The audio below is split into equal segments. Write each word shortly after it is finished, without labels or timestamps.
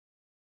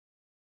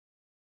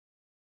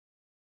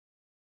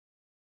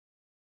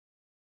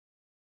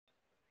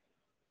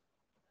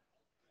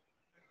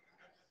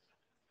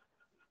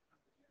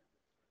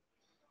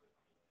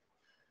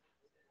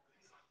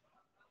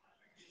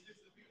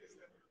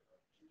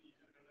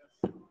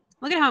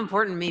Look at how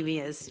important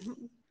MIMI is.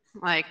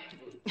 Like,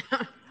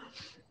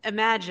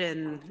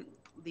 imagine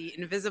the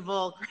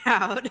invisible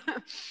crowd.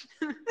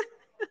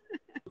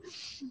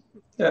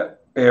 Yeah.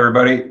 Hey,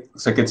 everybody.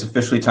 Looks like it's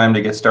officially time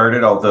to get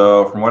started,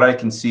 although from what I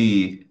can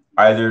see,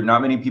 either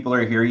not many people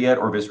are here yet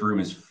or this room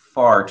is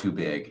far too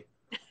big.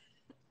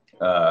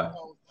 Okay.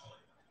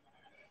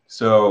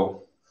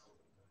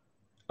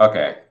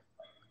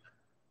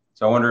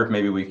 So I wonder if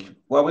maybe we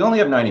only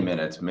have 90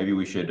 minutes. Maybe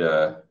we should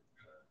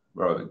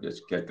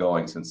just get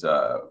going since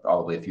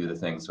probably a few of the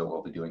things that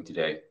we'll be doing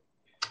today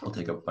will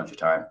take up a bunch of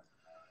time.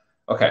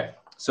 Okay.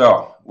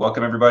 So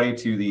welcome everybody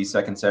to the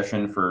second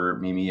session for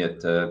MIMI at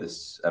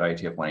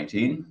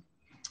IETF118.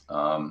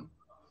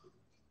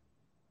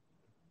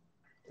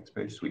 Next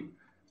page, sweet.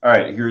 All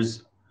right,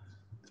 here's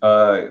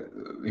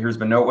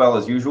Benotwell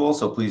as usual.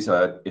 So please,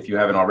 if you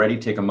haven't already,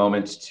 take a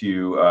moment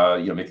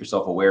to make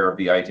yourself aware of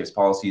the IETF's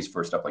policies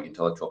for stuff like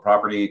intellectual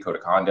property, code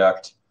of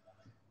conduct.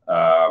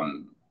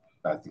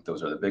 I think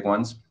those are the big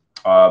ones.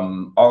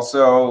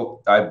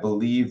 Also, I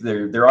believe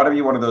there ought to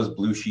be one of those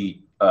blue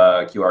sheet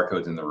QR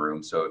codes in the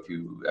room. So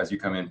as you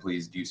come in,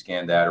 please do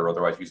scan that, or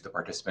otherwise use the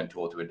participant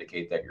tool to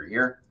indicate that you're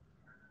here.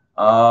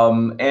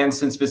 And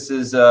since this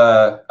is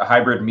a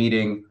hybrid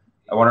meeting,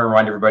 I want to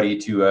remind everybody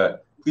to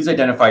please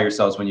identify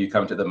yourselves when you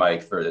come to the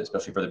mic,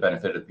 especially for the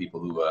benefit of people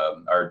who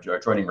are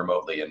joining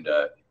remotely and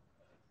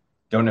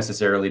don't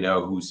necessarily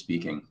know who's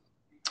speaking.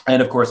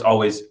 And of course,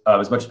 always,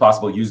 as much as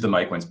possible, use the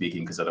mic when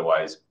speaking, because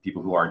otherwise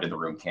people who aren't in the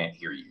room can't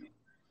hear you.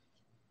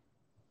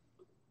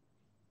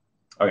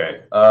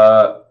 Okay.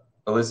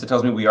 Alyssa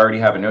tells me we already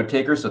have a note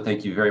taker, so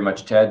thank you very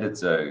much, Ted.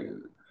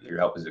 Your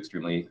help is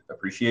extremely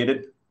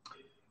appreciated.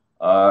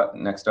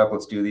 Next up,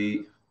 let's do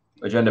the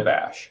agenda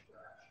bash.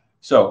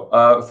 So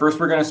first,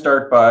 we're going to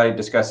start by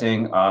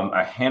discussing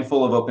a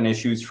handful of open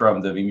issues from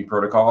the MIMI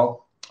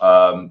protocol,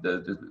 kind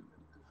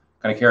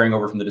of carrying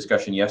over from the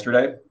discussion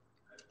yesterday.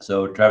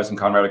 So Travis and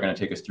Conrad are going to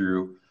take us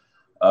through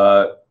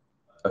a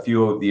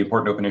few of the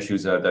important open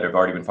issues that have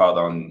already been filed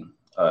on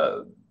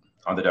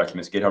the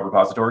document's GitHub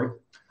repository.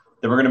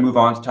 Then we're going to move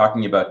on to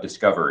talking about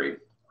discovery.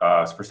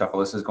 First off,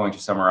 Alyssa is going to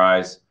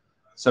summarize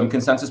some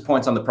consensus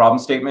points on the problem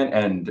statement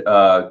and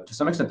to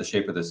some extent the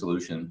shape of the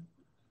solution.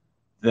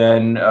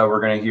 Then we're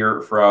going to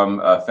hear from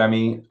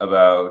Femi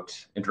about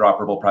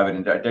interoperable private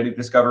identity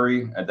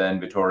discovery, and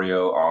then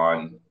Vittorio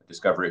on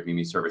discovery of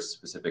MIMI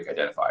service-specific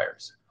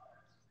identifiers.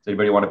 Does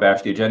anybody want to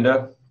bash the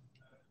agenda?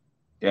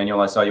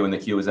 Daniel, I saw you in the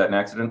queue. Was that an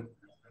accident?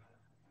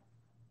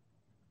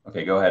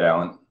 Okay, go ahead,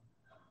 Alan.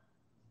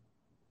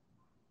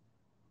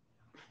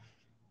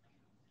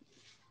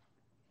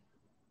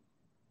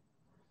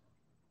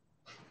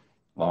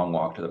 Long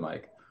walk to the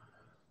mic.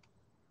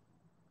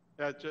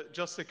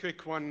 Just a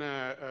quick one.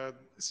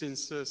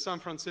 Since San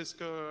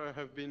Francisco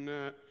have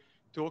been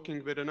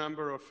talking with a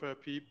number of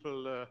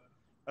people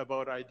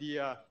about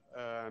idea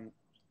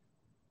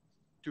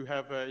to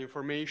have an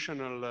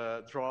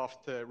informational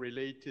draft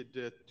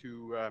related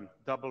to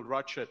double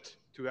ratchet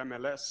to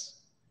MLS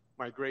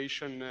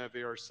migration,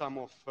 where some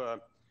of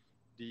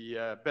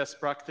the best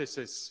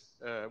practices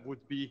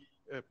would be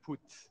put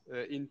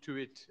into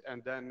it,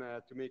 and then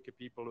to make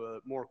people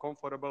more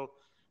comfortable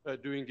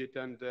doing it,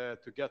 and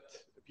to get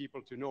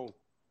people to know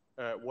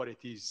what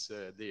it is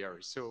there.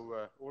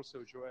 So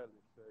also Joel,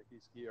 if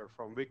he's here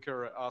from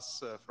Wicker,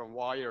 us from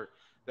Wire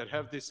that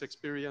have this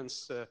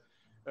experience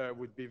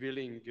would be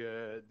willing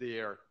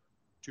there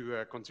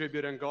to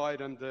contribute and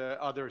guide, and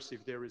others,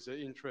 if there is an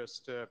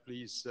interest,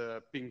 please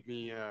ping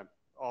me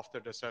after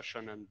the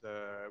session, and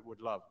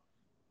would love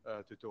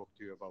to talk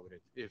to you about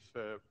it. If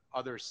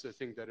others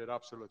think that it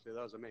absolutely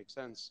doesn't make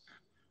sense,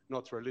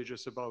 not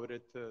religious about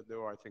it,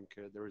 though I think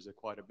there is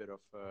quite a bit of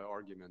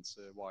arguments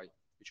why it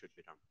should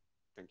be done.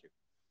 Thank you.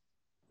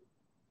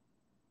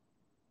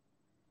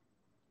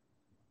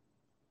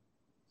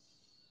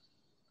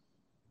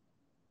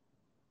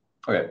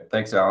 Okay,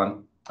 thanks,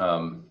 Alan.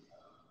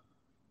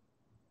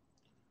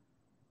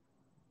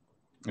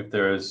 If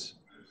there's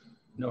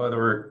no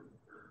other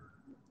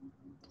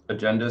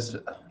agenda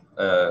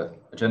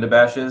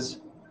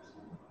bashes,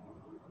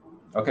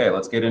 okay,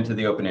 let's get into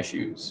the open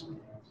issues.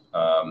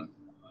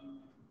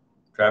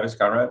 Travis,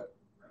 Conrad?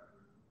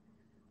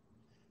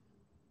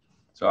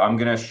 So I'm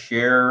going to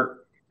share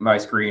my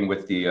screen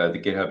with the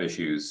GitHub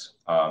issues,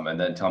 and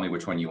then tell me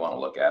which one you want to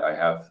look at. I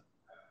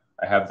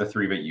have the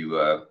three that you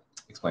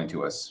explained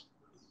to us.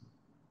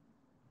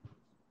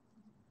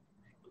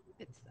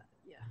 It's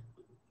yeah.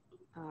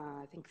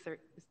 I think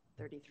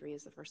 33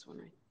 is the first one,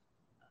 right?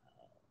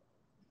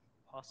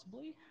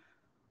 Possibly.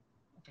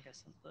 I think I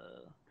sent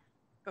the.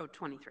 Oh,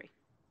 23.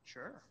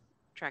 Sure.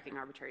 Tracking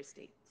arbitrary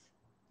states.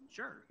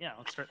 Sure. Yeah,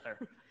 let's start there.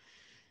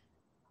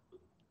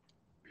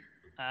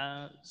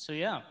 So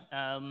yeah,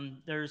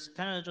 there's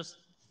kind of just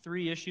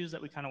three issues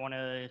that we kind of want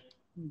to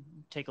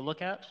take a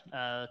look at,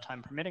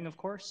 time permitting, of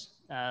course.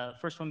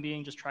 First one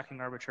being just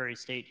tracking arbitrary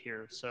state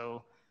here.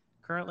 So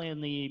currently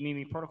in the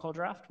MIMI protocol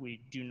draft,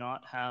 we do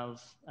not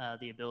have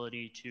the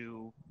ability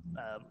to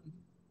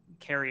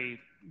carry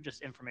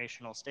just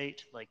informational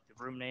state like the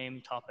room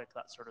name, topic,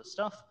 that sort of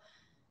stuff.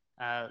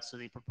 So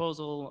the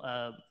proposal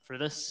for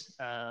this,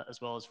 as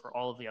well as for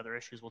all of the other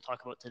issues we'll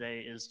talk about today,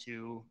 is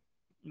to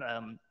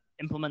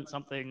implement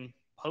something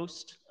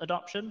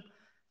post-adoption.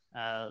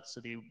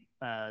 So the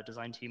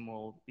design team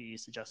will be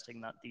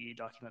suggesting that the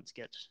documents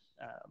get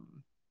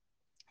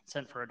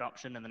sent for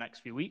adoption in the next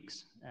few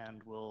weeks,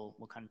 and we'll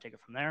kind of take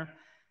it from there.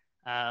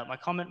 My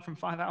comment from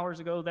 5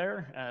 hours ago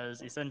there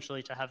is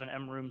essentially to have an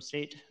mroom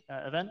state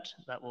event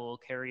that will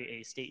carry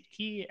a state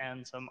key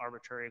and some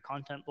arbitrary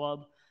content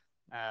blob.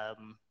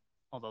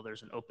 Although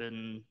there's an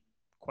open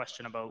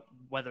question about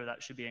whether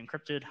that should be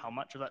encrypted, how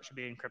much of that should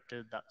be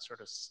encrypted, that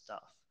sort of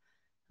stuff.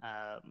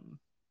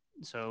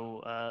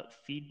 So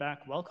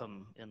feedback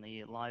welcome in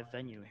the live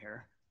venue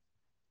here.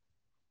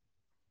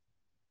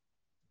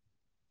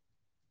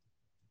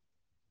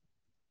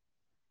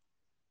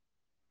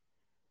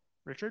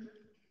 Richard?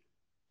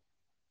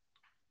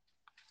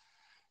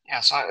 Yeah,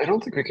 so I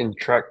don't think we can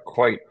track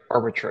quite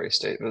arbitrary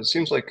state, but it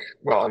seems like,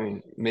 well, I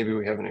mean, maybe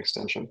we have an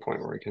extension point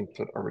where we can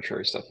put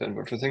arbitrary stuff in,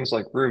 but for things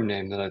like room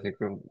name that I think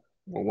we'll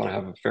want to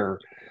have a fair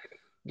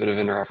bit of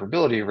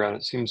interoperability around,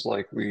 it seems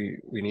like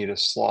we need a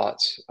slot.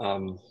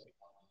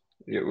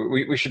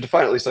 We should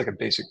define at least like a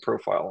basic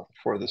profile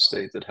for the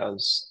state that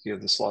has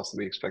the slots that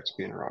we expect to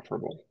be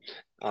interoperable.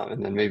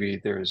 And then maybe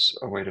there's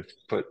a way to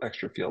put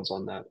extra fields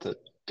on that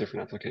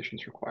different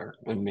applications require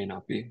and may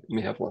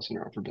have less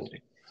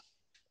interoperability.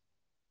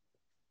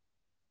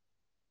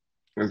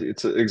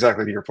 It's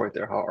exactly to your point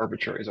there, how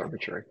arbitrary is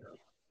arbitrary.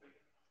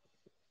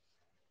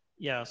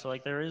 Yeah, so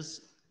like there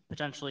is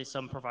potentially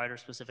some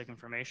provider-specific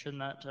information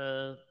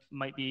that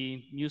might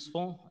be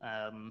useful.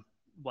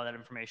 What that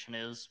information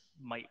is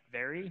might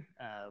vary,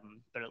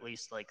 but at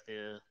least like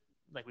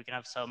we can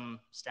have some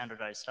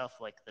standardized stuff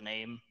like the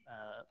name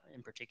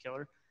in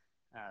particular,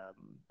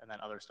 and then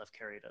other stuff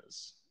carried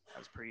as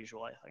per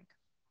usual, I think.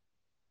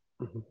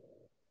 Mm-hmm.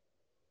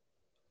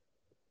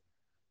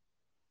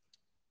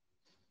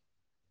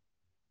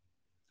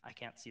 I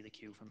can't see the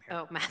queue from here.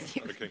 Oh,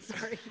 Matthew. Okay.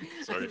 Sorry.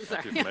 Sorry,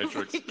 Sorry. Matthew from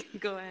Matrix.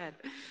 Go ahead.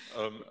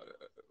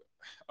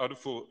 I'd have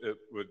thought it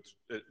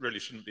really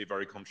shouldn't be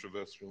very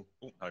controversial,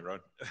 hi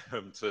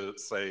Ryan, to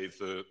say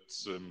that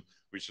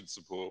we should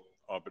support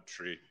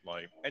arbitrary,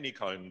 like any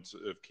kind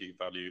of key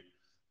value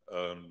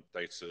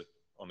data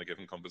on a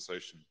given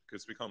conversation,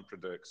 because we can't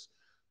predict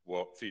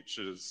what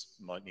features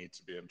might need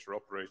to be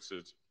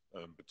interoperated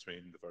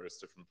between the various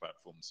different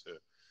platforms here.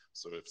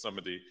 So if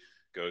somebody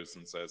goes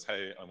and says,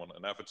 hey, I want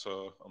an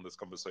avatar on this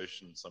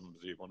conversation,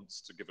 somebody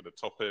wants to give it a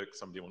topic,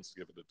 somebody wants to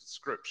give it a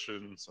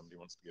description, somebody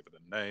wants to give it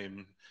a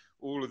name,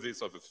 all of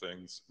these other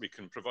things, we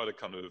can provide a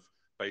kind of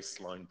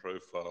baseline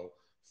profile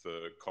for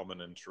common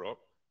interop,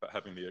 but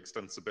having the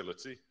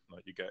extensibility,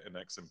 like you get in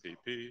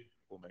XMPP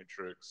or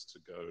Matrix, to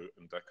go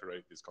and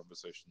decorate these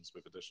conversations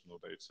with additional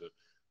data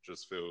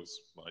just feels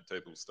like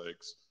table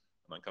stakes.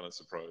 And I'm kind of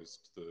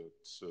surprised that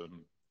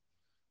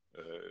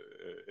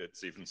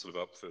it's even sort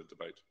of up for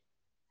debate.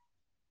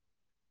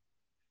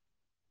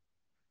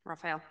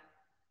 Raphael.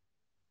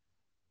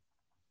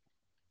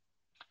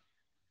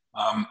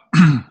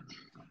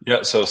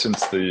 Yeah, so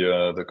since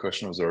the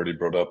question was already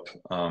brought up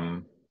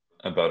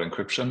about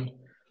encryption,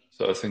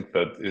 so I think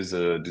that is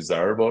a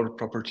desirable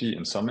property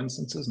in some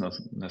instances, not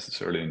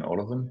necessarily in all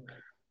of them.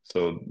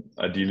 So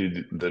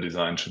ideally, the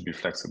design should be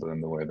flexible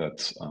in the way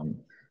that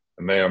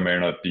it may or may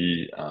not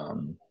be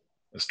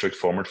a strict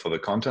format for the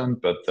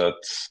content, but that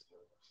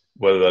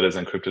whether that is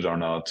encrypted or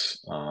not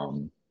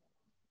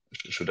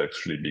should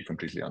actually be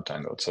completely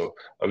untangled. So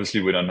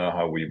obviously, we don't know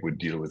how we would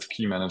deal with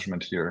key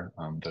management here.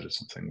 That is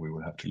something we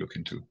would have to look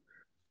into.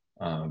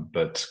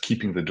 But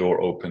keeping the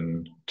door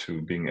open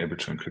to being able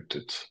to encrypt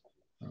it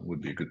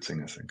would be a good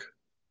thing, I think.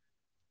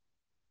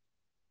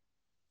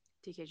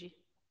 TKG.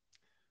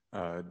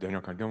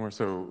 Daniel Kahn-Gilmore.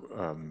 So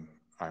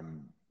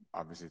I'm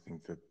obviously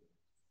think that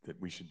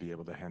we should be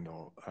able to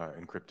handle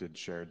encrypted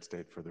shared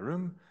state for the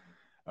room.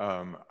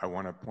 I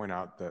want to point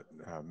out that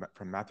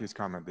from Matthew's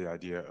comment, the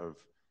idea of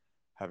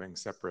having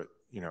separate,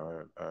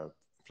 a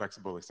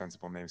flexible,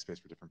 extensible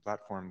namespace for different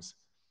platforms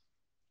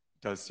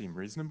does seem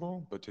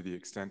reasonable, but to the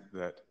extent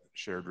that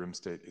shared room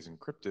state is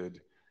encrypted,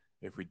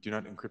 if we do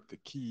not encrypt the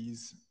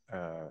keys,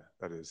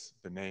 that is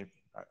the name,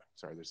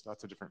 sorry, there's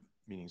lots of different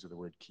meanings of the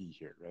word key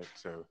here, right?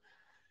 So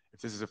if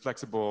this is a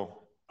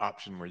flexible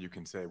option where you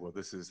can say, well,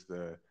 this is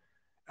the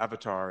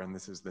avatar and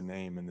this is the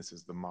name and this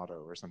is the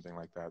motto or something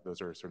like that,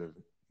 those are sort of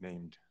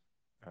named,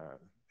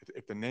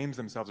 if the names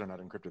themselves are not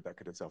encrypted, that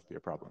could itself be a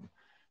problem.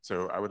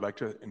 So I would like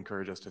to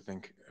encourage us to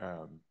think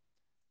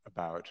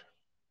about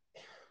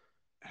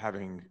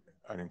having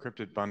an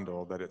encrypted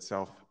bundle that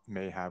itself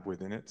may have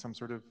within it some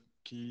sort of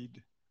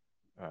keyed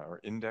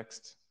or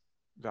indexed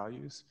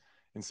values,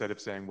 instead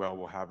of saying,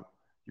 well,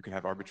 you can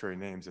have arbitrary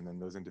names and then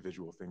those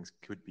individual things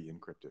could be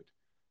encrypted.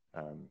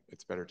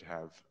 It's better to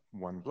have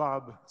one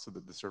blob so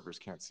that the servers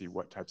can't see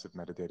what types of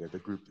metadata the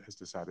group has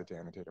decided to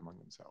annotate among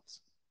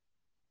themselves.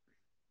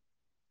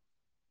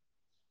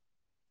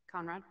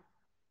 Conrad.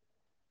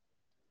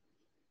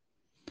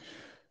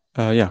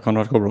 Yeah,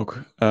 Konrad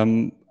Gobrook.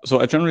 So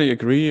I generally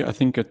agree. I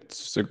think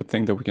it's a good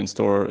thing that we can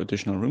store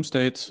additional room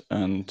states,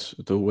 and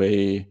the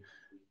way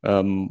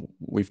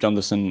we've done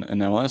this in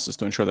MLS is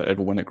to ensure that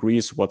everyone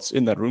agrees what's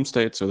in that room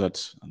state, so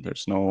that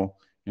there's no,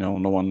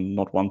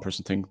 not one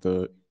person think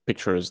the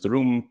picture is the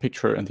room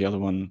picture and the other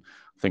one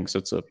thinks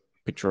it's a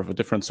picture of a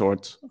different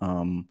sort,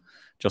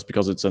 just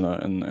because it's in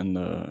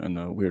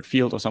a weird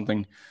field or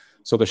something.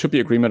 So there should be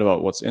agreement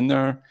about what's in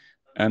there.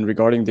 And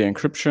regarding the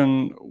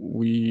encryption,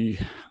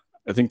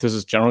 I think this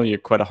is generally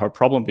quite a hard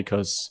problem,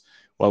 because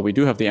while we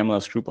do have the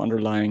MLS group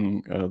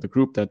underlying the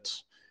group that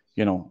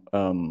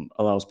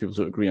allows people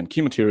to agree on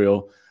key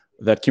material,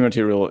 that key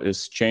material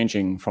is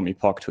changing from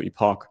epoch to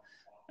epoch,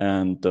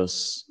 and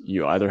thus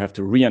you either have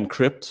to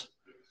re-encrypt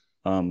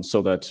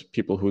so that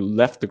people who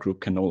left the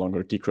group can no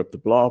longer decrypt the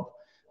blob,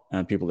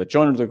 and people that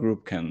joined the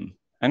group can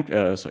then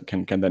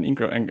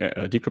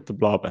decrypt the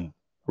blob and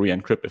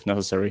re-encrypt if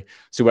necessary.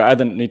 So we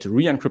either need to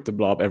re-encrypt the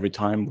blob every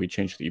time we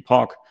change the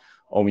epoch,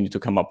 or we need to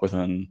come up with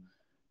a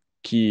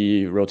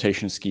key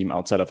rotation scheme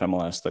outside of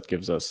MLS that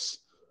gives us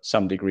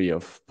some degree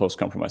of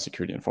post-compromise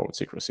security and forward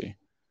secrecy.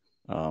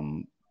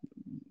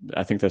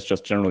 I think that's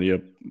just generally a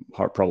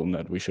hard problem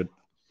that we should,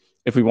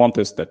 if we want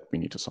this, that we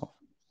need to solve.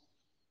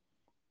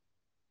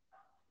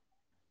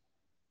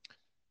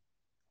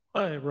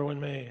 Hi, Rowan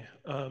May.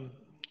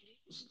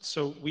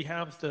 So we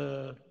have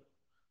the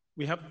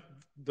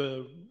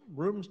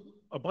rooms,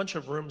 a bunch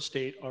of room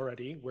state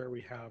already, where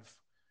we have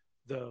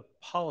the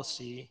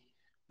policy,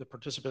 the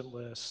participant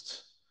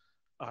list.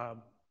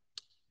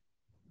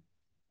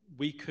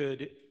 We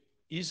could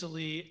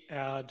easily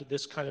add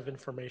this kind of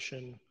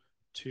information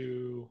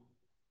to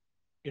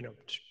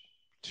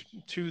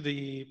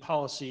the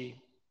policy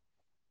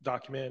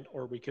document,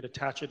 or we could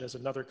attach it as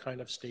another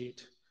kind of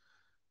state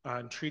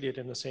and treat it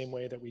in the same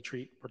way that we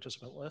treat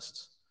participant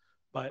lists.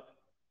 But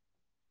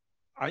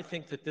I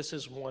think that this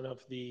is one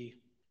of the,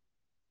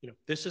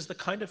 this is the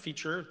kind of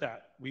feature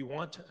that we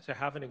want to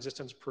have an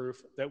existence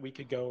proof that we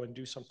could go and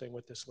do something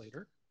with this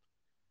later.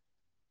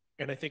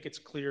 And I think it's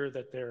clear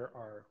that there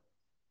are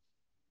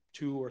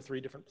two or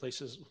three different ways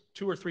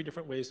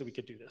that we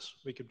could do this.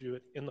 We could do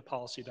it in the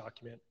policy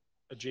document,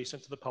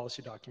 adjacent to the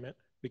policy document.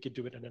 We could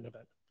do it in an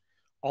event.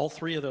 All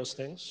three of those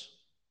things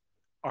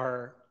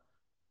are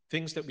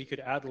things that we could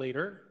add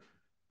later,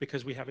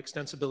 because we have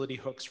extensibility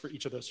hooks for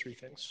each of those three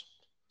things.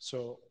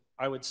 So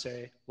I would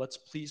say, let's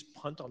please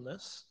punt on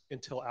this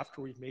until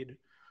after we've made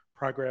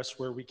progress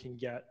where we can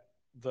get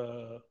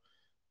the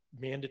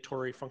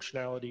mandatory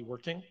functionality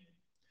working.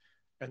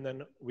 And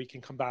then we can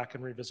come back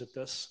and revisit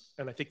this.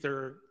 And I think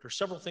there are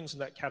several things in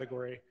that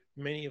category,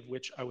 many of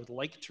which I would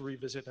like to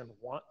revisit and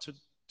want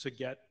to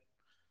get,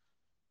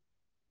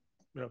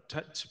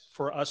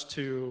 for us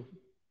to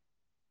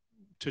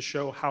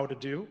show how to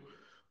do.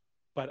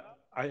 But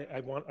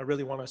I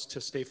really want us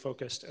to stay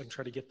focused and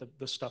try to get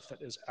the stuff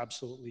that is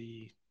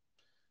absolutely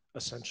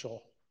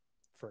essential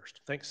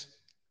first. Thanks.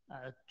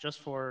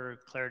 Just for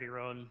clarity,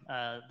 Rowan,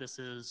 this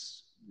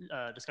is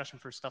discussion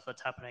for stuff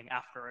that's happening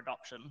after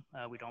adoption.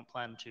 We don't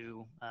plan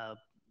to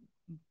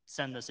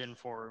send this in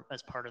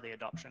as part of the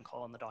adoption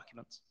call in the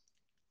documents.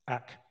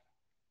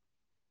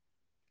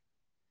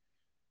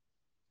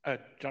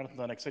 Jonathan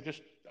Lennox,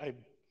 I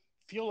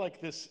feel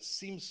like this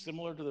seems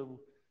similar to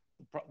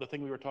the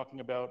thing we were talking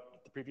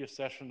about the previous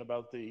session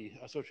about the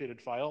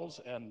associated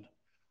files, and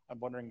I'm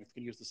wondering if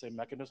we can use the same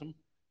mechanism,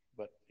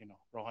 but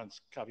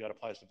Rohan's caveat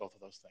applies to both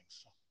of those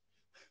things. So.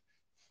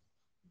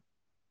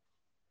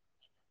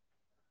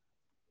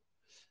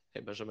 Hey,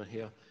 Benjamin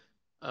here.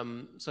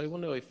 So I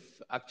wonder if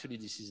actually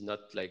this is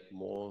not like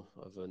more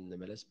of an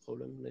MLS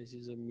problem, this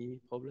is a MIMI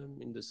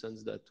problem, in the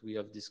sense that we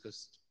have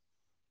discussed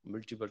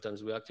multiple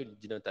times. We actually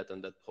didn't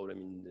attend that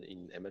problem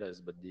in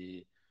MLS, but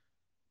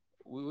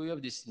we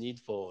have this need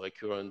for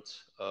recurrent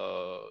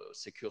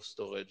secure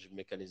storage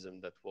mechanism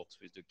that works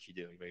with the key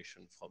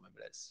derivation from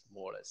MLS,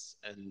 more or less.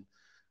 And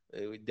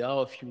there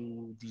are a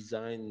few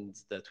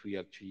designs that we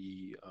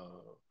actually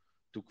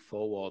took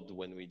forward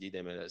when we did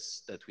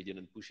MLS that we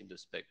didn't push in the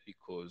spec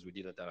because we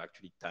didn't have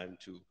actually time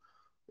to,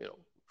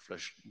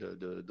 flush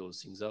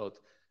those things out.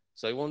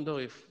 So I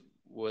wonder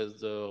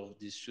whether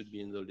this should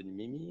be involved in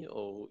MIMI,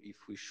 or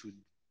if we should,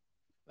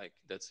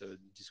 that's a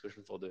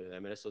discussion for the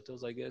MLS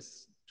authors, I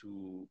guess,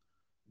 to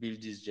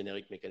build this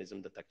generic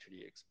mechanism that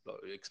actually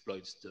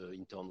exploits the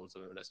internals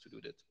of MLS to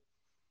do that,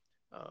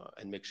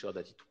 and make sure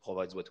that it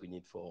provides what we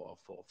need for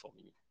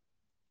MIMI.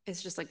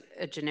 It's just like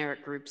a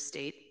generic group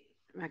state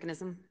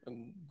mechanism?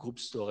 Group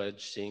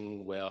storage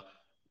thing where,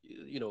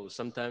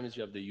 sometimes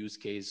you have the use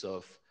case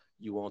of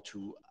you want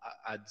to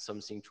add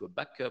something to a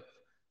backup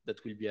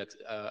that will be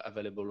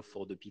available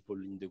for the people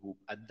in the group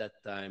at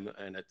that time.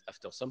 And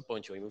after some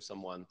point you remove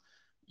someone,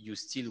 you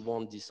still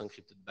want this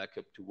encrypted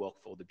backup to work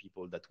for the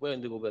people that were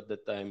in the group at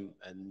that time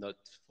and not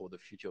for the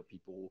future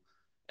people.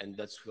 And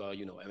that's where,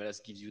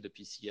 MLS gives you the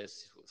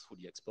PCS through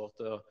the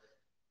exporter.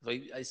 So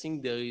I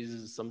think there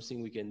is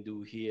something we can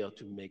do here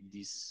to make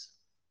this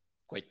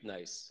quite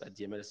nice at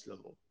the MLS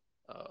level.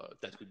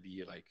 That would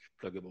be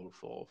pluggable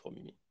for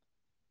MIMI.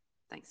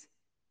 Thanks.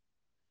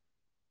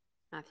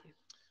 Matthew.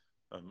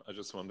 I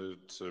just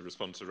wanted to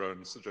respond to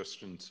Rowan's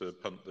suggestion to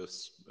punt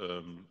this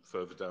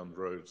further down the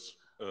road,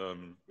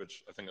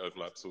 which I think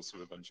overlaps also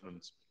with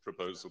Benjamin's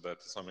proposal there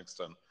to some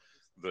extent,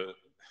 that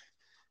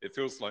it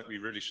feels like we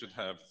really should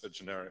have a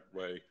generic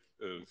way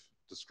of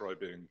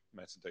describing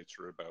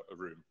metadata about a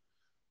room.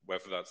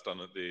 Whether that's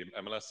done at the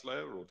MLS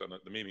layer or done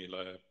at the MIMI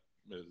layer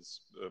is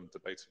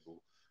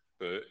debatable.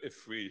 But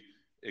if we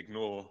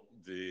ignore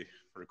the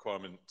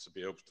requirement to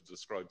be able to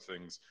describe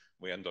things,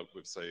 we end up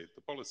with, say,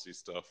 the policy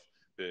stuff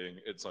being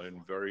its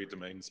own very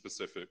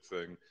domain-specific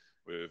thing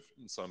with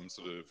some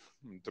sort of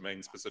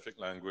domain-specific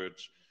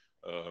language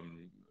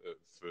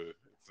for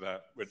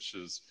that, which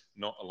is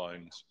not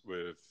aligned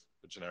with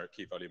a generic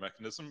key-value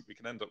mechanism. We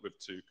can end up with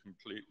two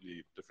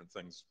completely different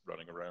things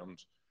running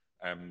around.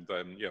 And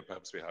then, yeah,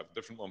 perhaps we have a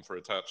different one for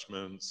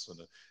attachments and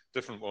a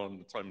different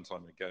one time and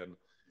time again.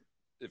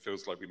 It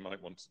feels like we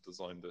might want to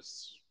design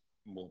this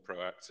more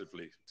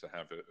proactively to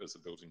have it as a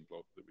building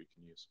block that we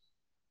can use.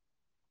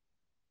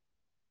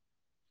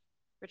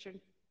 Richard?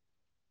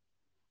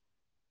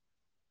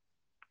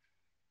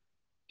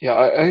 Yeah,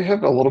 I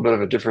have a little bit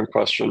of a different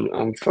question.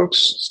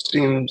 Folks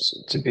seem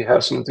to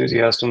have some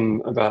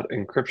enthusiasm about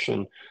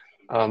encryption,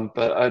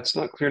 but it's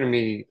not clear to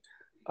me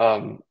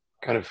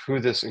kind of who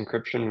this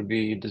encryption would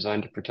be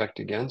designed to protect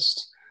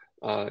against.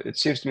 It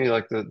seems to me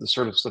like the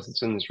sort of stuff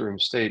that's in this room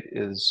state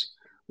is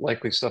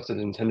likely stuff that's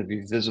intended to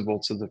be visible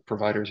to the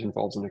providers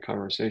involved in the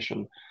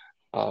conversation.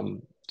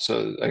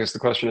 So I guess the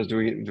question is, do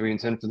we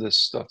intend for this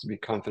stuff to be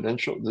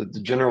confidential, the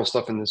general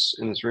stuff in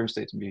this room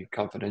state to be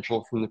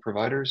confidential from the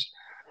providers?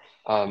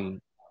 And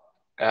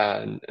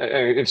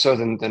if so,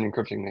 then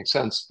encrypting makes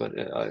sense. But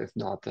if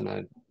not, then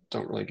I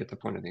don't really get the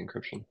point of the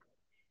encryption.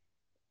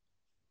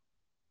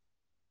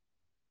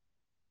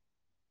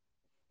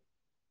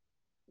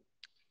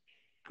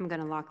 I'm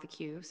going to lock the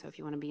queue. So if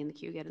you want to be in the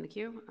queue, get in the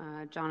queue.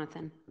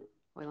 Jonathan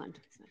Hoyland.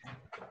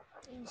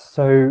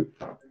 So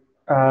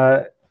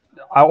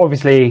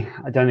obviously,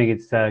 I don't think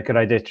it's a good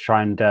idea to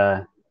try and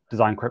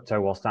design crypto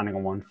while standing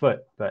on one foot.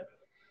 But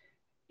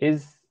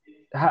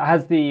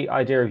has the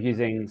idea of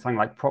using something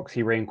like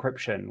proxy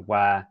re-encryption,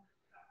 where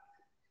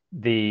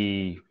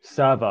the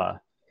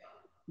server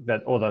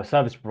or the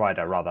service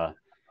provider rather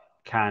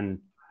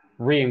can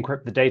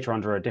re-encrypt the data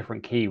under a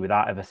different key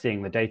without ever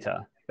seeing the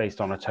data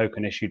based on a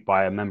token issued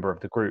by a member of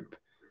the group,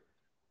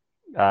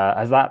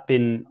 has that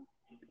been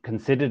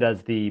considered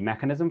as the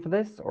mechanism for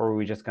this, or are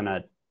we just going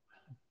to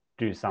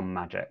do some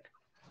magic?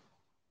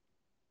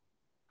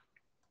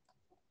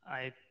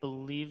 I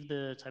believe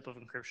the type of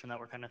encryption that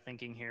we're kind of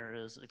thinking here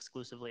is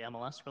exclusively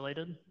MLS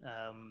related,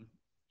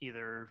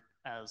 either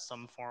as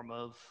some form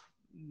of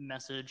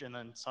message and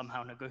then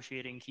somehow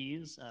negotiating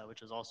keys,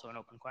 which is also an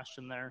open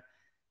question there,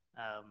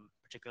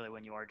 particularly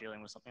when you are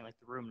dealing with something like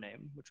the room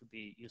name, which would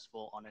be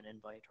useful on an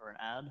invite or an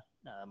ad,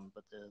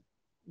 but the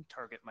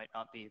target might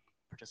not be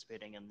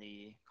participating in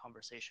the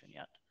conversation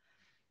yet.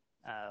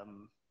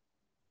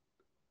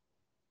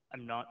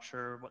 I'm not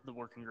sure what the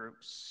working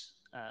group's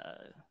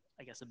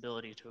I guess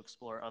ability to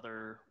explore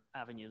other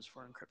avenues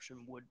for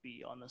encryption would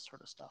be on this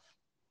sort of stuff.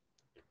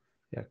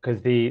 Yeah,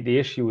 because the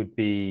issue would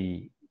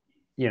be,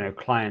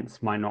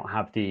 clients might not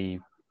have the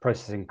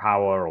processing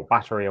power or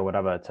battery or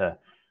whatever to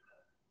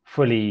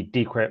fully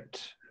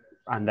decrypt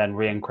and then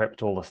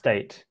re-encrypt all the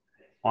state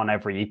on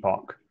every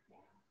epoch,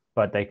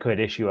 but they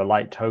could issue a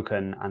light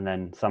token and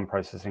then some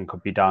processing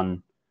could be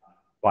done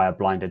by a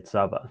blinded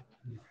server.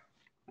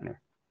 Anyway.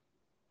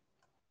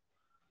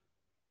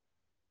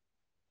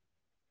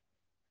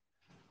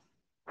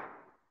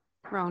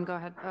 Rowan, go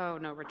ahead. Oh,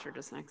 no, Richard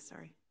is next.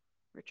 Sorry.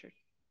 Richard.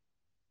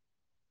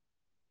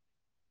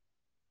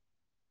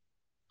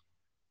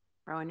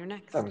 Rowan, you're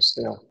next. That was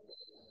stale.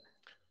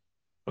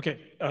 Okay,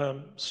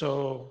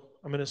 so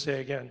I'm going to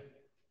say again,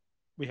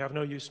 we have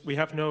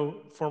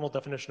no formal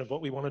definition of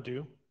what we want to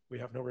do. We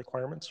have no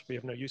requirements. We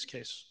have no use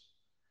case.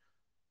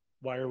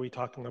 Why are we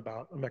talking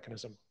about a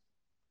mechanism?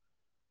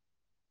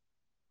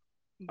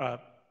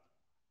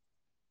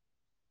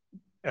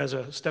 As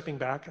a stepping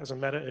back, as a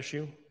meta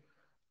issue,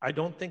 I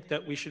don't think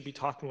that we should be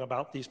talking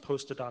about these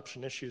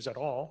post-adoption issues at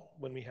all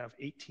when we have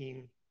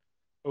 18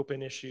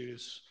 open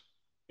issues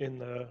in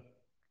the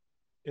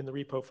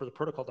repo for the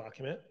protocol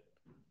document.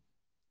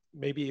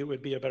 Maybe it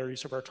would be a better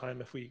use of our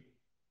time if we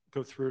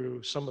go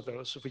through some of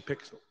those, if we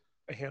pick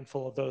a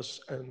handful of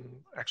those and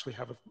actually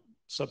have a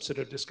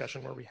substantive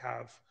discussion where we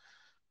have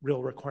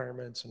real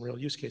requirements and real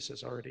use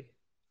cases already.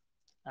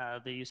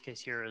 The use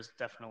case here is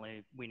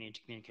definitely we need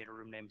to communicate a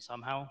room name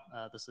somehow.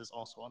 This is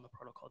also on the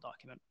protocol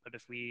document, but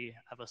if we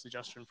have a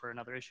suggestion for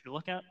another issue to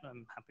look at,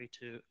 I'm happy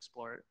to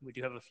explore it. We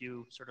do have a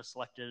few sort of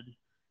selected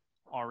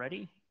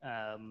already,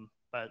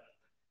 but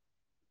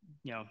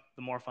the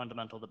more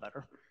fundamental, the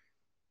better.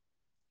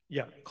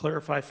 Yeah,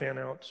 clarify fan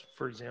outs,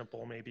 for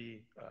example,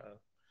 maybe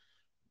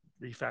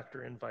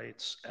refactor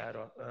invites, add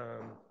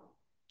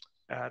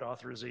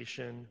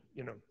authorization.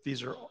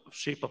 These are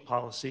shape of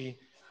policy.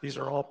 These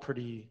are all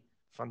pretty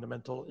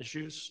fundamental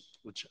issues,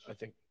 which I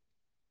think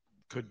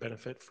could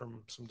benefit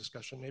from some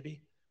discussion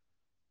maybe.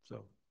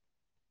 So.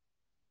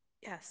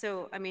 Yeah,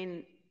 so I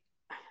mean,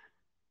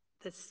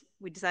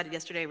 we decided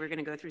yesterday we're going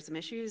to go through some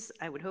issues.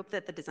 I would hope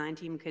that the design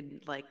team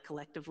could like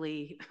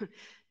collectively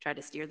try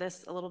to steer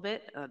this a little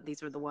bit.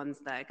 These were the ones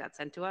that got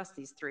sent to us,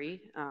 these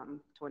three,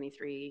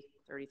 23,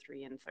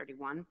 33, and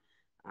 31.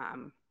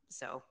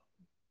 So,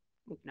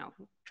 you know,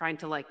 trying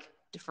to like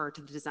defer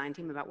to the design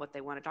team about what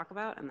they want to talk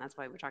about, and that's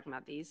why we're talking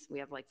about these. We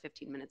have like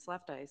 15 minutes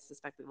left. I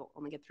suspect we will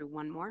only get through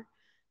one more.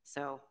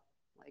 So,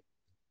 like,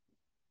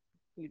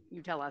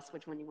 you tell us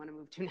which one you want to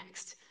move to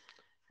next.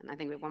 And I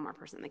think we have one more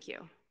person in the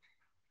queue.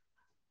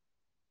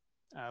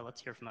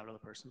 Let's hear from that other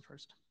person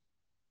first.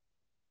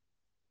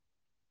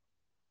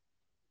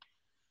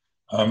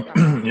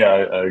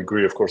 Yeah, I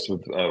agree, of course,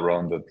 with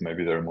Ron that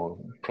maybe there are more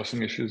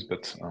pressing issues,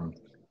 but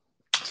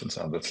since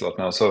that's a lot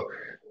now. So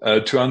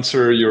to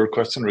answer your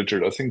question,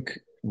 Richard, I think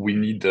we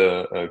need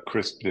a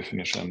crisp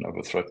definition of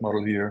a threat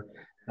model here.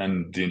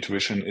 And the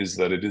intuition is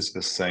that it is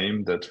the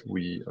same that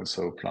we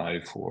also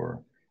apply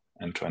for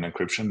end-to-end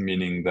encryption,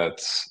 meaning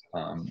that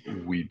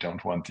we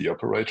don't want the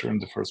operator in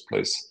the first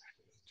place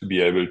to be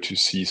able to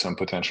see some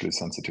potentially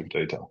sensitive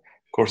data.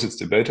 Of course, it's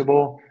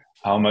debatable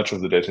how much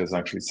of the data is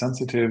actually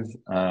sensitive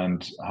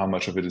and how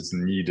much of it is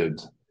needed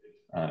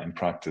in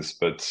practice.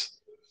 But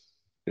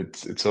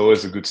it's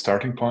always a good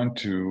starting point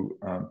to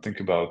think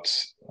about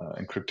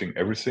encrypting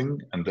everything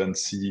and then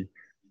see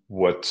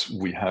what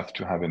we have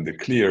to have in the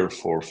clear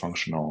for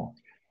functional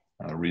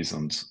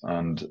reasons.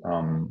 And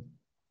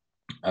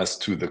as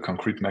to the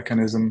concrete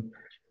mechanism,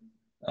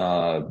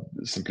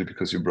 simply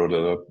because you brought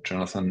it up,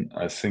 Jonathan,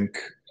 I think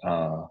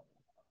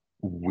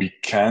we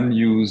can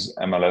use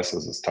MLS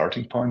as a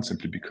starting point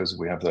simply because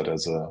we have that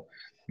as a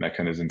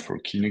mechanism for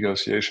key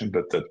negotiation,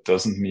 but that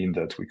doesn't mean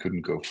that we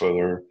couldn't go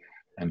further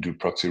and do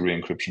proxy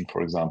re-encryption,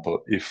 for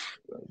example, if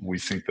we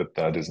think that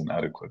that is an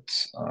adequate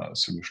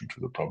solution to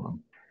the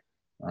problem.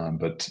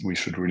 But we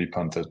should really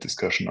punt that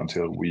discussion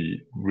until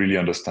we really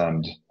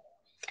understand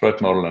threat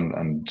model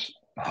and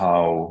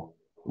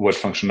what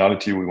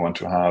functionality we want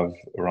to have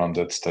around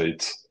that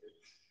state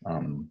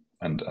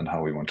and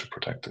how we want to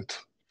protect it.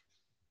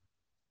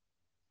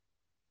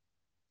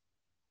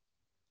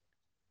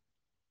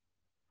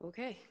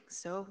 Okay,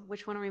 so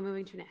which one are we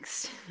moving to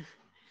next?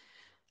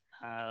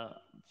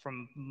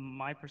 From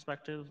my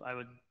perspective, I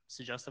would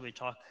suggest that we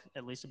talk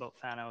at least about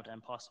fan out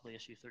and possibly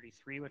issue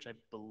 33, which I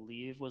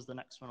believe was the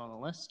next one on the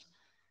list,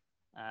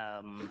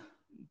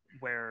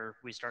 where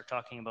we start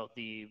talking about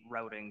the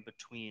routing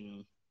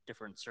between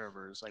different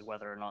servers, like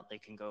whether or not they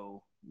can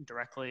go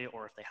directly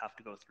or if they have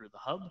to go through the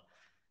hub.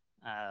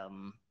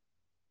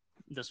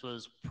 This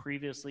was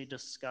previously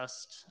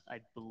discussed, I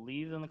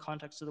believe, in the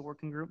context of the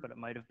working group, but it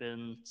might have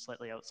been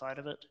slightly outside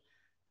of it,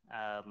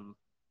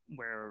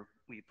 where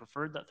we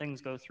preferred that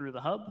things go through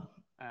the hub,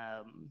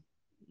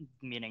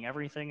 meaning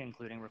everything,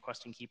 including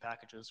requesting key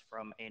packages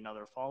from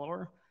another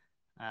follower.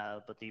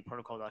 But the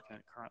protocol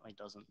document currently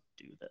doesn't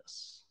do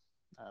this.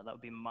 That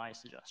would be my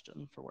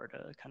suggestion for where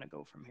to kind of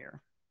go from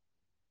here.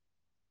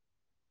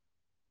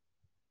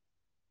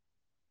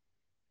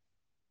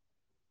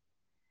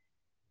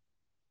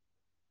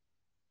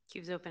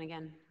 Queue's open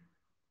again.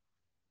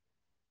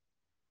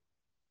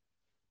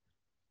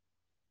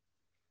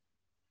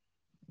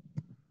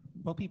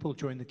 While people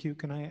join the queue,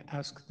 can I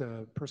ask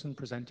the person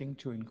presenting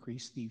to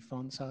increase the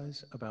font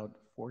size about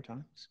 4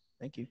 times?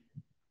 Thank you.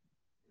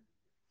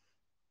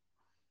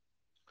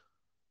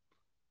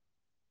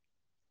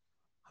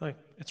 Hi,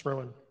 it's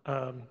Rowan.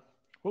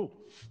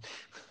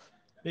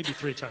 Maybe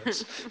 3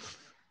 times.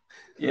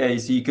 Yeah, you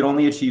see, you can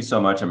only achieve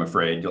so much, I'm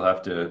afraid. You'll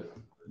have to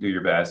do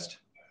your best.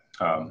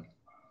 Oh,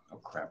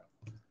 crap.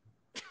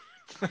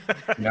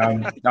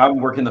 now I'm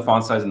working the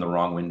font size in the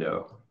wrong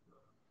window.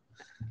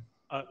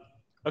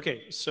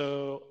 Okay,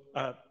 so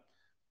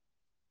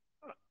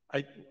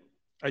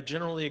I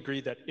generally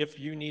agree that if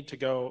you need to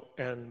go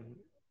and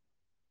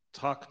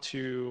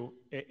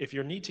if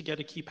you need to get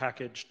a key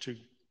package to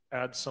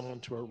add someone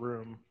to a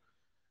room,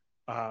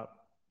 to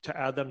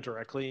add them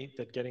directly,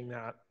 that getting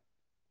that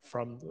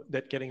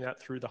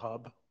through the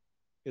hub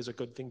is a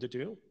good thing to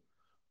do.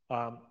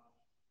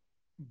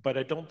 But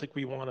I don't think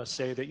we want to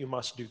say that you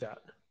must do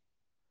that.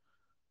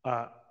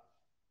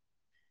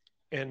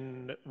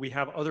 And we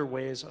have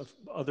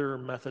other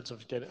methods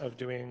of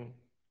doing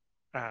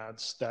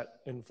ads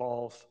that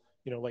involve,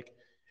 like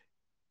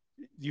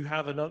we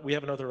have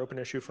another open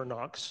issue for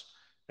Knox,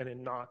 and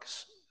in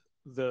Knox,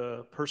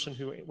 the person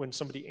when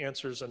somebody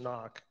answers a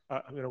knock,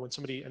 when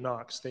somebody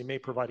knocks, they may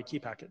provide a key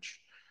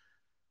package.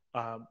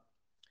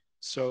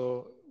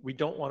 So we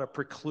don't want to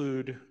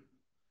preclude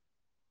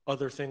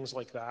other things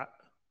like that,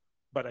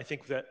 but I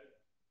think that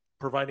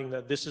providing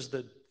that this is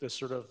the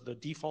sort of the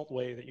default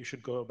way that you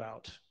should go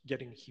about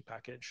getting a key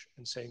package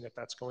and saying that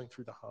that's going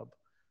through the hub,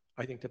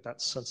 I think that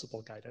that's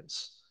sensible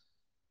guidance.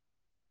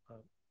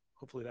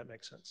 Hopefully that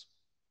makes sense.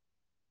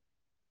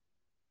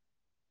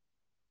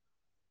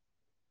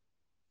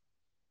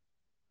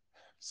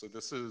 So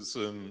this is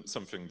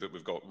something that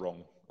we've got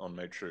wrong on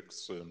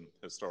Matrix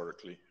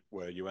historically,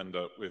 where you end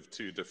up with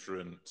 2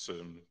 different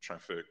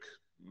traffic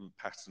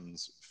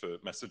patterns for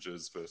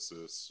messages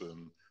versus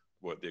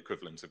what the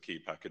equivalent of key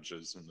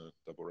packages in the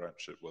double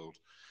ratchet world,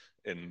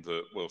 in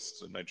that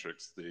whilst in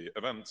matrix the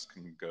events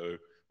can go,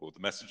 or the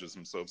messages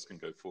themselves can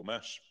go full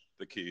mesh,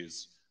 the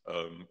keys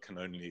can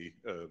only,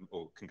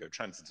 or can go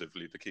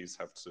transitively, the keys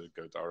have to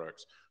go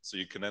direct. So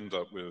you can end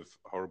up with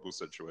horrible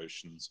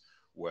situations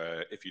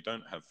where if you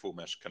don't have full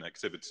mesh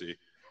connectivity,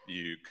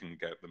 you can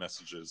get the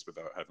messages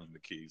without having the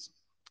keys.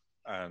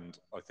 And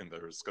I think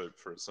there is scope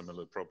for a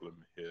similar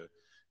problem here.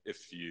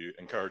 If you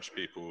encourage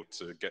people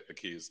to get the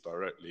keys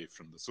directly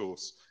from the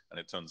source and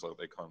it turns out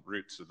they can't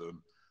route to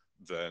them,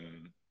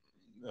 then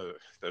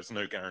there's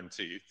no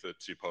guarantee that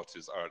two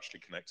parties are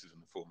actually connected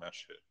in the full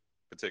mesh here,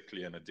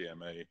 particularly in a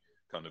DMA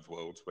kind of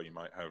world where you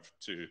might have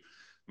two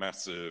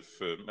massive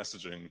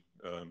messaging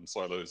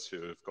silos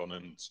who have gone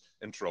and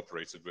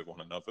interoperated with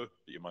one another, but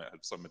you might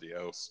have somebody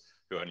else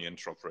who only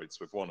interoperates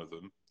with one of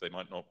them. They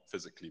might not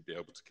physically be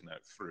able to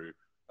connect through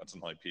at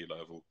an IP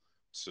level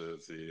to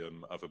the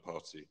other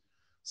party.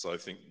 So I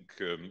think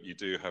you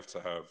do have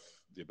to have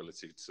the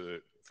ability to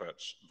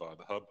fetch via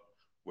the hub.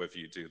 Whether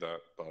you do that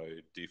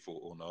by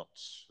default or not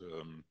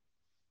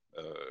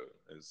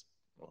is,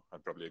 well,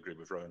 I'd probably agree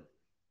with Rowan.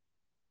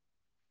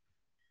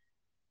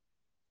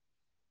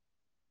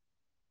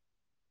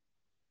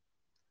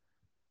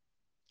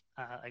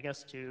 I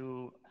guess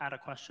to add a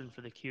question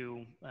for the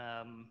queue,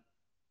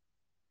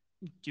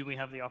 do we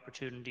have the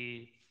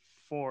opportunity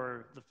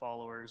for the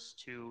followers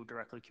to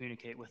directly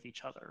communicate with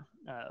each other?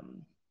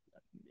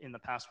 In the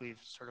past, we've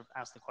sort of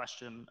asked the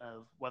question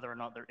of whether or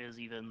not there is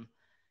even,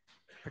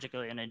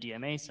 particularly in a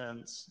DMA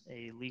sense,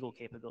 a legal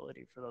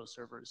capability for those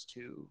servers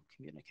to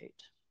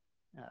communicate.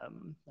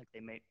 Like they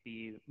may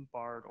be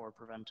barred or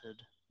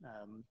prevented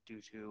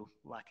due to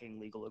lacking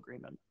legal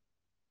agreement.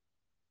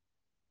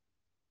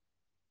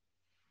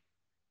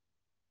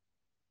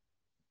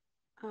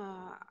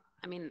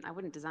 I mean, I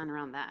wouldn't design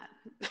around that,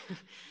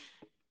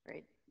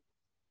 right?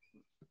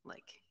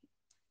 Like,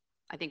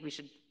 I think we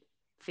should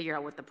figure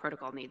out what the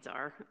protocol needs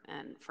are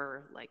and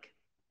for like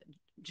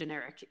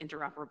generic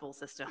interoperable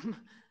system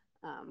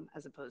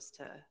as opposed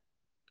to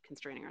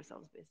constraining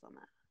ourselves based on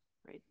that,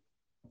 right?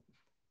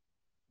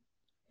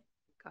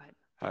 Go ahead.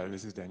 Hi,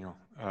 this is Daniel.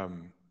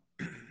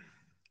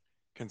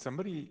 Can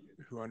somebody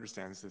who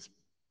understands this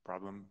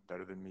problem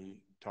better than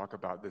me talk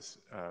about this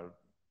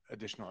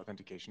additional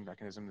authentication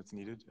mechanism that's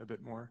needed a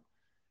bit more?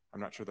 I'm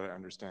not sure that I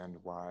understand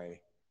why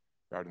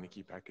routing the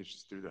key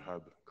package through the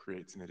hub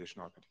creates an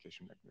additional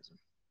authentication mechanism,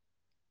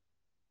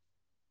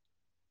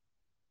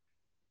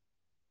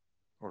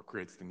 or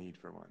creates the need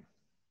for one.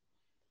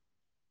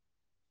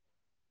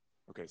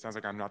 Okay, sounds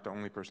like I'm not the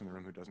only person in the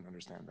room who doesn't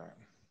understand that.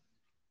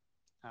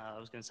 I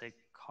was going to say,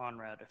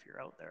 Conrad, if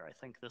you're out there, I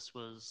think this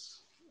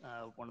was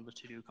one of the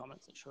to-do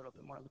comments that showed up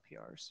in one of the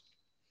PRs.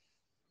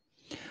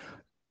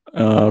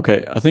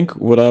 Okay, I think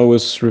what I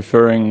was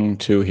referring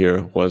to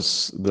here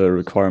was the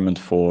requirement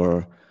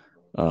for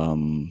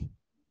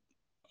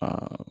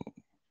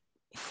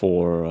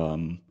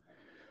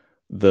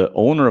the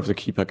owner of the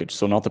key package,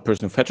 so not the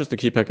person who fetches the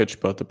key package,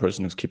 but the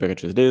person whose key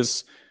package it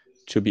is,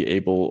 to be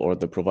able, or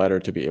the provider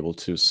to be able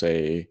to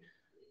say,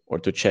 or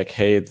to check,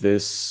 hey,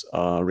 this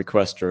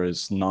requester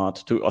is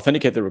not, to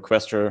authenticate the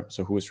requester,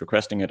 so who is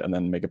requesting it, and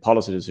then make a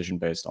policy decision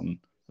based on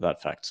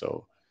that fact.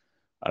 So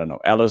I don't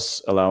know,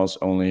 Alice allows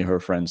only her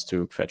friends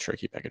to fetch her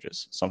key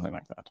packages, something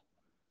like that.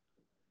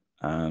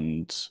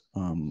 And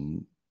I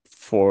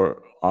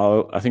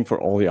think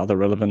for all the other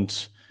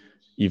relevant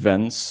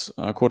events,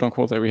 quote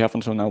unquote, that we have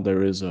until now,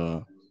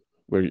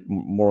 we're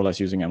more or less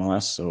using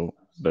MLS, so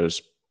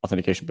there's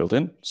authentication built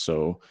in.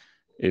 So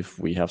if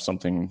we have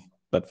something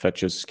that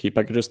fetches key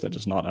packages that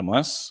is not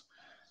MLS,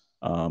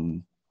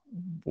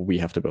 we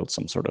have to build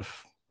some sort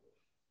of,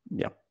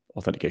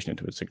 authentication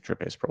into a signature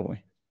base,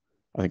 probably.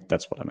 I think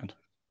that's what I meant.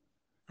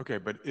 Okay,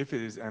 but if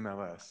it is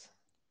MLS,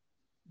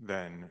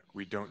 then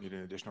we don't need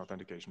an additional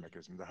authentication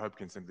mechanism. The hub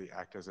can simply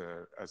act as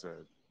a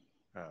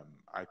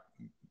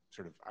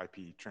sort of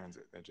IP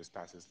transit that just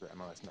passes the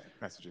MLS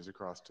messages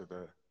across to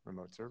the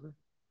remote server.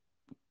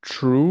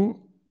 True,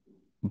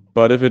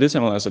 but if it is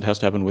MLS, it has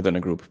to happen within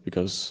a group,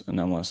 because in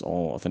MLS,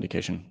 all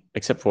authentication,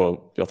 except for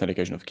the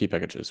authentication of key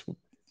packages,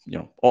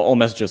 all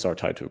messages are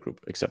tied to a group,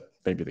 except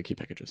maybe the key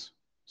packages.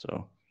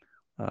 So,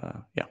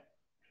 yeah,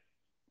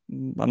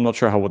 I'm not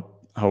sure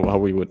how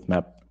we would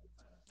map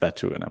that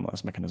to an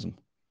MLS mechanism,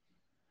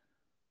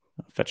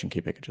 fetching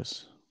key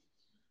packages.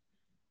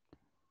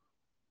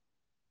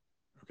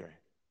 Okay,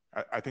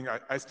 I think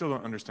I still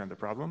don't understand the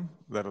problem,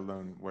 let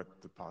alone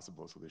what the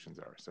possible solutions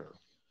are. So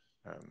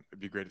it'd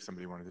be great if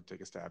somebody wanted to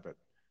take a stab at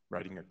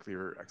writing a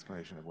clear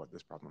explanation of what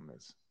this problem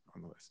is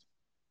on the list.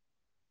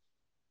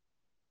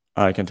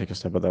 I can take a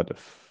stab at that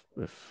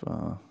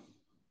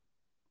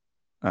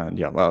and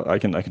yeah, well, I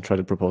can try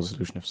to propose a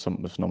solution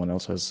if no one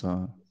else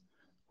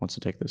wants to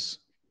take this.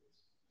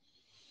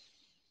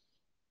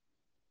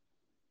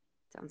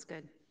 Sounds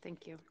good.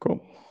 Thank you. Cool.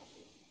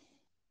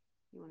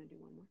 You want to do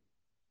one more?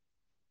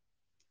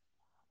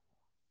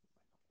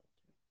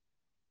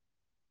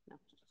 No.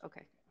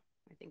 Okay.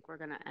 think we're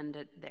going to end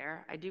it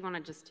there. I do want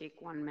to just take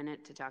 1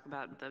 minute to talk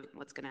about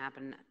what's going to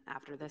happen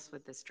after this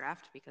with this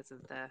draft, because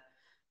of the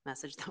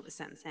message that was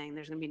sent saying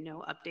there's going to be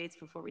no updates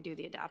before we do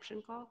the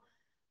adoption call.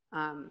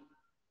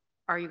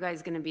 Are you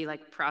guys going to be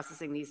like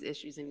processing these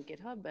issues in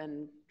GitHub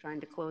and trying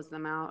to close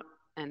them out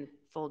and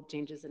fold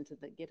changes into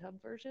the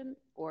GitHub version?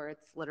 Or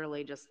it's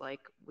literally just like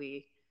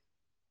we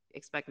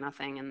expect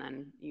nothing and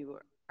then you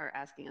are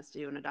asking us to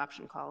do an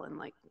adoption call in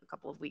like a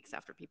couple of weeks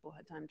after people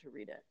had time to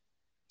read it?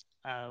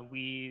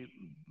 We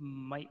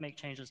might make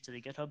changes to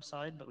the GitHub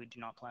side, but we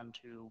do not plan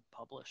to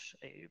publish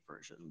a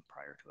version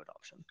prior to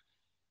adoption.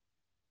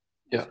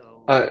 Yeah.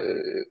 So,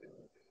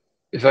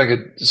 if I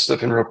could just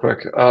step in real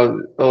quick.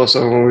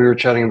 Also, when we were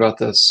chatting about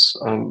this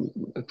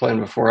plan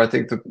before, I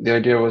think the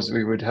idea was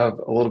we would have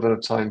a little bit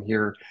of time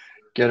here,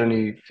 get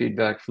any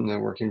feedback from the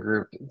working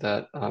group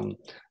that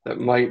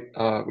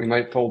that we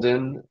might fold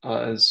in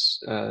as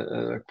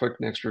a quick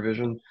next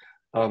revision.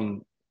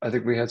 I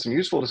think we had some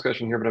useful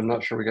discussion here, but I'm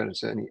not sure we got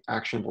into any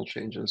actionable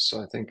changes.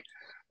 So I think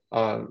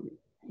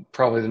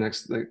probably the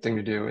next thing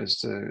to do is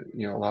to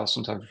allow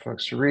some time for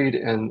folks to read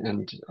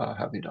and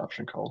have the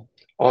adoption call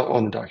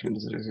on the document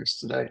as it exists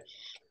today.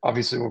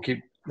 Obviously, we'll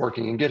keep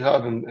working in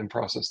GitHub and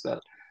process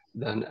that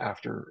then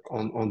after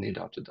on the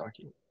adopted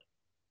document.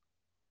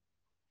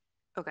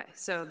 Okay,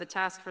 so the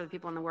task for the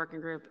people in the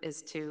working group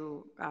is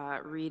to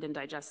read and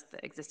digest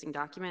the existing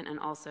document, and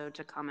also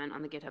to comment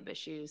on the GitHub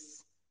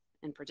issues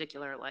in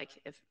particular, like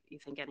if you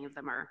think any of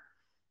them are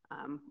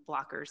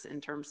blockers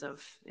in terms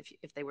of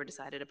if they were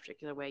decided a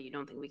particular way, you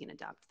don't think we can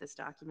adopt this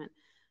document.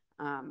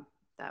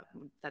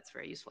 That's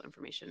very useful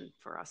information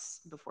for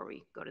us before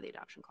we go to the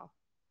adoption call.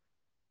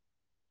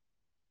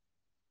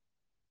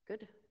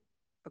 Good.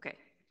 Okay,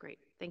 great.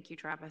 Thank you,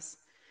 Travis.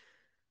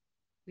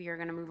 We are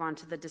going to move on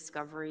to the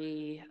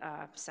discovery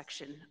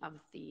section of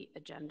the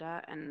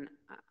agenda, and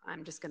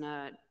I'm just going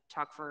to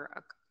talk for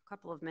a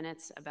couple of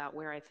minutes about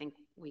where I think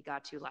we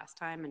got to last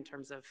time in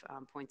terms of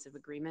points of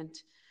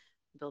agreement,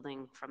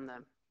 building from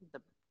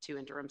the two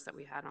interims that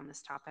we had on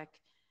this topic,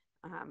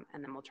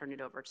 and then we'll turn it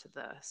over to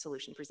the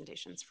solution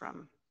presentations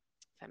from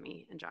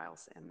Femi and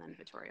Giles, and then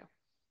Vittorio.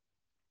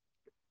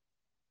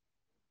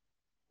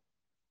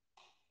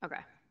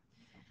 Okay.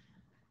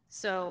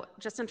 So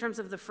just in terms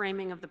of the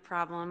framing of the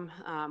problem,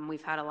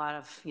 we've had a lot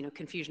of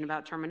confusion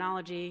about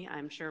terminology.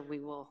 I'm sure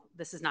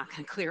this is not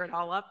going to clear it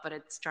all up, but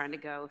it's trying to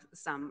go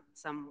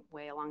some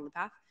way along the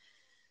path.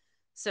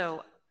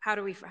 So how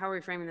are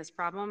we framing this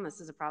problem? This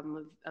is a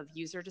problem of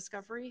user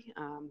discovery.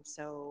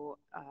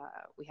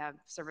 We have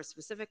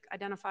service-specific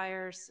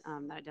identifiers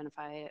that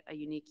identify a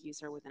unique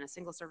user within a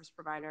single service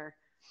provider.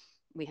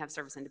 We have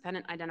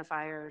service-independent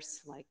identifiers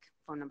like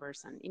phone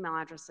numbers and email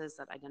addresses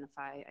that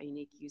identify a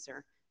unique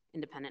user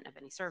independent of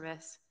any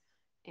service.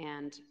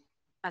 And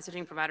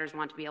messaging providers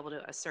want to be able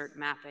to assert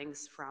mappings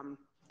from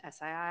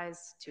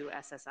SIIs to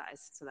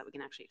SSIs so that we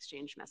can actually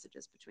exchange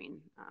messages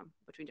between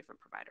different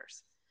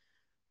providers.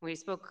 When we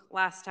spoke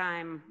last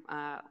time,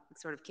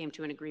 sort of came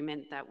to an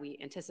agreement that we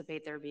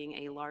anticipate there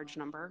being a large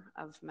number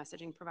of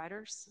messaging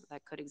providers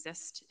that could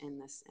exist in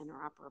this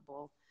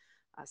interoperable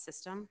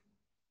system.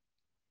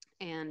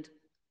 And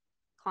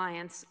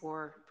clients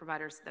or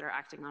providers that are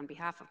acting on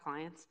behalf of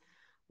clients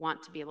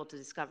want to be able to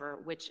discover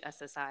which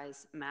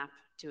SSIs map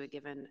to a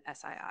given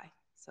SII.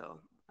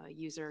 So a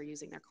user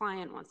using their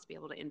client wants to be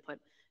able to input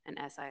an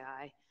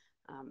SII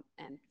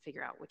and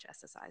figure out which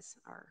SSIs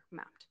are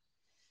mapped.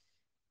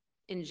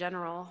 In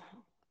general,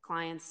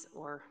 clients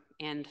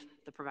and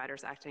the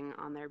providers acting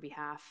on their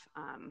behalf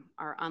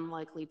are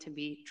unlikely to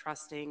be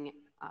trusting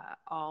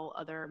all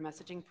other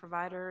messaging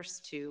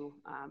providers to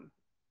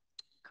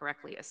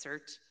correctly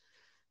assert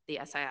the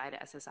SII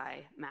to SSI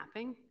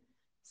mapping.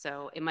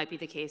 So it might be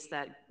the case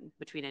that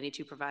between any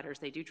two providers,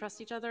 they do trust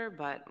each other,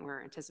 but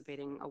we're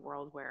anticipating a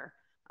world where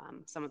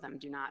some of them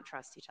do not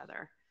trust each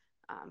other.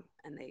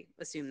 And they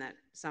assume that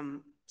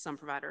some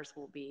providers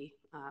will be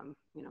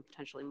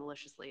potentially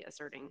maliciously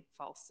asserting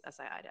false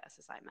SII to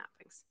SSI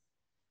mappings.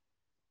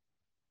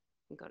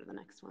 And go to the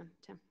next one,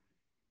 Tim.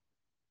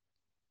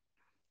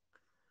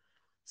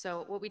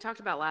 So what we talked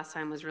about last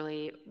time was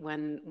really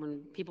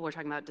when people were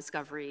talking about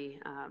discovery,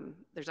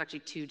 there's actually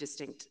two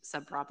distinct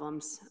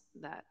subproblems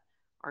that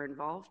are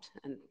involved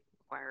and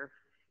require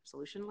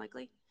solution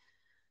likely.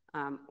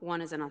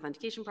 One is an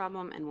authentication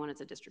problem and one is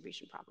a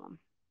distribution problem.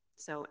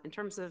 So in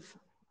terms of,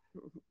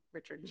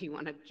 Richard, do you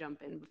want to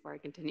jump in before I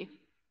continue?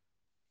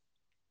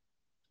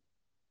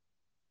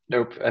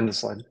 Nope, end the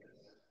slide.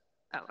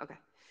 Oh, okay.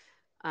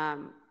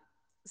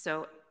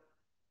 So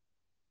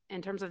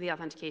in terms of the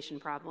authentication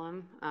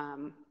problem,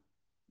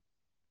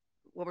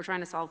 what we're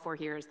trying to solve for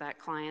here is that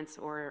clients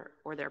or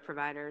their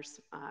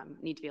providers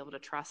need to be able to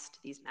trust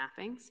these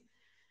mappings.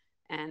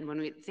 And when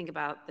we think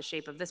about the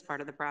shape of this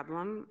part of the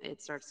problem,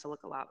 it starts to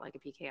look a lot like a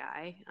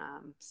PKI.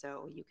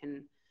 So you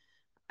can,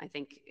 I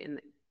think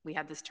we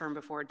had this term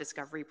before,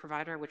 discovery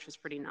provider, which was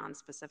pretty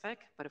non-specific.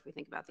 But if we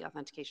think about the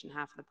authentication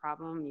half of the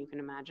problem, you can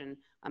imagine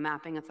a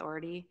mapping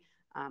authority,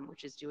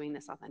 which is doing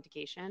this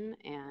authentication.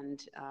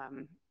 And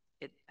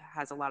it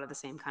has a lot of the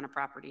same kind of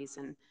properties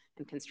and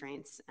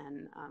constraints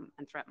and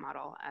threat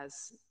model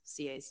as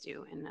CAs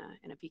do in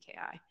a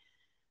PKI.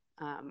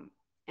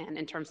 And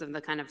in terms of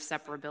the kind of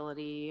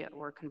separability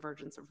or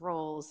convergence of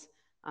roles,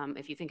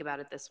 if you think about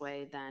it this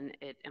way, then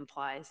it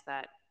implies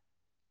that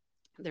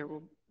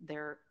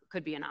there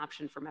could be an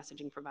option for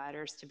messaging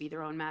providers to be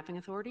their own mapping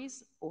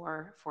authorities,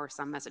 or for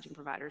some messaging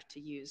providers to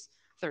use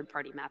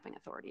third-party mapping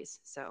authorities.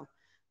 So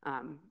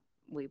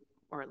we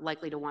are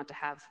likely to want to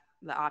have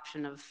the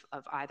option of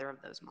either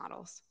of those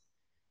models.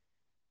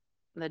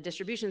 The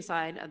distribution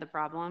side of the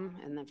problem,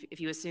 and if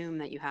you assume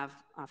that you have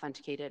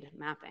authenticated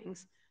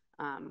mappings,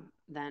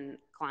 then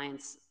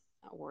clients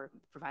or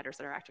providers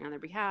that are acting on their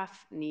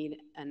behalf need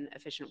an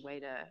efficient way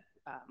to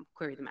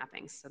query the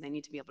mappings. So they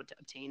need to be able to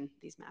obtain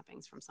these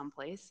mappings from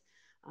someplace.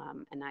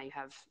 And now you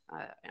have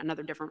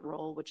another different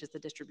role, which is the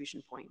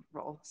distribution point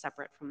role,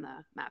 separate from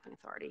the mapping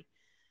authority.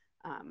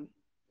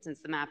 Since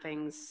the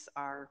mappings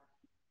are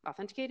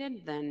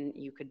authenticated, then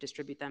you could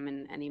distribute them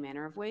in any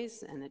manner of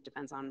ways, and it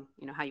depends on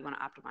how you want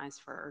to optimize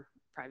for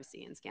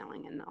privacy and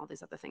scaling and all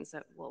these other things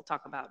that we'll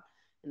talk about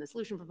in the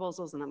solution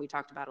proposals, and then we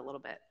talked about a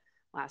little bit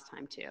last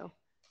time too.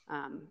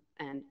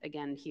 And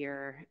again,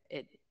 here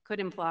it could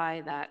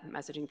imply that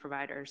messaging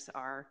providers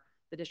are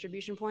the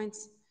distribution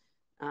points,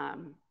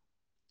 and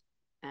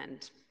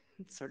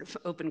it's sort of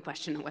open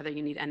question of whether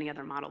you need any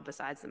other model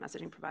besides the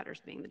messaging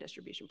providers being the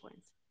distribution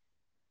points.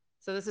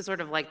 So this is sort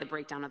of like the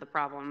breakdown of the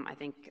problem, I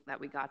think, that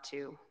we got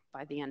to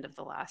by the end of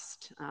the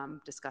last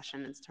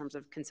discussion in terms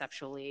of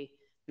conceptually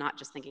not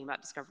just thinking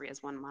about discovery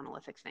as one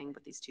monolithic thing,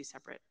 but these two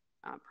separate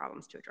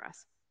problems to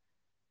address.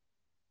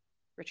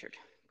 Richard,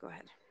 go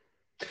ahead.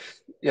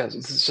 Yeah,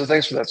 so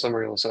thanks for that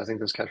summary, Alyssa. I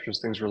think this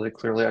captures things really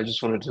clearly. I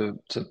just wanted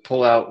to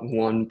pull out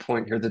one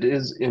point here that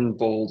is in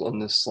bold on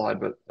this slide,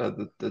 but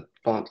the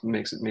font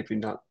makes it maybe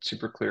not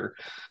super clear.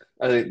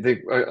 I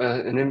think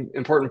an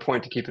important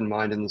point to keep in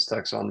mind in this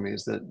taxonomy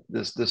is that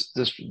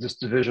this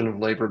division of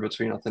labor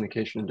between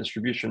authentication and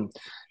distribution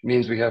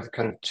means we have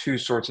kind of two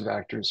sorts of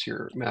actors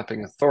here: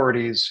 mapping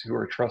authorities who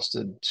are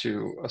trusted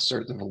to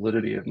assert the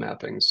validity of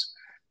mappings,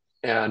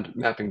 and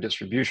mapping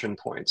distribution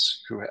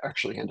points who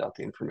actually hand out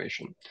the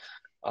information.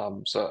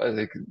 So I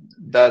think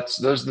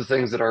those are the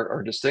things that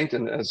are distinct,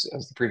 and as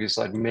the previous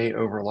slide may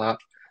overlap,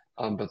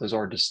 but those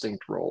are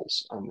distinct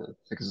roles. I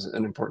think is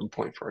an important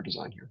point for our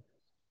design here.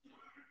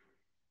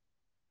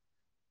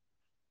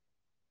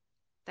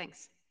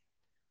 Thanks.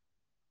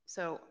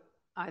 So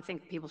I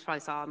think people probably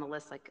saw on the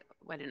list, like,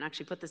 I didn't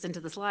actually put this into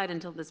the slide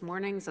until this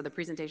morning. So the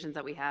presentations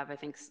that we have, I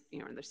think,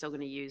 they're still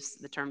going to use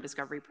the term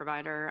discovery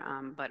provider,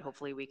 but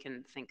hopefully we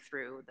can think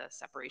through the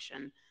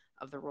separation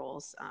of the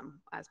roles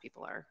as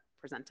people are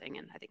presenting,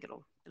 and I think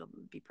it'll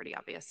be pretty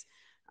obvious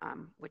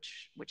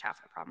which half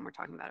of the problem we're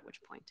talking about at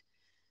which point.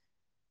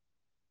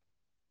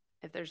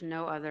 If there's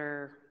no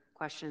other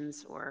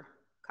questions or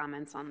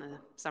comments on the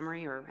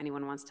summary, or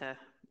anyone wants to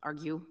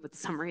argue with the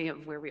summary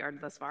of where we are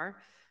thus far,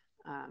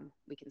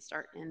 we can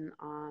start in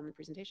on the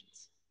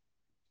presentations.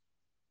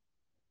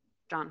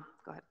 John,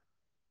 go ahead.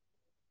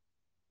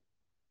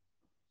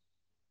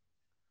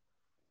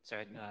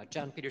 Sorry,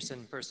 John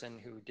Peterson, person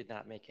who did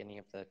not make any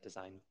of the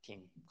design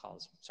team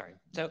calls. Sorry.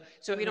 So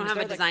we don't have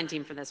a design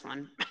team for this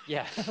one.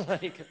 Yeah,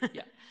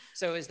 yeah.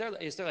 So is there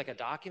like a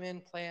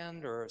document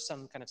planned or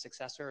some kind of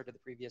successor to the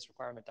previous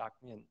requirement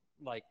document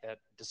like that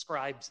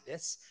describes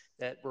this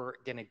that we're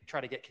going to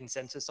try to get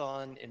consensus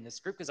on in this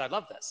group? Because I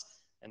love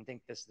this and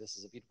think this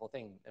is a beautiful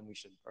thing, and we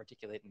should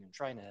articulate in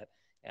TriNet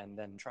and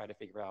then try to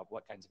figure out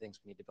what kinds of things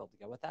we need to build to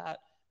go with that.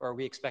 Or are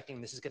we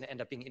expecting this is going to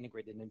end up being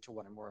integrated into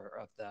one or more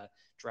of the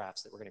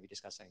drafts that we're going to be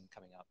discussing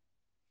coming up?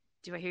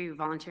 Do I hear you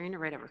volunteering to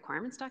write a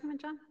requirements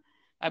document, John?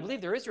 I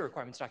believe there is a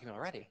requirements document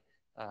already.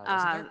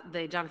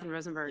 The Jonathan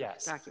Rosenberg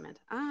document.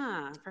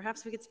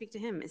 Perhaps we could speak to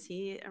him. Is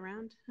he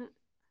around?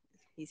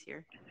 He's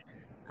here.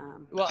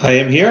 Well, I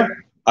am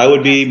here. I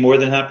would be more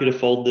than happy to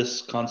fold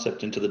this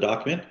concept into the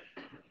document.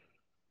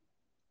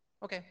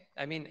 Okay.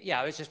 I mean, yeah,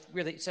 I was just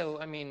really, so,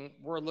 I mean,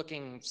 we're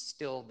looking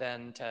still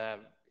then to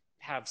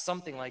have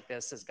something like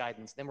this as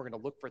guidance. Then we're going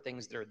to look for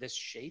things that are this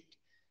shaped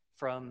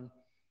from,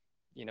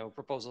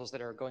 proposals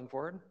that are going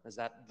forward. Is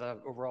that the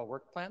overall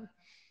work plan?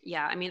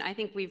 Yeah, I mean, I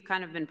think we've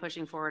kind of been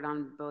pushing forward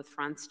on both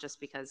fronts just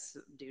because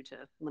due to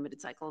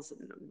limited cycles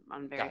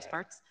on various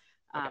parts.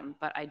 Okay.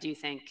 But I do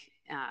think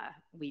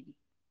we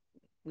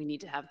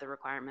need to have the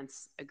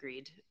requirements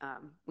agreed.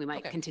 We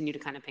might continue to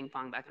kind of ping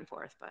pong back and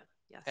forth, but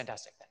yes.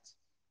 Fantastic, thanks.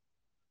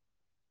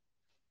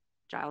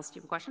 Giles, do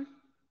you have a question?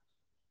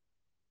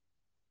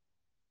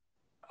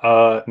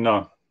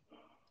 No,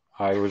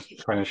 I was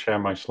trying to share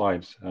my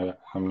slides.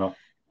 I'm not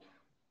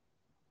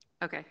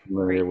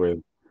familiar with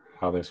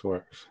how this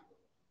works.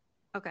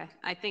 Okay,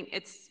 I think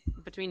it's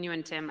between you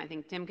and Tim. I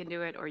think Tim can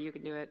do it or you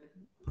can do it.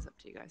 It's up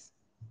to you guys.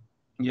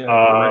 Yeah, if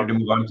we're ready to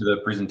move on to the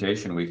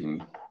presentation, we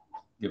can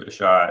give it a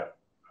shot.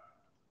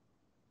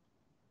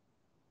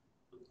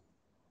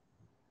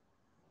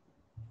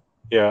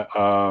 Yeah.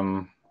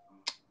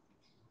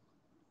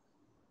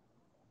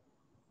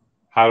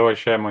 How do I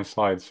share my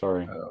slides?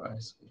 Sorry. Oh, I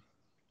see.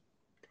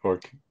 Or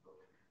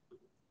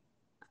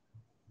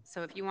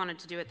So if you wanted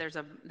to do it, there's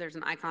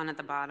an icon at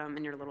the bottom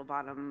in your little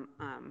bottom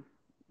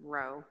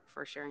row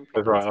for sharing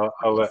That's previous. right.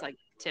 It looks like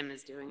Tim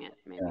is doing it,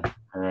 maybe. Yeah.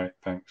 All right,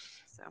 thanks.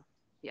 So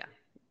yeah,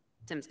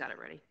 Tim's got it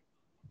ready.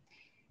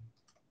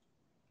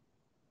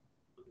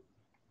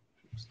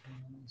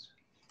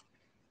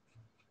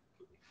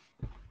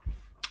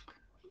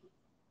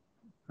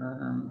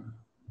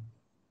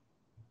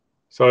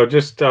 So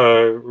just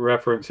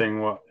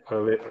referencing what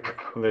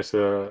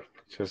Alyssa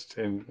just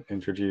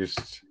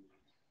introduced,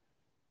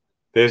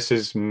 this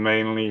is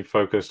mainly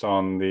focused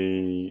on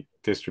the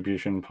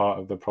distribution part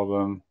of the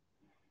problem.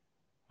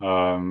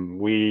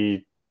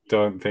 We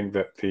don't think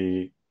that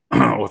the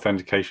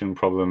authentication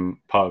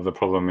problem part of the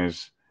problem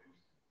is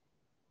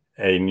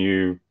a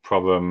new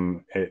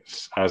problem.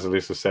 It's, as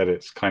Alyssa said,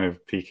 it's kind of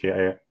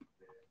PKI,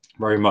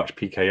 very much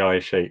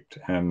PKI shaped,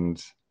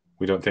 and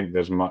we don't think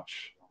there's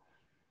much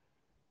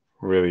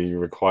really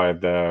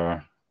required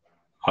there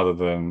other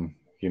than,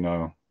 you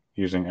know,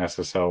 using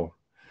SSL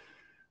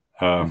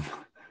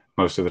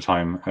most of the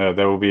time.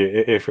 There will be,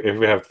 if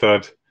we have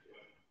third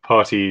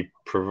party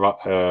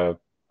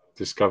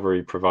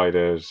discovery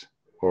providers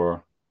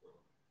or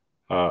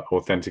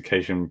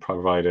authentication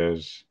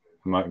providers,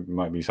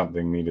 might be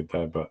something needed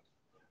there. But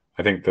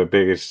I think the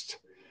biggest,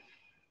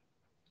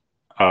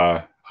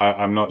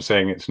 I'm not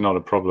saying it's not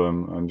a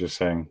problem. I'm just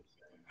saying,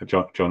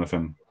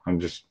 Jonathan, I'm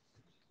just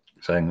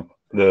saying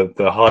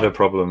the harder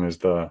problem is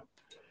the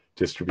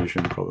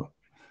distribution problem.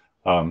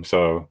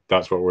 So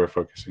that's what we're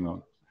focusing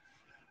on.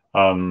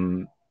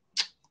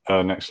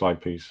 Next slide,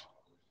 please.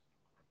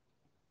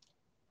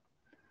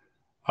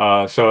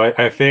 So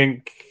I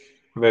think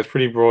there's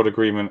pretty broad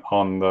agreement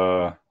on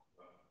the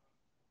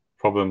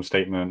problem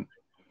statement.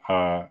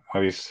 At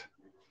least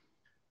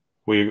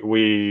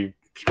we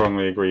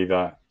strongly agree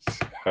that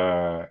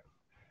the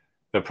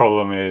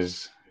problem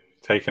is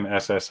take an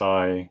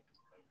SSI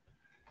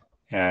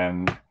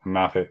and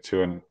map it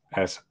to an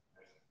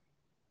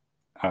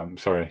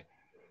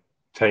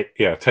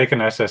take an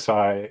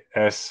SSI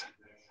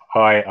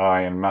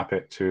SII and map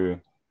it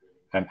to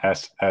an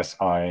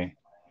SSI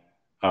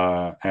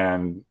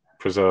and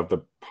preserve the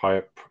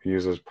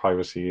user's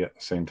privacy at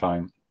the same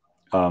time.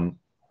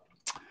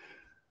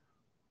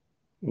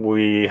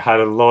 We had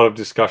a lot of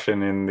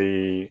discussion in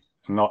the,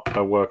 not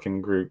a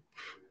working group,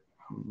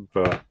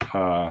 but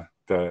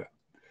the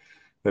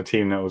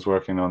team that was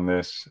working on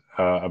this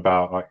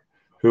about like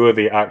who are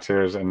the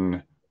actors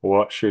and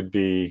what should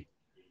be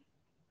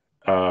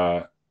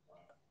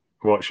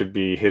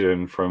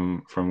hidden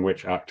from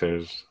which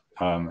actors.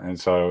 And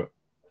so,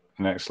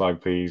 next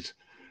slide, please.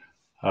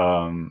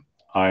 I'm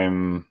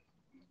going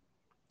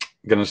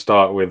to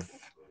start with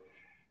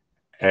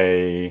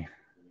a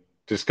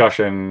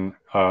discussion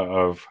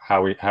of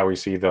how we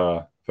see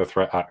the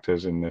threat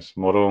actors in this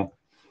model.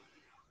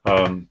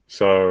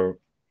 So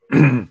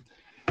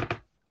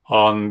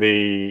on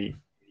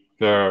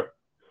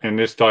in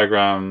this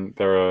diagram,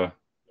 there are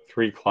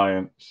 3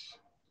 clients,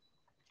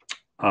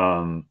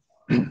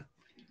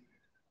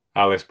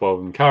 Alice, Bob,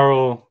 and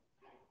Carol.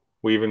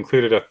 We've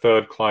included a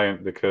 3rd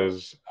client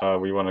because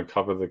we want to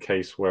cover the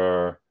case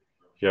where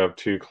you have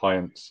 2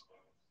 clients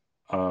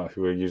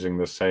who are using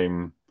the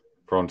same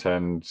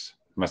front-end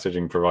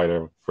messaging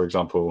provider. For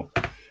example,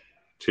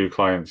 2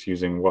 clients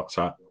using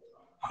WhatsApp,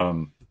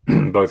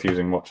 both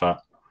using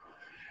WhatsApp.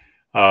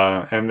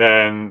 And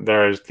then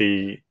there is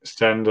the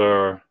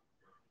sender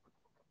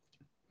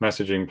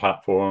messaging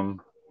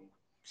platform.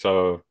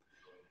 So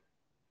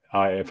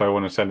if I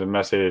want to send a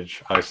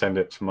message, I send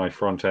it to my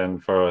front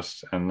end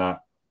first, and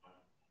that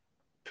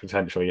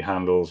potentially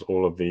handles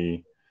all of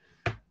the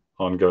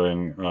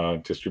ongoing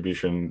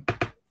distribution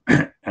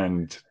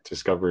and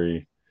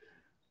discovery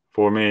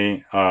for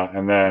me.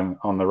 And then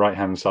on the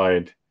right-hand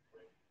side,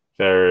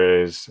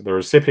 there is the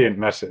recipient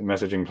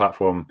messaging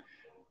platform.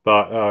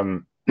 But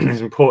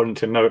it's important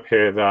to note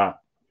here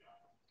that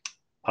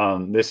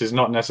this is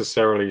not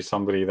necessarily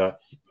somebody that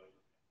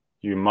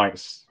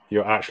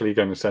you're actually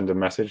going to send a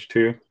message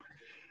to.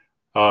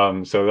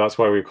 So that's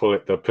why we call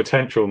it the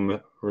potential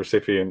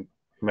recipient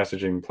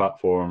messaging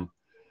platform,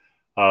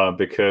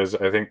 because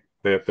I think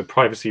the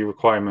privacy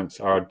requirements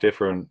are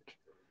different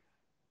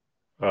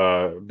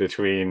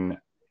between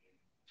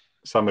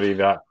somebody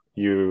that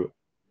you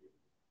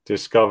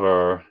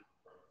discover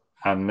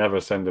and never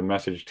send a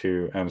message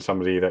to, and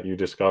somebody that you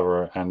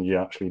discover and you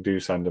actually do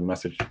send a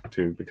message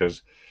to,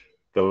 because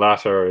the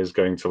latter is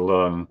going to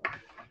learn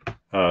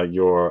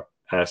your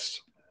SII,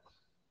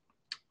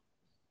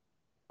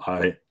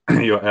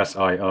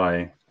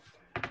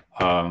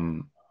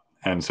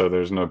 and so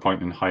there's no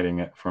point in hiding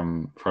it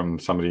from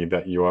somebody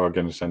that you are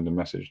going to send a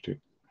message to,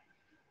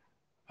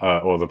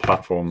 or the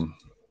platform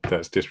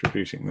that's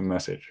distributing the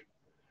message.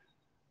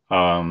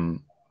 And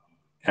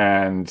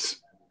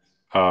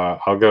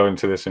I'll go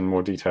into this in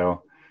more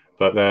detail,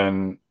 but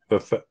then the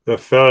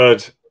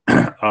third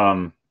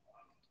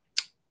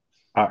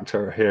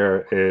actor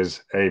here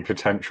is a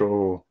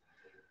potential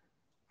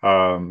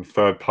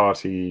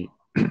third-party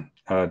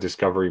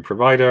discovery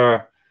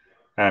provider.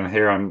 And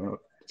here I'm,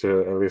 to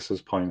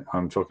Alyssa's point,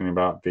 I'm talking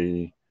about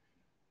the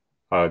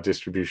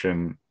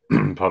distribution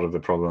part of the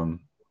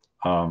problem.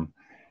 So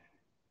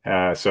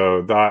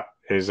that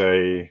is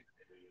a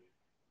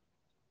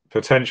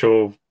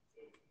potential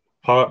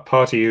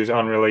party who's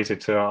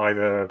unrelated to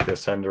either the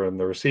sender and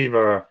the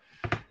receiver,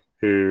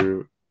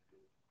 who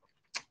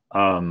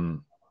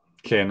can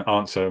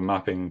answer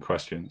mapping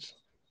questions.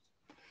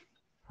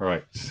 All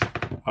right.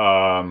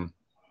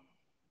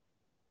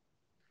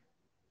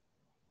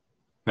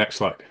 Next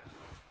slide,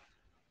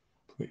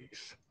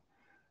 please.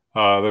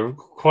 The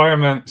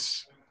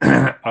requirements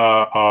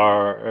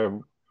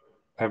have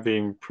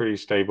been pretty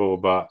stable,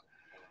 but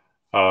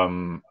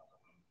at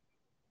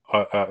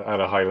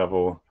a high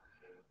level.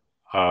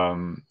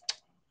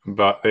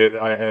 But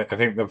I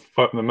think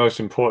the most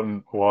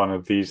important one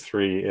of these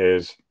three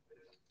is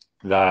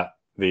that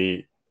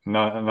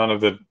none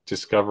of the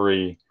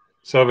discovery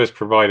service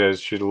providers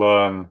should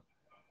learn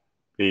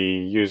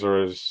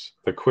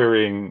the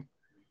querying,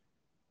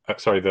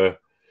 the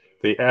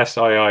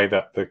SII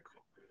that the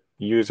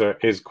user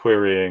is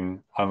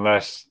querying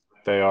unless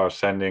they are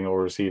sending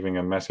or receiving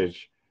a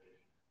message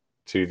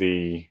to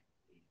the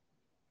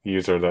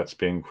user that's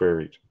being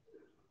queried.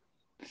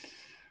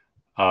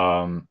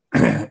 And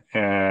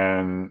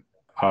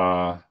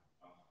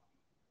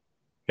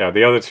yeah,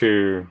 the other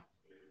two,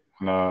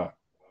 not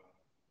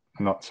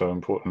so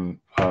important.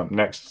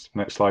 Next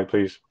slide,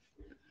 please.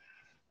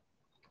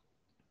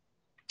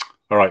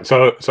 All right,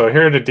 so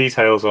here are the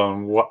details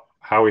on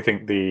how we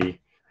think the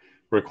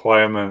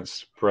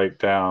requirements break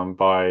down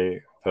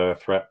by the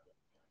threat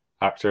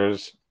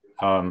actors.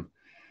 And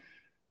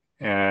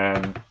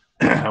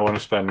I want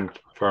to spend a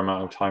fair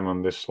amount of time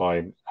on this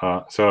slide.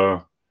 As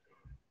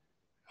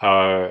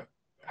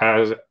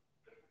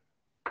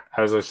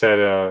I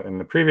said in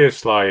the previous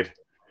slide,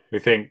 we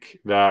think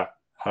that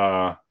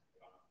the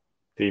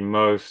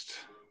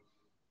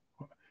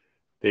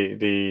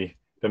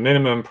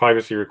minimum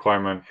privacy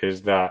requirement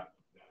is that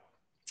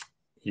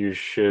you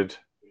should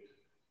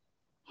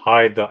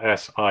hide the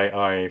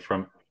SII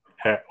from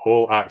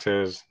all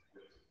actors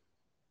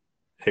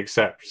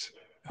except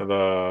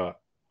the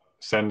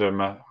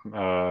sender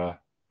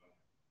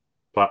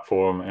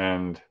platform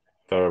and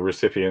the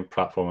recipient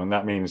platform, and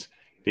that means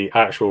the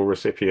actual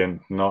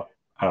recipient, not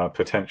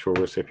potential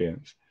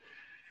recipients.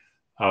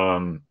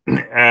 And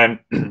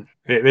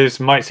this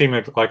might seem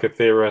like a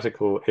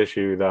theoretical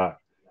issue that,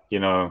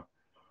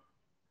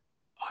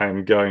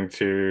 I'm going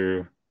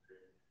to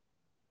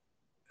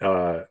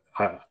I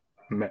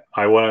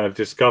want to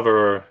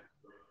discover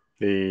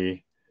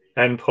the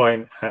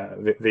endpoint,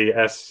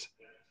 the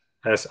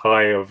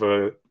SI of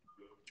a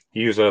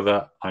user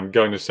that I'm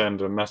going to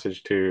send a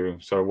message to.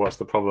 So what's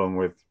the problem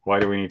with, why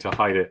do we need to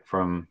hide it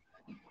from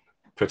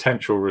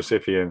potential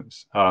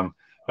recipients? But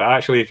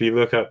actually, if you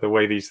look at the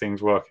way these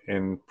things work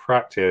in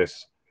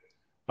practice,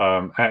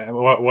 and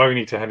why we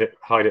need to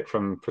hide it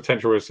from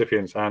potential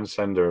recipients and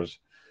senders.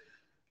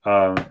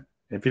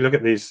 If you look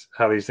at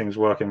how these things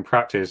work in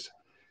practice,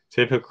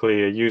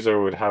 typically a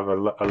user would have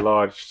a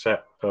large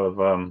set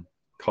of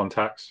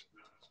contacts,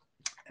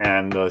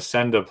 and the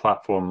sender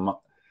platform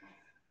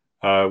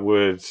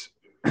would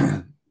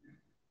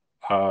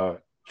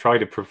try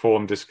to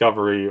perform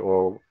discovery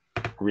or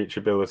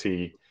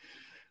reachability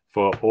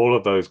for all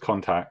of those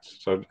contacts.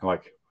 So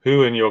like,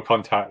 who in your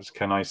contacts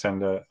can I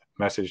send a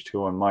message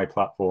to on my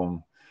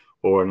platform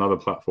or another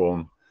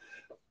platform?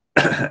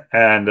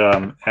 And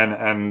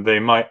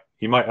you might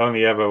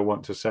only ever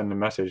want to send a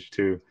message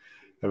to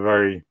a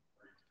very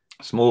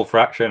small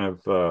fraction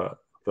of the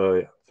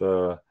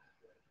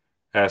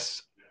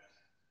SIIs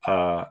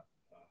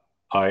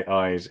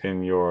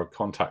in your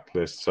contact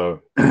list.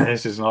 So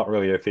this is not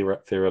really a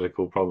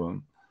theoretical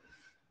problem.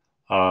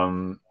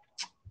 Let's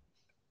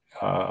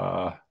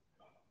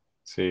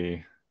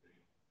see.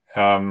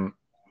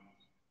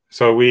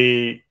 So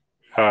we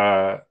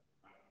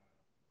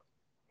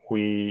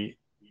we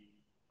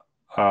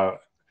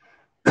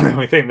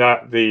think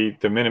that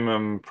the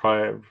minimum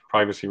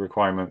privacy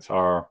requirements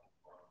are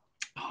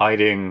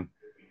hiding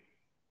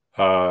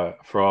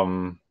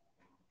from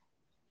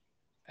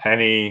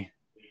any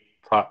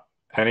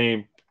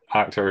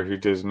actor who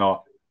does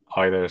not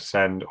either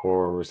send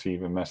or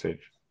receive a message.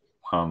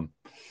 All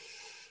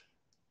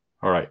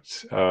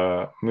right,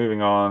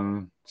 moving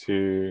on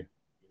to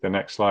the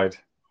next slide.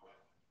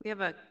 We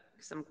have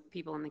some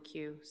people in the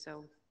queue,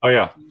 so. Oh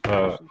yeah,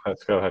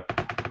 let's go ahead.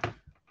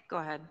 Go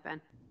ahead,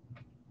 Ben.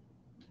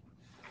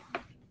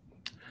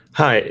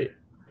 Hi,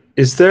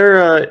 is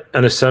there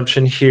an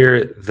assumption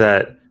here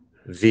that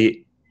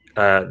the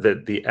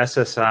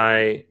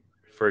SSI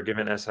for a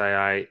given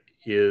SII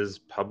is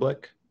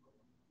public?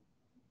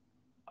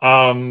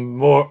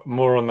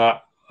 More on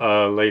that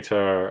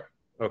later.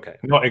 Okay.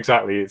 Not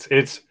exactly.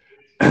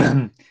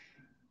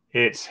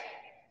 It's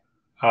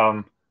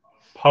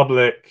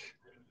public,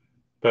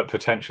 but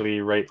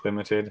potentially rate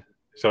limited.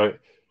 So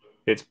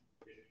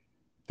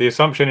the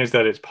assumption is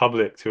that it's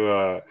public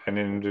to an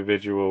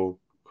individual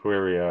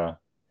querier,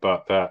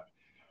 but that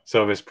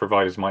service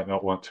providers might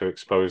not want to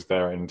expose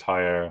their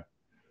entire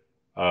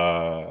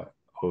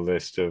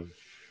list of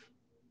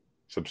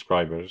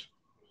subscribers.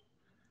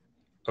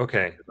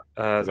 Okay,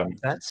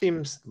 that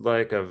seems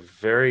like a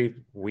very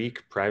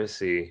weak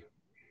privacy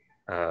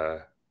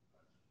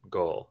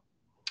goal.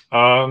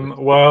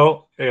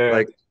 Well,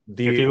 like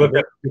if you look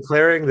at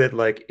declaring that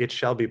like it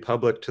shall be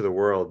public to the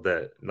world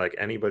that like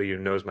anybody who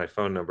knows my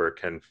phone number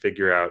can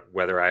figure out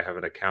whether I have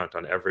an account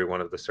on every one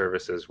of the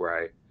services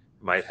where I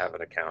might have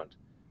an account,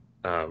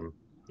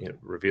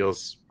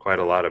 reveals quite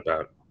a lot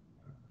about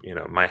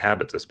my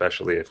habits,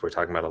 especially if we're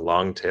talking about a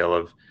long tail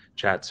of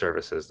chat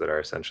services that are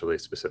essentially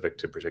specific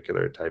to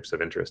particular types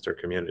of interest or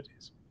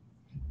communities.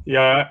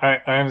 Yeah,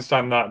 I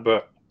understand that,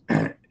 but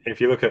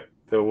if you look at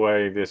the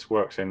way this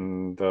works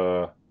in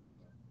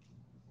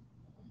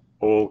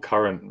all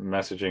current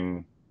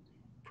messaging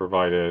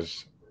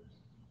providers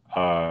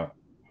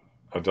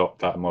adopt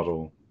that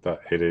model that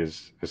it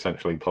is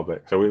essentially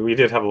public. So we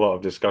did have a lot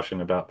of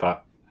discussion about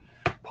that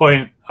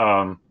point.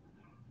 I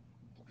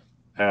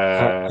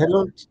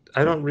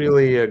don't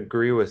really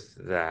agree with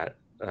that.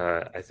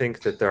 I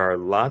think that there are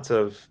lots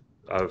of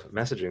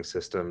messaging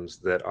systems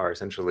that are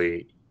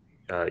essentially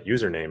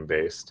username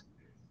based,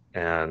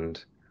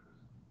 and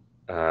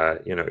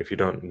if you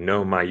don't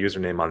know my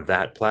username on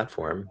that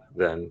platform,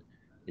 then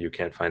you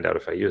can't find out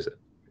if I use it.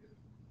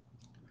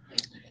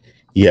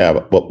 Yeah,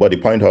 but the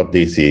point of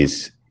this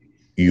is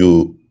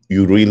you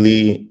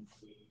really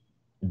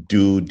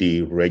do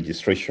the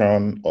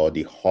registration or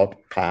the hot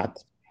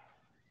part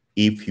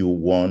if you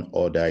want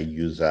other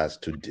users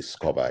to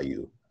discover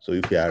you. So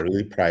if you are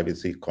really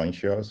privacy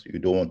conscious, you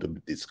don't want to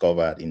be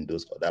discovered in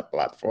those other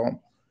platforms,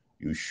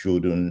 you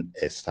shouldn't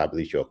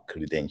establish your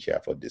credential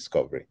for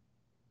discovery.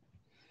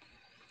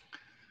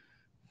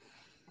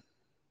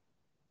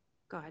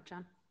 Go ahead,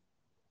 John.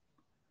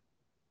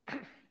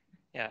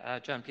 Yeah,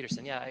 John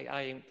Peterson. Yeah,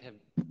 I have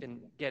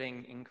been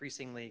getting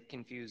increasingly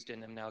confused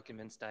and am now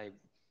convinced I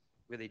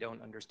really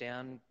don't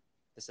understand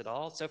this at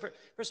all. So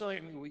first of all,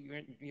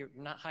 you're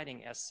not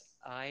hiding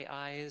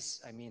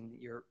SIIs. I mean,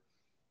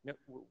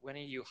 when are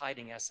you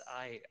hiding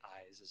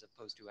SIIs as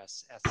opposed to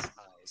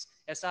SSIs?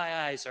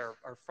 SIIs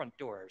are front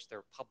doors.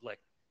 They're public,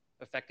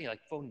 affecting like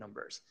phone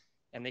numbers,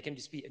 and they can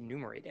just be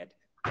enumerated,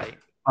 right?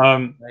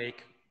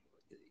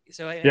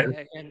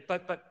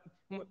 But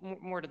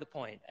more to the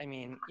point, I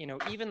mean,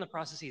 even the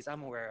processes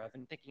I'm aware of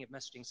and thinking of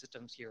messaging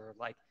systems here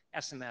like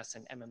SMS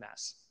and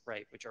MMS,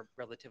 right, which are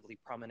relatively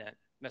prominent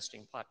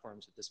messaging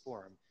platforms at this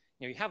forum.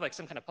 You have like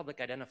some kind of public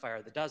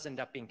identifier that does end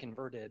up being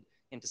converted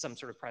into some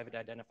sort of private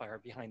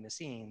identifier behind the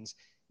scenes.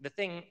 The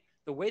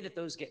way that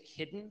those get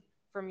hidden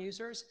from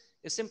users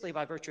is simply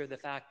by virtue of the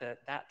fact that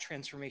that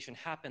transformation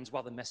happens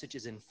while the message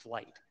is in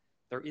flight.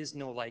 There is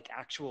no like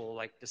actual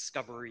like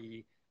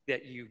discovery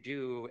that you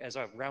do as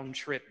a round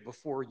trip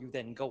before you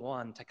then go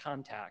on to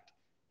contact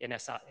an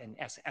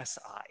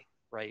SSI,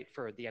 right,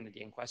 for the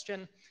entity in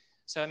question.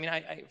 So, I mean,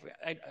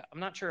 I'm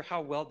not sure how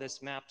well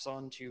this maps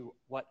onto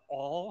what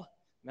all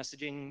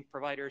messaging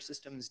provider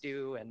systems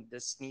do, and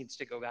this needs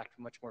to go back to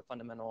a much more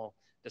fundamental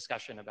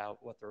discussion about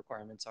what the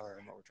requirements are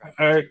and what we're trying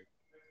to achieve.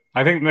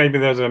 I think maybe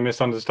there's a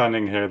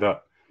misunderstanding here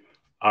that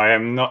I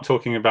am not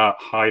talking about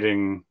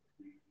hiding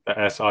the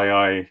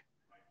SII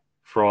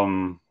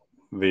from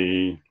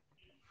the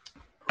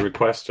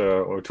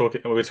requester, or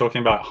we're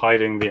talking about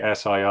hiding the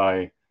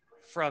SII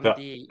from that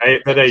the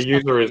a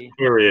user is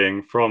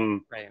querying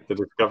from the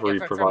discovery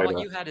provider. From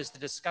what you had is the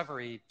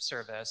discovery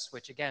service,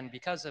 which again,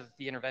 because of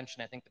the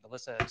intervention I think that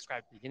Melissa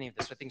described at the beginning of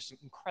this, I think is an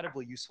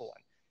incredibly useful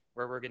one,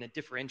 where we're going to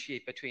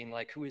differentiate between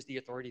like who is the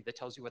authority that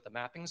tells you what the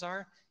mappings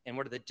are and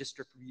what are the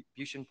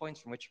distribution points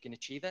from which you can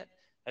achieve it.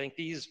 I think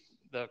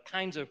the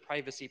kinds of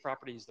privacy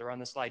properties that are on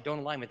the slide don't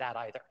align with that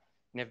either.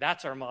 And if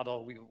that's our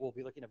model, we will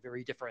be looking at a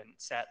very different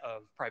set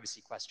of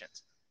privacy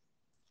questions.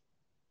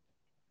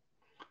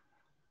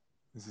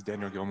 This is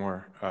Daniel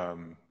Gilmore.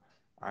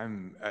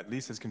 I'm at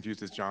least as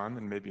confused as John,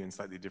 and maybe in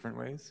slightly different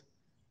ways.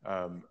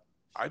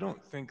 I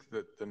don't think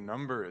that the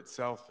number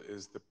itself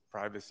is the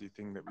privacy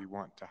thing that we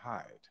want to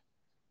hide.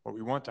 What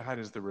we want to hide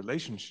is the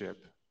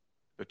relationship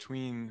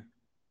between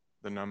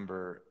the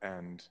number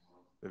and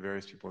the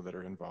various people that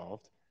are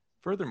involved.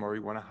 Furthermore, we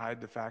want to hide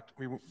the fact,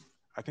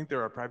 I think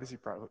there are privacy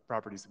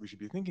properties that we should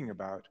be thinking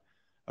about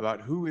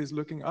who is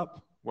looking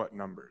up what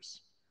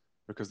numbers,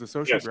 because the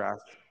social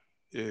graph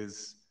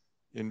is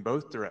in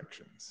both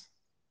directions,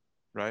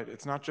 right?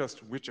 It's not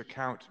just which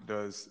account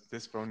does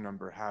this phone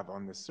number have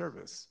on this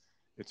service,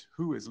 it's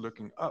who is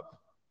looking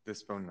up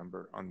this phone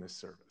number on this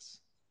service.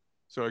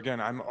 So again,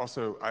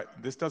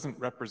 this doesn't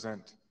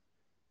represent,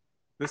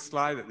 this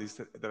slide at least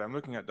that I'm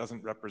looking at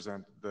doesn't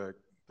represent the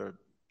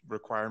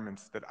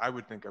requirements that I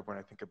would think of when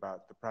I think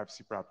about the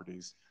privacy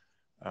properties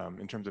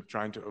in terms of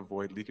trying to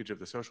avoid leakage of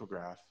the social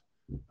graph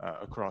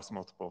across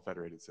multiple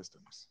federated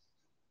systems.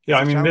 Yeah,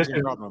 it's I mean, this is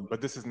a problem,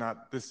 but this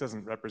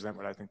doesn't represent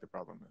what I think the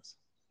problem is.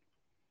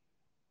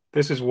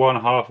 This is one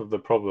half of the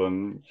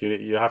problem.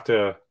 You have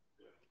to,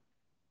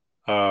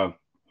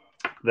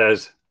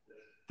 there's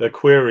the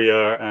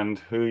querier and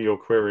who you're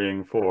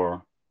querying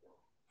for.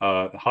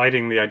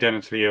 Hiding the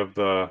identity of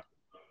the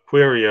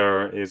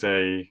querier is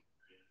a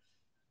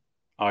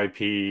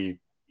IP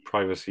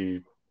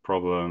privacy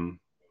problem.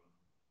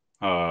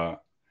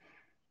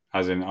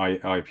 as in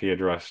IP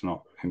address,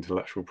 not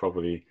intellectual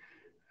property,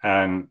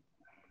 and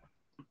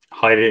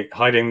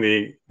hiding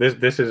the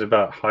this is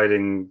about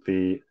hiding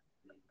the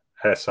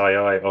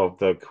SII of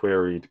the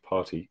queried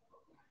party.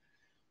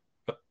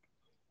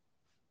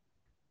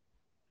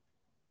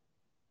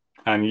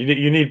 And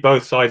you need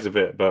both sides of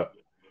it, but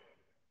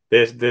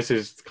this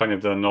is kind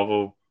of the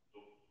novel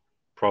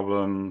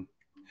problem,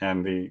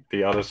 and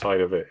the other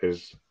side of it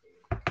is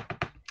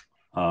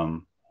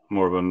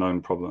more of a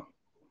known problem.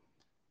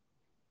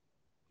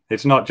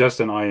 It's not just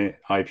an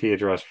IP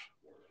address,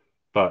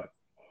 but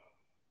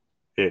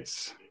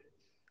it's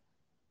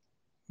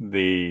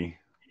the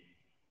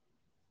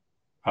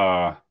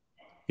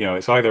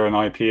it's either an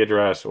IP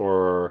address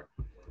or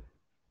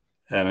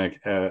an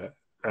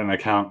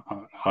account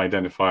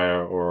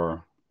identifier,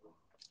 or.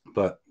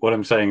 But what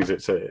I'm saying is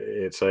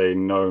it's a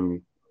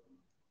known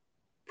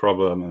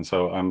problem, and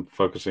so I'm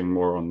focusing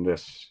more on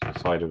this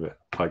side of it,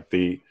 like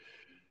the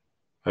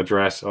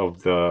address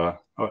of the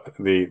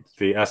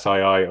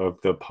SII of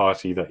the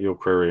party that you're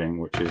querying,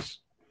 which is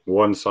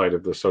one side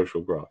of the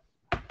social graph.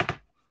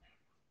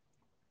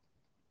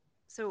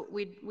 So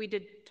we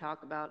did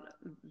talk about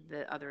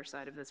the other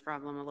side of this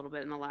problem a little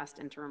bit in the last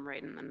interim,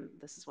 right? And then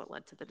this is what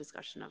led to the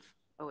discussion of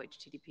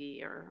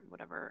OHTTP or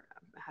whatever.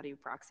 How do you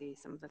proxy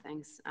some of the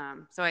things?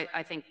 So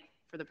I think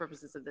for the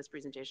purposes of this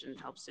presentation, it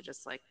helps to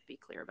just like be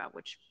clear about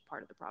which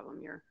part of the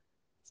problem you're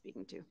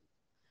speaking to.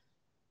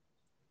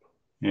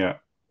 Yeah.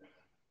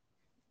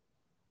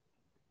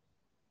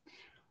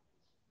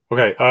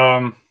 Okay.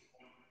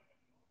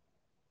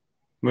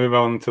 Move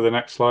on to the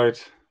next slide.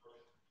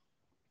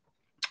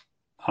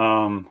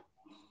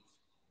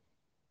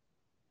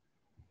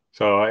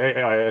 So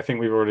I think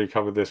we've already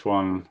covered this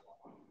one.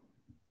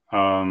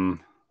 One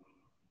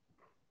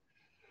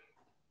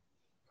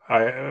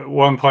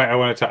point I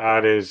wanted to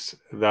add is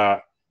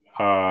that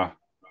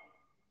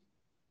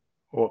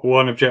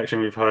one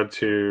objection we've heard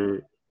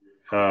to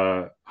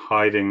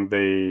hiding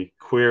the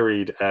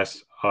queried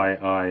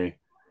SII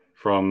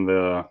from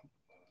the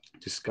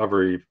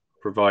discovery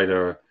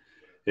provider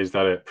is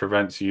that it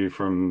prevents you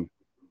from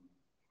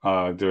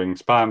doing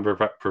spam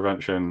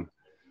prevention.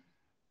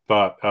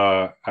 But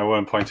I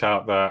want to point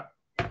out that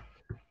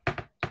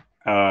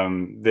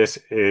this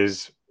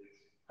is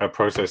a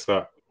process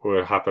that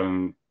would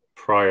happen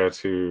prior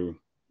to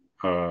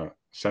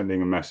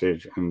sending a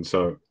message, and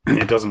so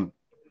it doesn't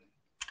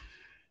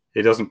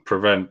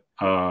prevent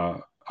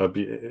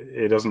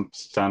it doesn't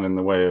stand in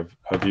the way of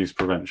abuse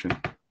prevention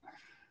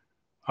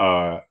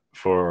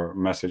for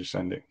message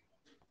sending.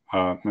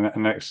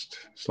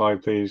 Next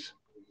slide, please.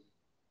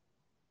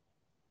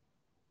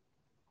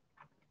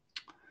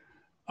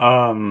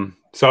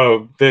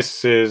 So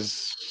this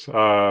is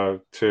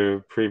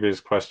to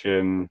previous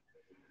question.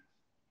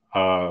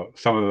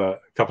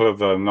 Couple of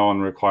the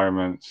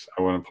non-requirements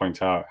I want to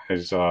point out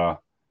is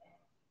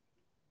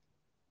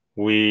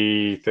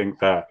we think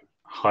that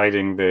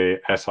hiding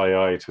the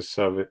SII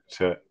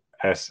to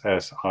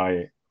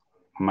SSI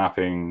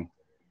mapping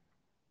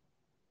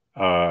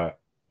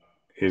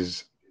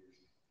is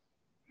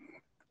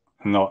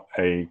not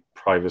a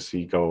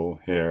privacy goal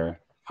here,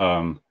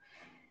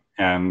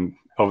 and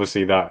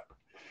obviously that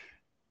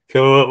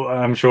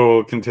I'm sure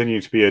will continue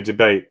to be a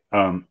debate,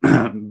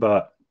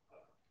 but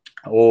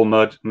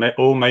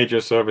all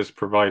major service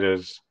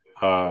providers,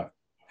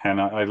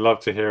 and I'd love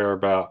to hear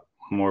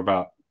more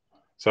about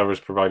service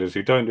providers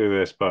who don't do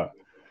this, but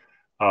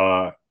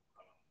all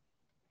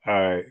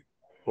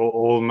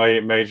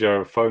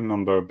major phone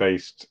number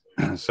based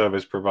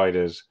service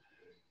providers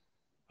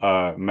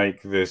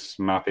make this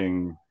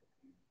mapping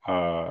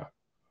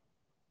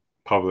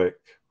public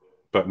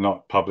but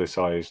not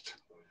publicized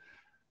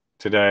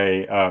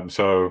today.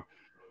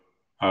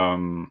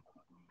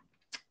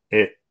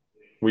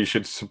 We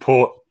should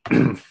support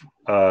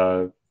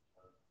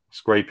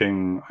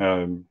scraping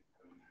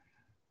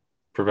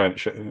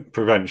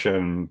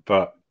prevention,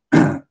 but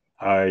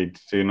I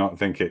do not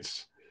think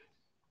it's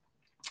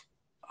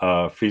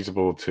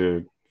feasible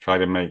to try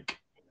to make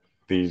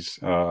these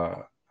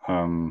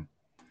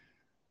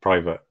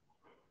private.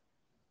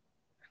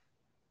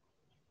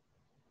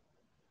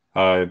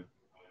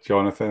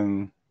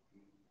 Jonathan?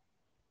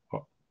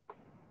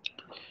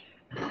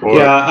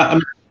 Yeah,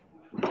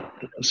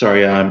 I'm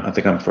sorry. I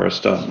think I'm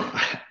first.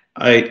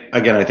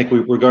 I think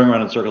we're going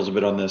around in circles a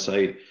bit on this.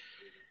 I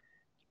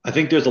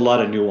think there's a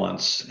lot of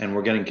nuance, and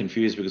we're getting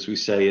confused because we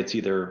say it's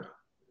either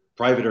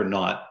private or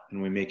not,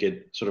 and we make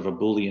it sort of a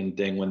Boolean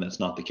thing when that's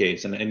not the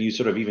case. And you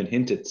sort of even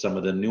hinted some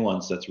of the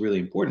nuance that's really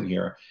important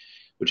here,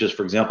 which is,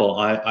 for example,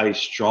 I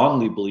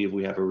strongly believe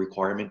we have a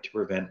requirement to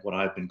prevent what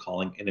I've been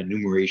calling an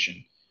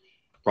enumeration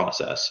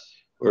process,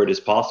 where it is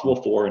possible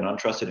for an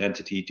untrusted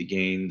entity to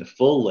gain the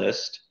full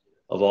list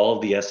of all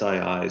of the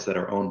SIIs that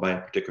are owned by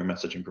a particular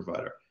messaging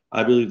provider.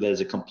 I believe that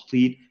is a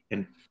complete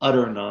and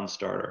utter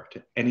non-starter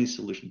to any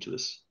solution to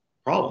this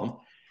problem.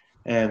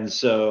 And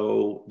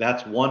so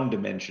that's one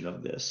dimension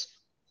of this.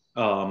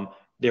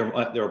 There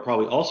are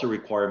probably also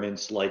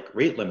requirements like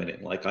rate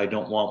limiting. Like, I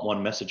don't want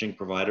one messaging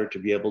provider to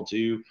be able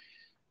to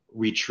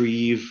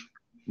retrieve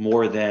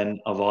more than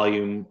a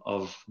volume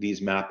of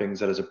these mappings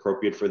that is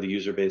appropriate for the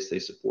user base they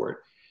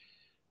support.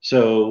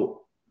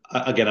 So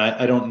again,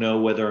 I don't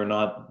know whether or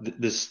not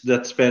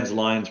that spans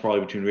lines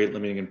probably between rate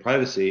limiting and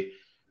privacy,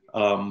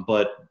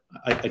 but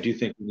I do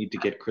think we need to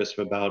get crisp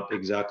about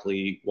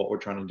exactly what we're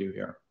trying to do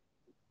here.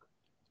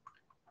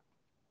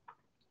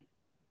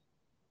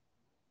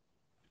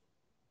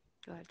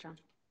 Go ahead, John.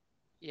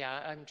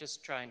 Yeah, I'm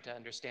just trying to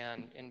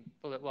understand in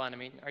bullet one, I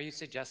mean, are you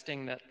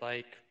suggesting that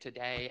like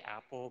today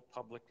Apple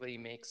publicly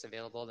makes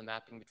available the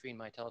mapping between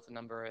my telephone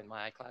number and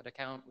my iCloud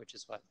account, which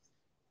is what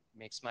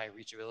makes my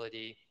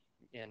reachability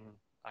in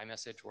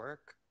iMessage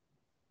work?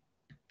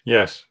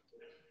 Yes.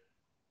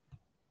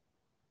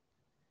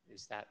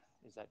 Is that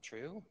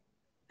true?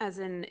 As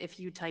in, if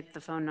you type the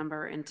phone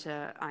number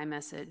into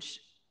iMessage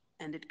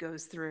and it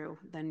goes through,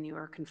 then you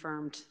are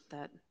confirmed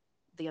that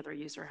the other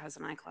user has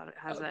an iCloud,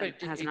 has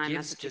an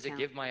iMessage Does it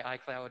give my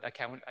iCloud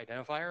account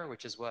identifier,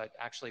 which is what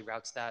actually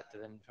routes that to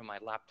then from my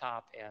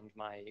laptop and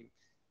my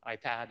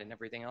iPad and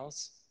everything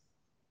else?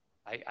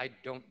 I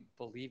don't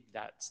believe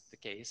that's the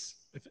case.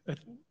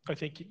 I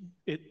think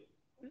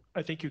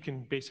you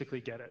can basically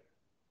get it.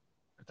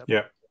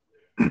 Yeah.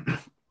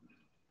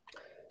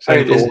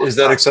 Is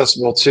that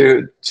accessible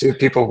to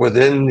people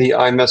within the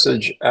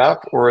iMessage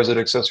app, or is it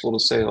accessible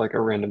to say like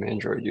a random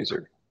Android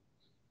user?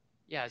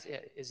 Yeah,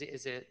 is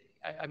it?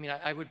 I mean,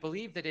 I would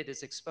believe that it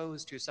is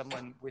exposed to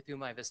someone with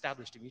whom I've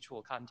established a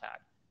mutual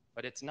contact,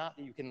 but it's not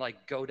that you can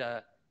like go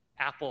to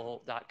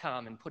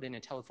apple.com and put in a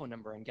telephone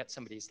number and get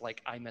somebody's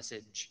like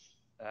iMessage,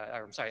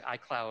 or I'm sorry,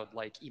 iCloud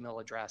like email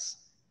address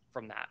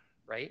from that,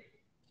 right?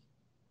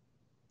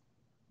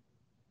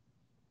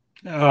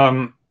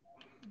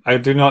 I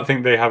do not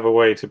think they have a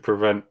way to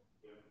prevent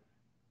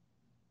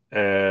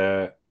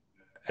a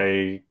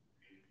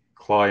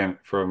client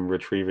from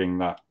retrieving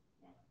that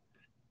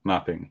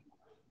mapping.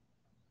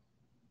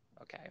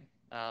 Okay.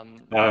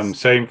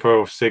 Same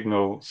for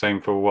Signal,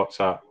 same for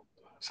WhatsApp,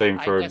 same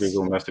for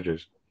Google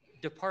Messages.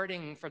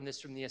 Departing from this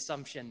from the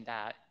assumption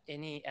that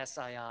any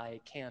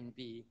SII can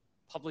be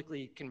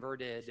publicly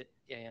converted,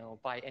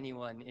 by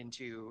anyone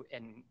into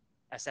an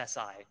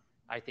SSI,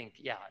 I think,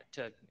 yeah,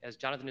 as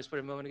Jonathan just put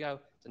a moment ago,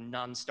 it's a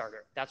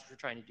non-starter. That's what we're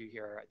trying to do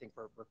here. I think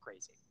we're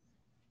crazy.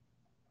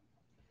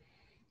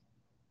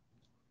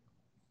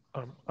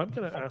 I'm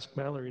going to ask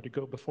Mallory to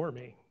go before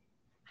me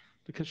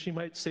because she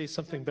might say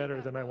something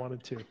better than I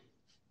wanted to.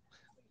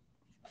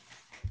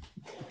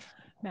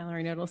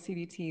 Mallory Nodal,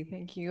 CDT.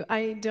 Thank you.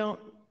 I don't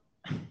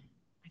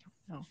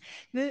know.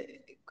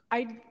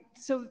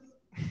 So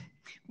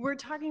we're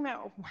talking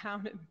about how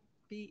to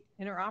be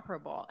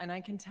interoperable, and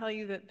I can tell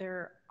you that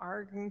there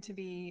are going to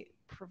be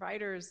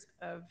providers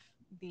of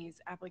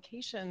these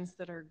applications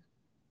that are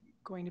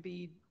going to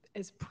be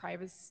as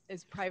private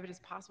as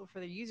possible for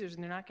their users,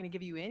 and they're not going to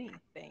give you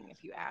anything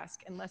if you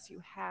ask unless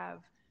you have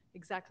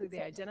exactly the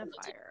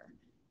identifier.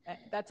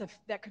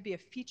 That could be a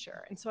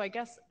feature, and so I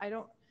guess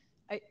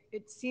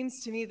it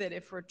seems to me that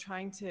if we're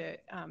trying to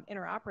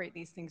interoperate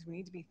these things, we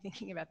need to be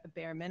thinking about the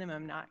bare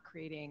minimum, not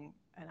creating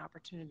an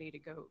opportunity to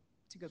go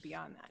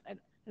beyond that.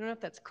 I don't know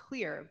if that's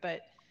clear,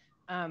 but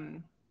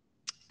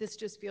this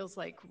just feels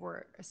like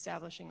we're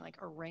establishing like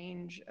a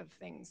range of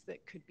things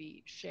that could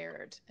be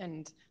shared,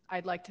 and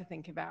I'd like to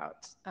think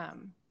about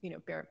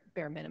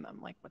bare minimum,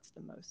 like what's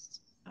the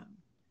most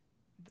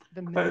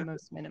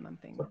most minimum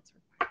thing.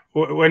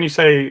 When you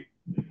say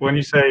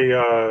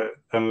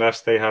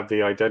unless they have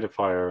the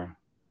identifier,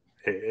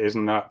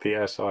 isn't that the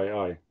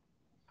SII?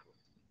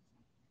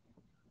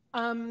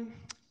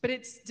 But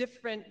it's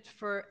different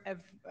for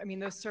I mean,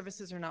 those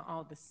services are not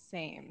all the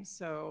same.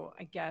 So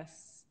I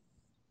guess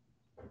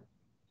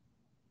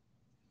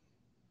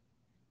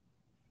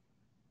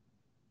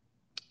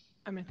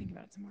I'm going to think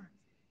about it some more.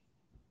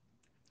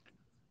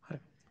 Hi,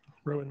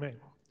 Rowan May.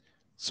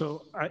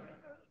 So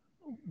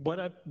what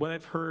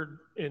I've heard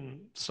in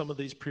some of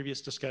these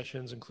previous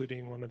discussions,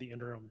 including one of the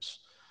interims,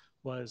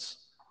 was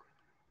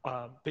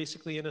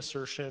basically an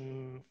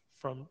assertion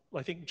from,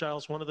 I think,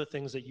 Giles, one of the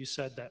things that you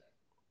said that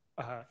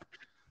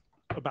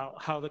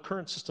about how the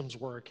current systems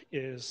work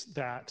is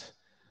that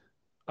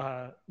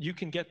you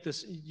can get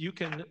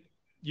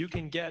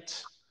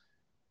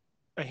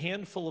a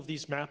handful of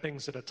these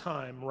mappings at a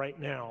time right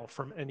now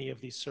from any of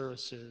these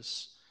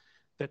services,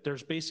 that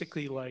there's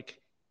basically like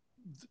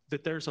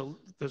that there's a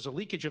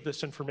leakage of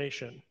this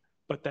information,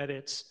 but that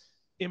it's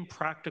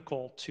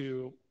impractical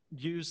to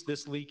use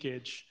this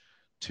leakage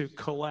to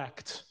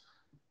collect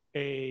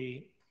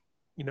a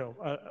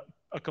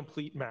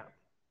complete map.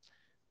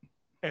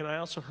 And I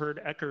also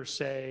heard Ecker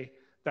say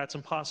that's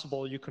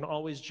impossible. You can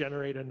always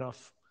generate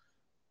enough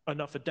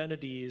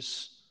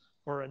identities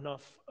or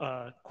enough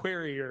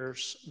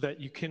queryers that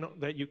you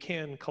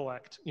can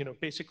collect.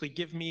 Basically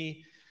give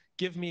me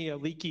a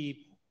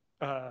leaky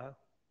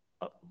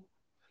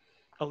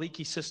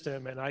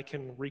system and I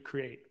can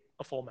recreate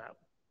a full map.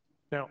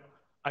 Now,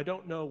 I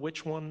don't know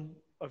which one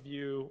of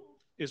you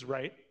is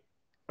right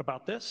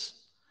about this,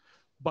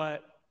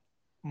 but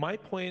my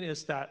point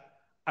is that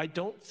I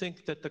don't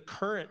think that the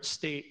current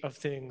state of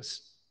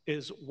things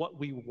is what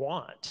we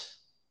want.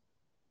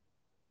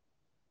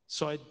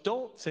 So I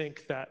don't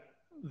think that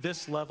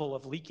this level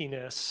of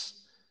leakiness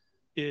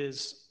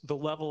is the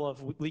level of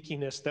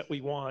leakiness that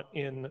we want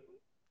in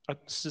a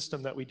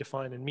system that we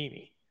define in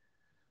MIMI.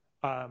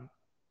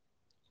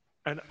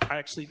 And I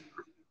actually,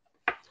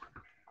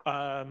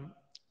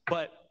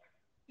 but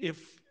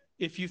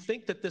if you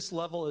think that this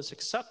level is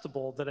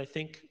acceptable, then I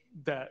think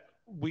that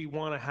we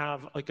want to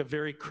have like a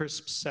very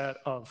crisp set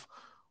of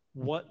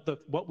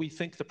what we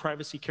think the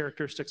privacy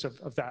characteristics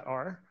of that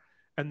are,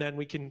 and then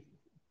we can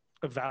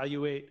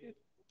evaluate,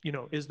 you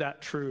know, is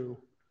that true?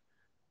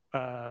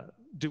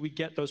 Do we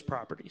get those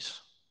properties?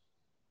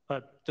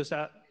 Does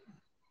that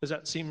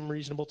seem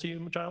reasonable to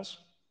you, Giles?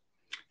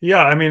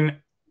 Yeah, I mean,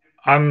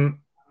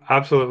 I'm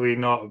absolutely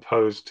not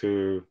opposed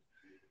to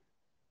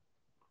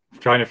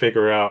trying to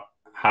figure out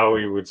how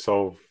we would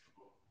solve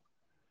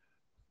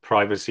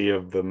privacy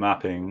of the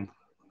mapping.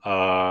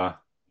 I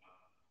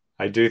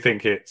do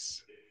think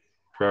it's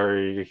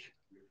very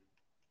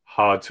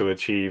hard to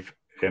achieve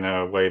in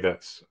a way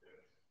that's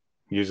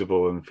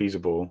usable and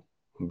feasible,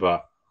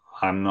 but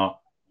I'm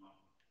not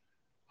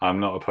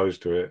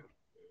opposed to it.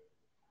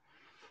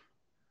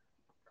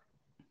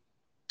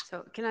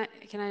 So can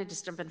I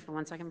just jump in for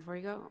 1 second before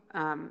you go?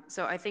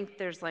 So I think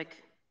there's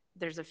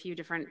a few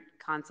different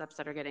concepts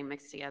that are getting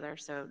mixed together.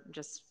 So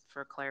just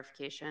for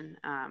clarification,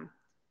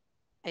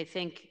 I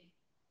think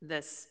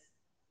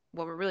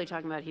what we're really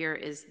talking about here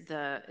is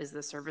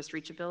the service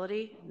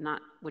reachability,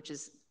 which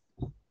is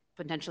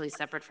potentially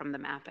separate from the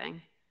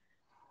mapping.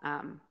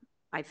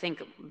 I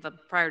think the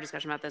prior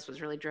discussion about this was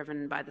really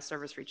driven by the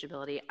service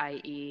reachability,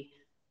 i.e.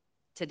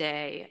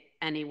 today,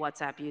 any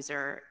WhatsApp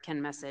user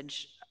can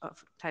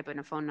type in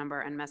a phone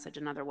number and message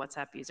another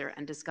WhatsApp user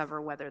and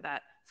discover whether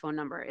that phone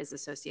number is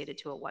associated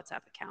to a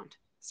WhatsApp account,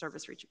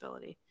 service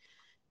reachability.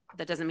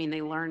 That doesn't mean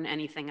they learn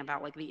anything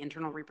about like the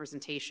internal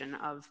representation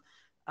of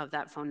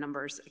that phone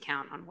number's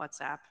account on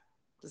WhatsApp.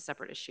 It's a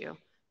separate issue,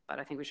 but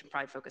I think we should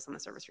probably focus on the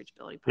service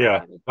reachability part. Yeah,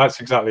 maybe. that's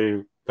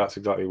exactly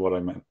what I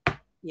meant.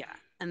 Yeah,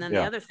 and then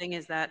the other thing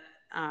is that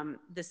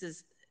this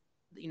is,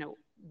 you know,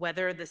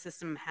 whether the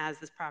system has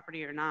this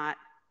property or not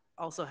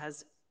also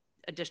has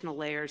additional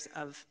layers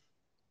of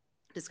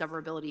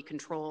discoverability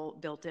control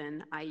built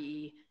in,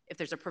 i.e. if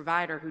there's a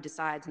provider who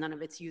decides none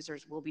of its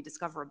users will be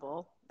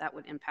discoverable, that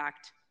would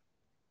impact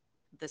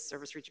this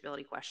service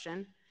reachability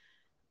question.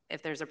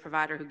 If there's a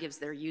provider who gives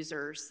their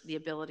users the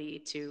ability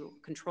to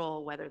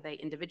control whether they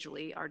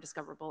individually are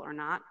discoverable or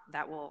not,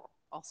 that will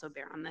also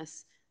bear on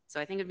this.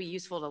 So I think it'd be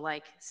useful to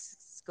like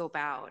scope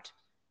out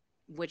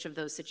which of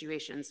those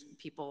situations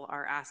people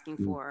are asking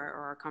for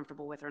or are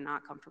comfortable with or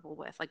not comfortable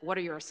with. Like, what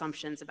are your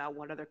assumptions about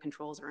what other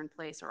controls are in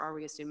place, or are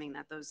we assuming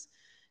that those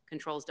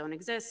controls don't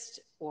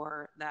exist,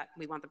 or that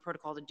we want the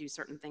protocol to do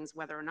certain things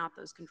whether or not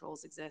those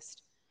controls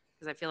exist?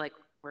 Because I feel like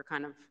we're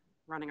kind of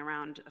running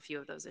around a few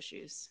of those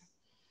issues.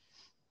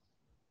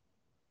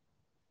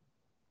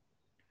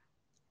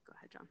 Go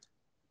ahead, John.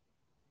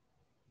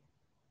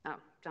 Oh,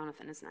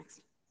 Jonathan is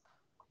next.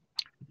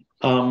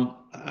 Actually,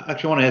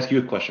 I want to ask you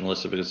a question,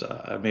 Melissa, because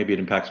maybe it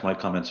impacts my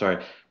comment.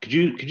 Sorry. Could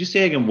you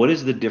say again, what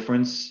is the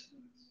difference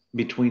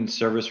between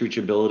service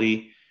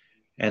reachability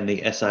and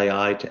the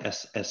SII to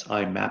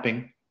SSI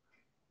mapping?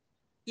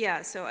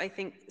 Yeah, so I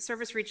think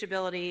service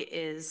reachability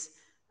is,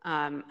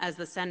 as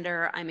the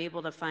sender, I'm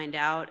able to find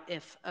out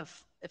if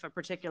a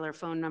particular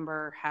phone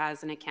number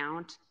has an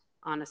account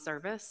on a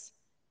service,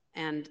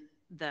 and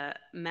the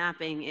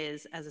mapping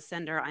is, as a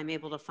sender, I'm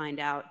able to find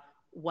out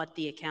what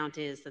the account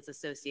is that's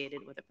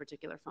associated with a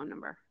particular phone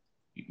number.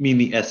 You mean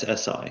the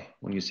SSI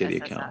when you say the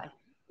account?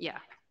 Yeah.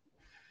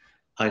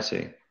 I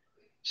see.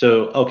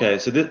 So, okay,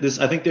 so this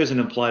I think there's an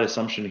implied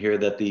assumption here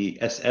that the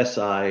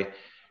SSI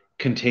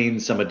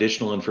contains some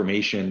additional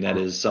information that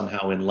is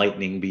somehow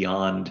enlightening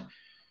beyond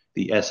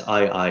the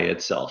SII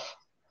itself.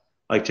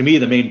 Like, to me,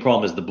 the main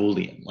problem is the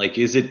Boolean. Like,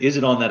 is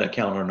it on that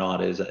account or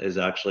not is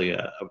actually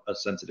a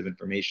sensitive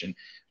information.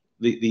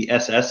 The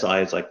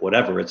SSI is like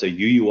whatever. It's a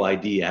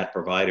UUID at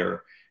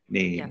provider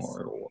name, yes.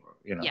 or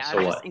you know. Yeah, so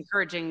I'm what? just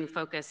encouraging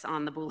focus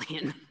on the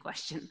Boolean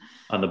question.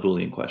 On the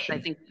Boolean question.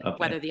 I think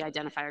whether the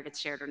identifier gets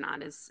shared or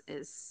not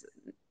is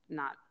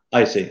not.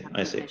 I see.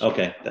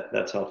 Okay,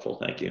 that's helpful.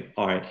 Thank you.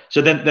 All right.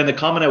 So then the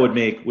comment I would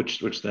make,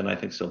 which then I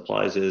think still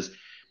applies, is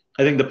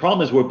I think the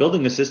problem is we're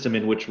building a system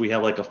in which we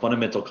have like a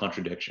fundamental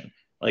contradiction.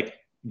 Like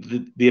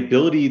the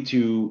ability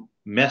to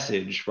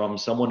message from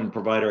someone in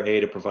provider A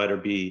to provider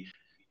B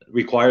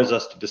requires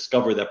us to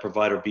discover that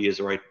provider B is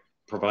the right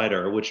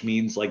provider, which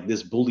means like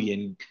this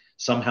Boolean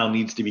somehow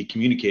needs to be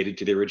communicated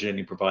to the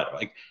originating provider.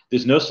 Like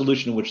there's no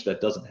solution in which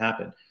that doesn't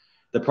happen.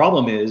 The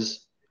problem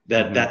is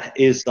that that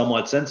is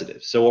somewhat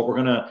sensitive. So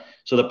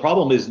the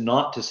problem is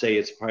not to say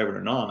it's private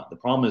or not. The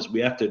problem is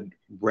we have to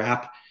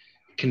wrap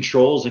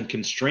controls and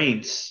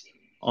constraints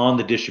on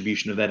the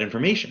distribution of that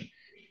information.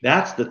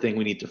 That's the thing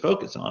we need to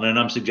focus on. And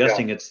I'm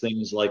suggesting it's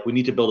things like we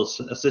need to build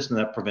a system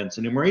that prevents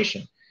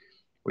enumeration.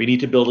 We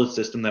need to build a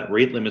system that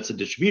rate limits the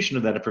distribution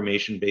of that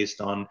information based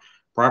on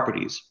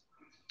properties.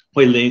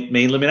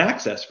 may limit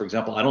access. For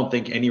example, I don't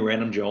think any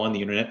random Joe on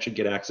the internet should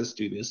get access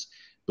to this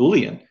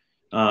Boolean.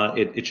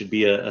 It should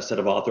be a set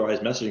of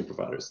authorized messaging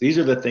providers. These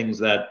are the things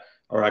that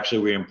are actually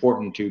really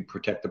important to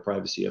protect the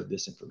privacy of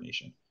this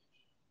information.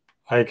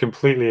 I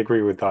completely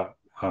agree with that.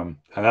 And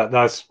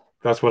that's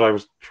what I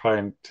was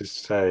trying to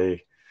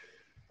say,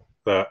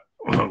 that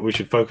we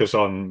should focus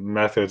on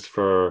methods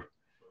for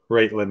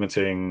rate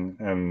limiting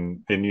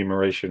and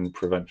enumeration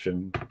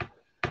prevention.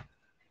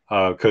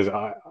 Because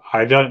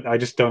I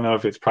just don't know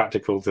if it's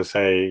practical to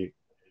say.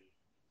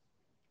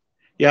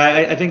 Yeah,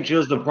 I think,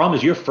 Jules, the problem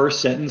is your first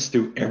sentence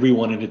threw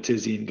everyone in a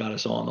tizzy and got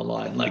us all on the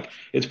line. Like,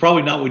 it's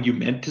probably not what you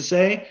meant to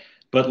say,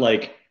 but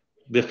like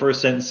the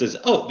first sentence says,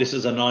 "Oh, this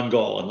is a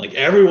non-goal," and like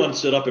everyone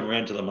stood up and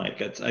ran to the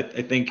mic.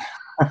 I think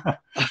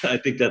I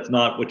think that's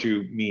not what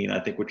you mean. I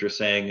think what you're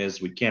saying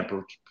is we can't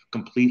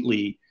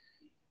completely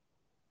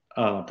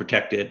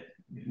protect it.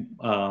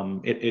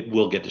 It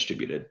will get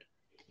distributed.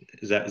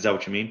 Is that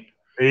what you mean?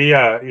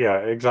 Yeah,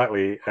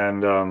 exactly.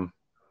 And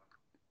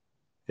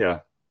yeah,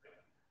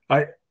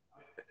 I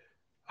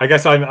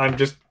guess I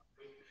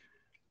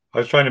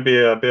was trying to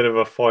be a bit of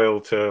a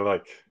foil to,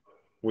 like,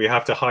 we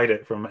have to hide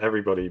it from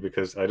everybody,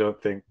 because I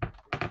don't think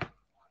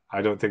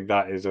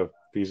that is a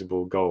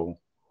feasible goal.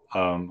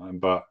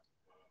 But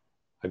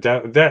I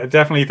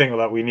definitely think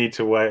that we need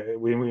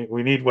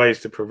we need ways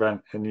to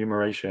prevent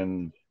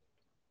enumeration,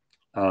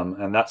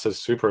 and that's a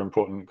super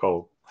important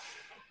goal.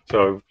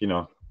 So,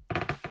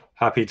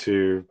 happy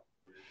to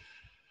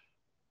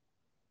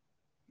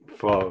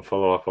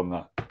follow up on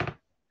that.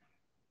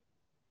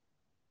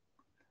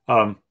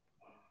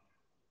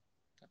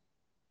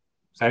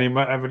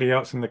 Anybody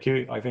else in the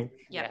queue? I think.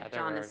 Yeah,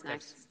 John is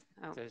next.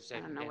 Oh, I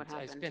don't know what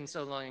happened. It's been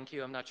so long in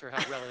queue, I'm not sure how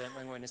relevant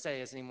what I'm going to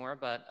say is anymore.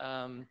 But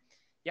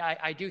yeah,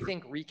 I do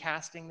think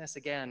recasting this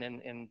again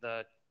in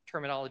the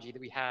terminology that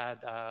we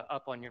had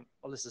up on your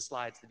Alyssa's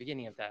slides at the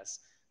beginning of this,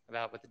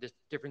 about what the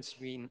difference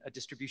between a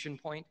distribution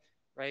point,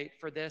 right,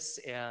 for this,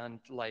 and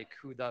like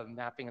who the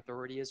mapping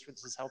authority is for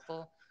this is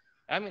helpful.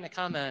 I'm going to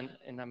comment,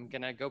 and I'm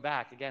going to go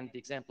back again to the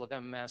example of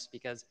MMS,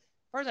 because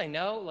as far as I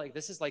know, like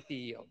this is like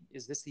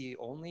is this the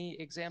only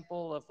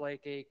example of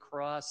like a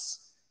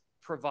cross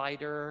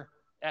provider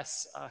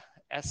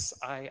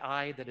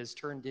SII that is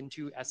turned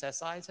into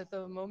SSIs at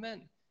the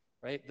moment,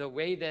 right? The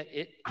way that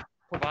it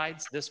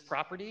provides this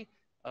property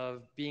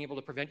of being able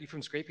to prevent you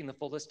from scraping the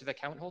full list of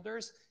account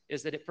holders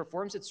is that it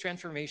performs its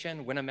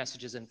transformation when a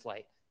message is in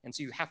flight. And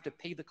so you have to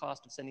pay the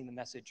cost of sending the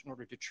message in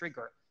order to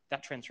trigger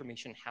that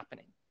transformation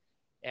happening.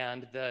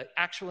 And the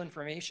actual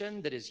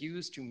information that is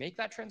used to make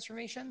that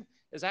transformation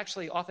is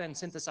actually often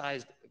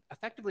synthesized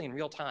effectively in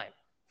real time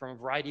from a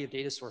variety of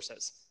data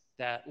sources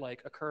that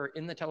like occur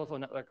in the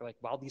telephone network, like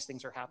while these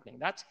things are happening.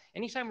 That's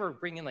anytime we're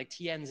bringing like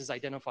TNs as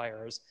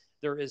identifiers,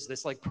 there is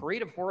this like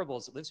parade of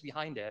horribles that lives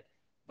behind it,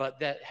 but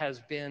that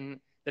has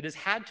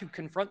had to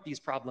confront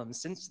these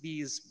problems since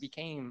the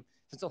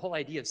whole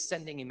idea of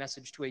sending a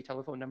message to a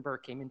telephone number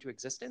came into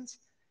existence,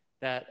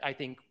 that I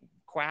think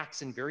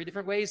quacks in very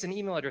different ways than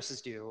email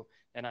addresses do.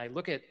 And I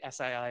look at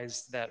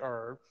SIIs that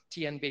are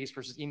TN-based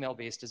versus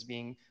email-based as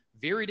being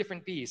very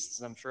different beasts.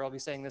 And I'm sure I'll be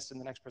saying this in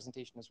the next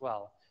presentation as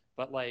well.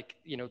 But like,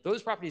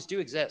 those properties do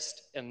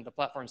exist in the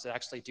platforms that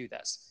actually do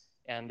this.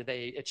 And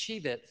they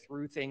achieve it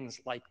through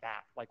things like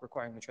that, like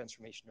requiring the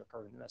transformation to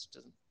occur when the message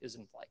is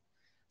in flight.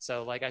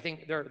 So like, I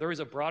think there is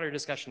a broader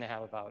discussion to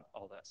have about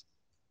all this.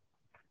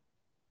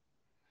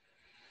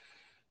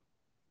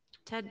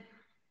 Ted.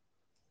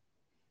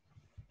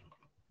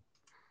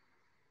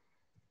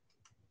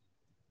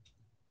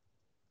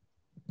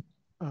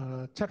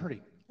 Ted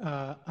Hurdy.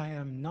 I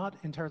am not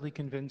entirely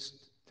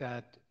convinced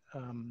that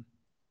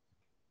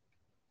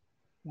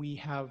we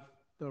have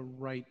the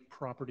right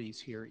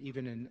properties here,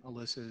 even in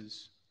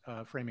Alyssa's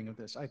framing of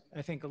this.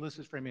 I think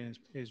Alyssa's framing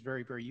is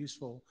very, very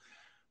useful,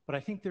 but I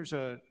think there's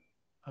a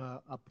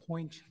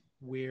point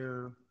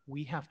where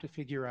we have to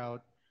figure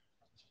out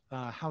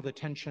how the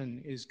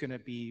tension is going to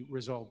be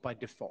resolved by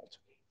default.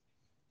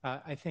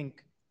 I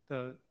think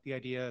the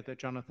idea that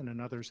Jonathan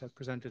and others have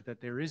presented, that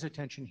there is a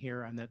tension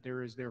here and that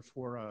there is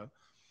therefore a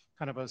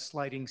kind of a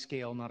sliding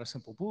scale, not a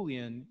simple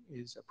Boolean,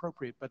 is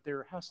appropriate, but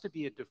there has to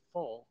be a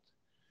default.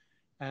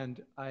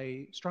 And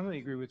I strongly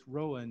agree with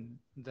Rowan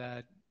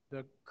that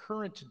the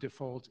current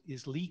default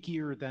is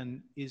leakier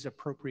than is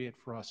appropriate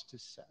for us to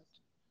set.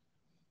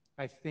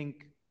 I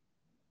think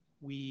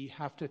we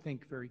have to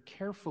think very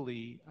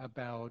carefully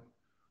about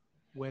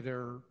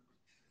whether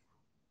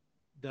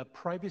the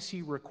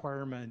privacy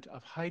requirement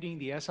of hiding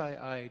the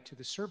SII to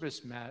the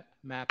service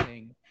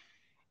mapping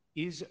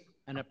is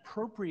an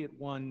appropriate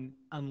one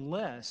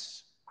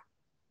unless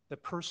the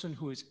person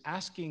who is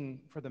asking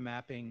for the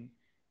mapping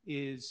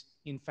is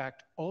in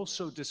fact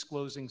also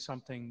disclosing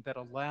something that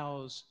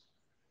allows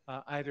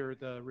either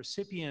the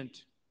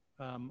recipient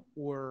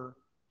or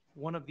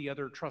one of the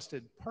other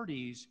trusted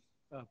parties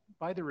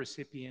by the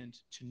recipient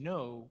to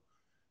know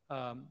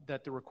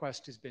that the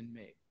request has been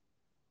made.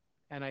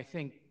 And I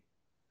think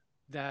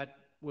that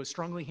was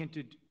strongly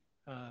hinted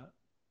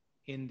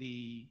in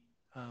the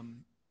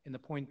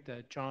point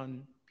that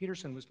John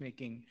Peterson was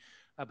making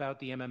about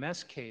the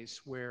MMS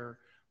case, where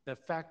the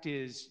fact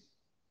is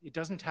it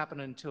doesn't happen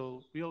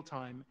until real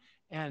time.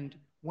 And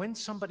when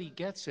somebody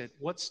gets it,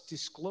 what's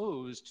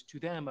disclosed to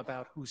them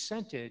about who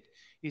sent it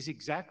is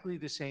exactly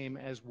the same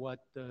as what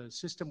the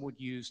system would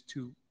use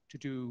to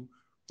do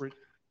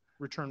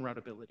return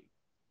routability.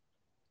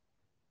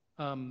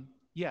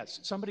 Yes,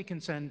 somebody can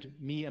send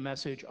me a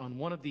message on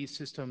one of these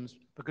systems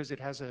because it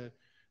has a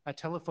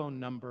telephone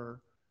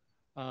number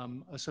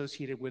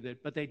associated with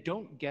it, but they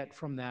don't get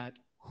from that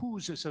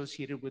who's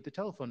associated with the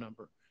telephone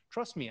number.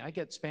 Trust me, I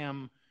get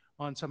spam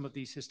on some of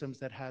these systems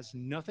that has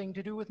nothing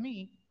to do with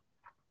me.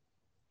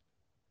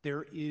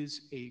 There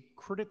is a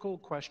critical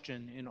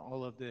question in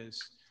all of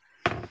this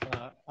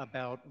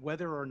about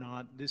whether or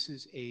not this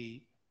is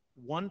a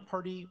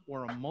one-party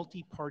or a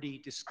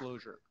multi-party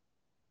disclosure.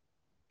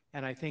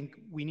 And I think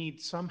we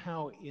need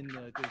somehow in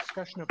the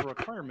discussion of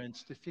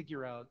requirements to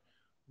figure out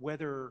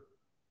whether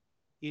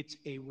it's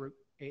a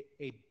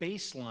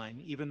baseline,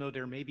 even though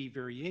there may be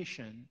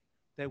variation,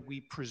 that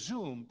we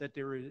presume that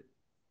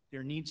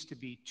there needs to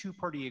be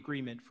two-party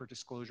agreement for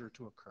disclosure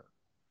to occur.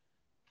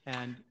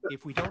 And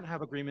if we don't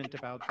have agreement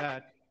about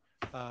that,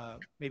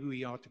 maybe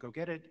we ought to go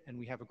get it, and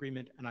we have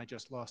agreement, and I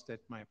just lost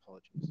it. My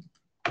apologies.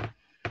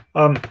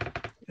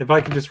 If I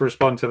can just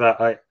respond to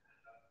that,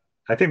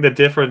 I think the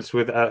difference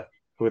with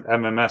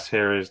MMS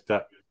here is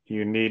that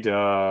you need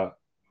a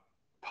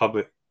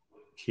public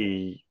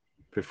key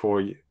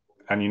before you,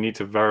 and you need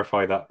to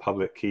verify that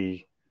public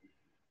key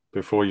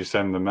before you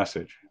send the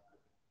message.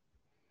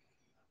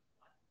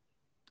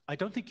 I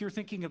don't think you're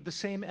thinking of the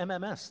same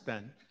MMS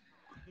then.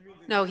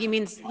 No, he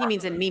means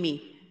in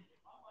MIMI.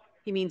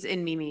 He means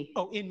in MIMI.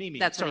 Oh, in MIMI.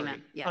 That's Sorry. what he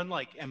meant. Yeah.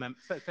 Unlike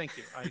thank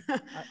you.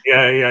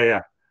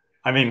 Yeah.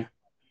 I mean,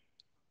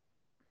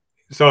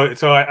 so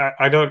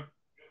I don't.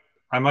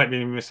 I might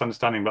be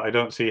misunderstanding, but I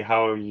don't see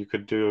how you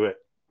could do it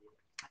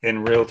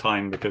in real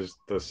time because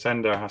the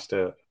sender has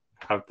to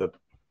have the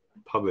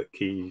public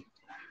key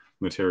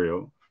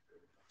material.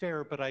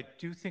 Fair, but I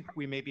do think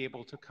we may be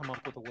able to come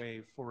up with a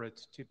way for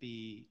it to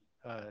be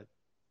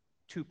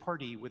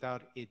two-party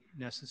without it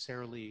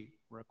necessarily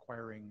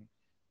requiring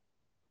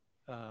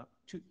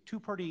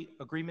two-party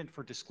agreement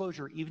for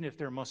disclosure, even if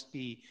there must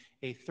be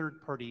a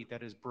third party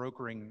that is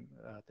brokering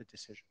the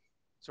decision.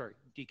 Sorry,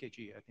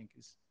 DKG, I think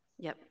is.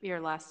 Yep, you're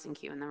last in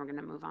queue, and then we're going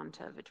to move on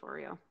to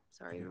Vittorio.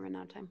 Sorry, we ran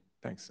out of time.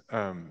 Thanks.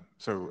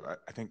 So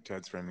I think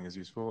Ted's framing is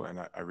useful, and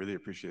I really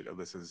appreciate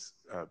Alyssa's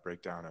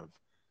breakdown of,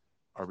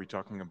 are we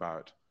talking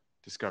about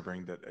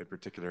discovering that a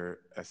particular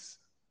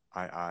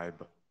SII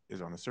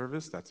is on a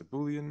service, that's a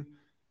Boolean,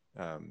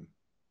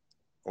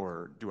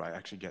 or do I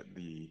actually get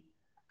the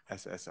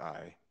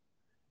SSI?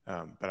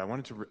 But I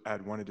wanted to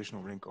add one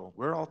additional wrinkle.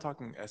 We're all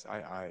talking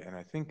SII, and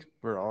I think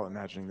we're all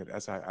imagining that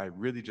SII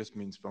really just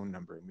means phone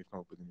number, and we've come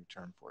up with a new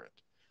term for it.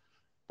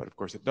 But of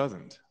course it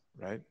doesn't,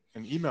 right?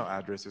 An email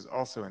address is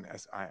also an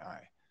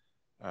SII.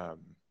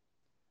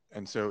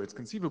 And so it's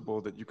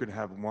conceivable that you could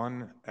have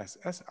one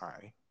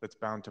SSI that's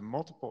bound to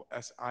multiple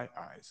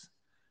SIIs.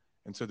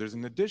 And so there's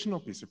an additional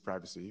piece of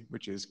privacy,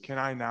 which is, can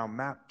I now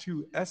map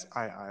two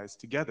SIIs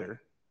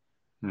together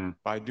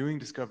by doing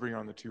discovery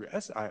on the two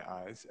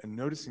SIIs and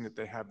noticing that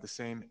they have the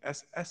same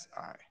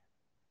SSI?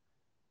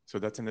 So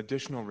that's an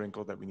additional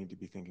wrinkle that we need to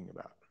be thinking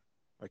about.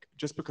 Like,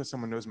 just because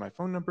someone knows my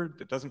phone number,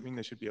 that doesn't mean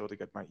they should be able to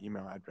get my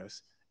email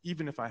address,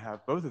 even if I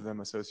have both of them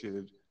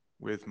associated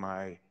with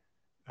my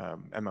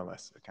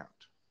MLS account.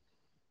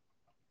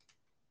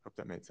 Hope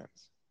that made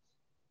sense.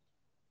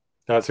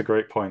 That's a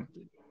great point.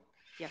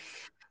 Yes.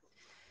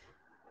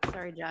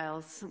 Sorry,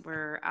 Giles,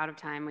 we're out of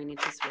time. We need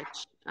to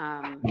switch.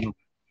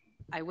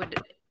 I would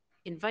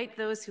invite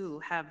those who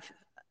have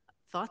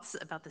thoughts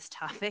about this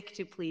topic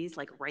to please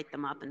write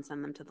them up and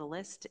send them to the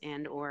list,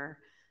 and or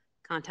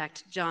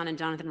contact John and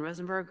Jonathan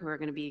Rosenberg, who are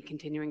going to be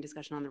continuing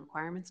discussion on the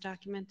requirements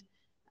document,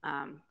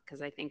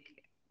 because I think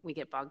we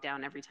get bogged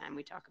down every time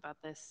we talk about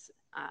this.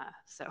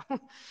 So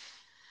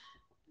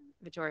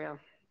Vittorio,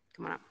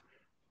 come on up.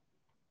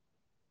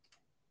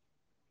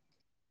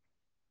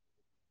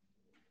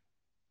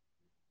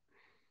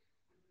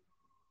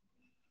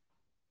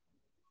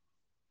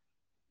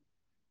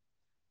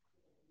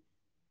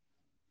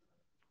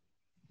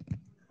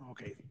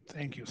 Okay,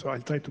 thank you. So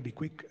I'll try to be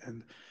quick.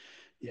 And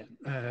yeah,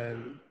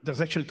 there's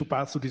actually two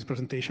parts to this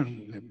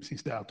presentation,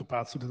 since there are two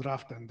parts to the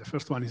draft. And the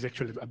first one is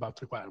actually about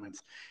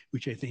requirements,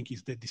 which I think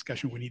is the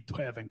discussion we need to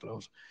have and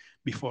close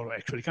before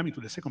actually coming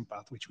to the second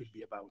part, which will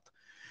be about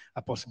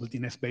a possible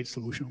DNS-based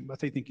solution.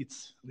 But I think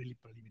it's really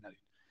preliminary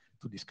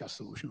to discuss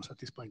solutions at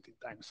this point in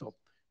time. So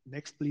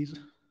next, please.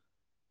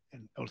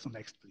 And also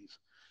next, please.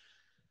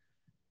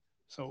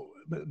 So,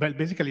 but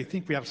basically, I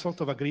think we are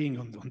sort of agreeing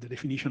on the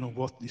definition of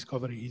what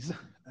discovery is.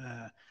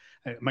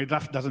 My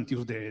draft doesn't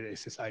use the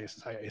SSI,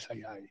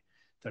 SII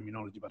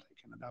terminology, but I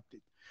can adapt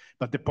it.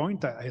 But the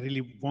point I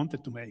really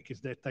wanted to make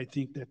is that I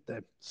think that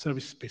the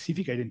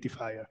service-specific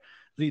identifier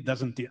really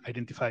doesn't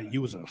identify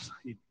users.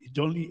 It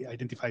only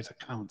identifies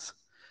accounts.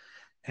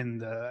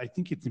 And I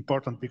think it's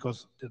important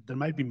because there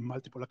might be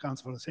multiple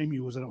accounts for the same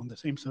user on the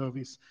same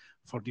service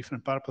for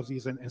different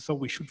purposes. And so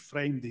we should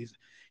frame this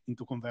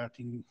into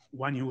converting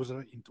one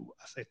user into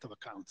a set of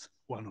accounts,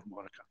 one or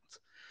more accounts.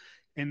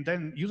 And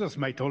then users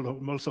might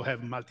also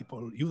have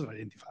multiple user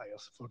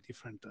identifiers for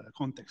different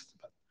contexts,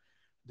 but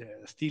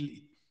still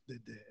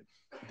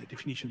the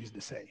definition is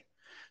the same.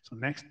 So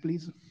next,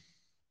 please.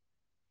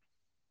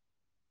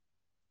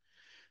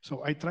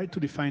 So I tried to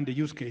define the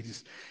use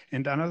cases.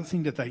 And another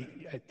thing that I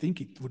think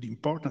it would be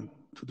important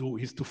to do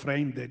is to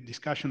frame the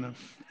discussion of,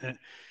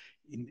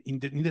 in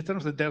the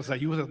terms that there's a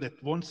user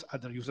that wants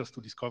other users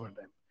to discover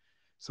them.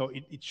 So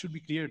it should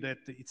be clear that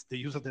it's the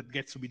user that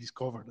gets to be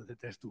discovered that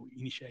has to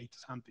initiate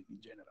something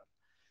in general.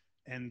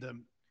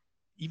 And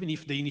even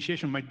if the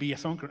initiation might be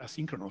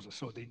asynchronous,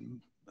 so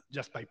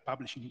just by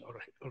publishing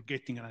or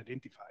getting an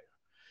identifier.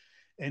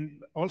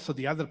 And also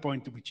the other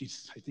point, which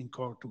is, I think,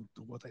 core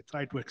to what I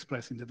tried to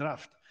express in the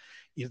draft,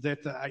 is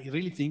that I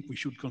really think we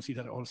should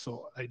consider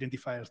also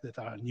identifiers that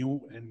are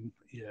new and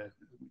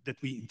that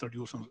we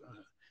introduce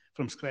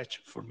from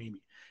scratch for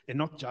MIMI, and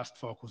not just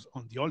focus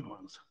on the old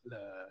ones,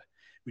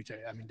 which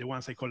I mean, the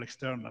ones I call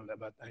external,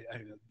 but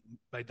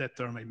by that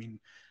term, I mean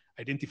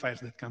identifiers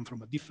that come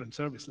from a different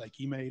service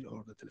like email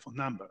or the telephone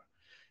number.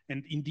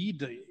 And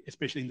indeed,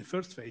 especially in the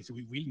first phase,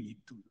 we will need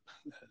to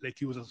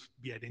let users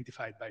be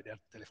identified by their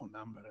telephone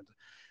number.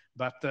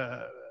 But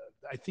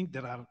I think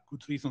there are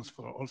good reasons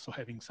for also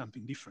having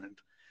something different.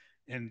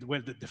 And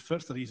well, the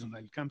first reason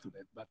I'll come to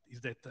that, but is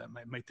that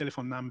my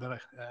telephone number,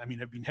 I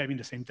mean, I've been having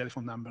the same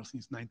telephone number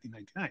since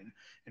 1999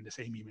 and the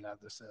same email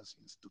address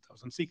since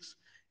 2006.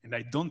 And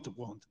I don't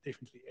want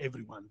definitely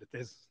everyone that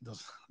has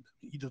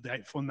either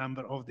the phone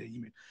number or the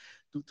email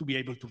to be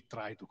able to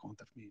try to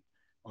contact me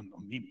on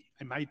MIMI.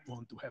 I might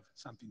want to have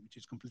something which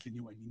is completely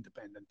new and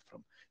independent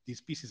from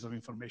these pieces of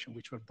information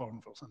which were born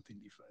from something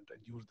different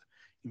and used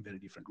in very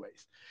different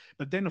ways.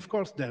 But then, of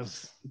course,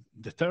 there's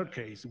the third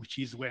case, which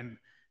is when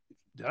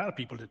there are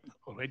people that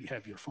already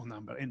have your phone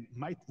number and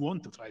might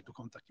want to try to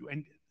contact you.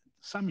 And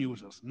some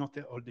users, not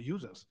all the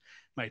users,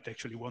 might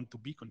actually want to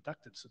be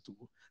contacted, so to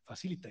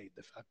facilitate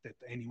the fact that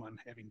anyone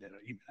having their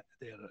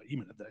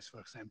email address, for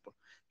example,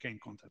 can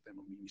contact them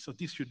on MIMI. So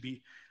this should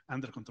be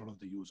under control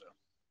of the user.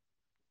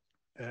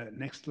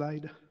 Next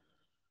slide.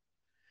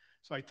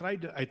 So I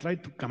tried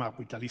to come up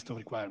with a list of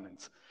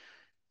requirements.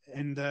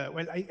 And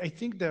well, I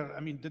think there, I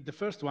mean, the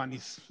first one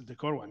is the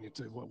core one. It's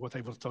what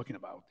I was talking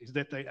about, is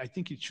that I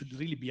think it should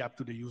really be up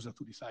to the user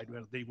to decide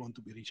where they want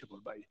to be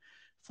reachable by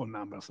phone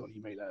numbers or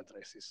email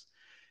addresses.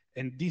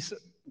 And this,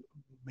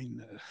 I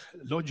mean,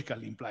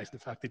 logically implies the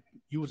fact that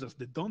users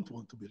that don't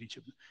want to be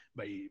reachable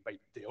by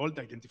the old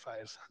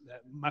identifiers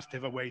must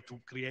have a way to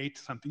create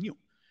something new.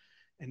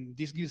 And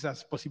this gives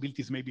us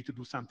possibilities maybe to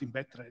do something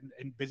better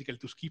and basically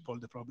to skip all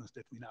the problems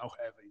that we now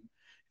have in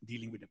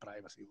dealing with the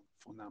privacy of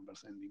phone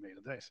numbers and email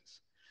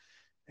addresses.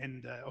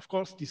 And of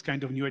course, this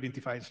kind of new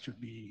identifiers should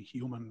be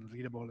human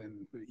readable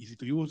and easy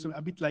to use, a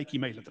bit like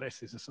email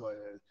addresses. So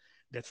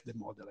that's the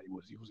model I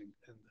was using.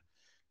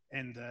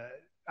 And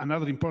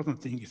another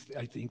important thing is,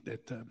 I think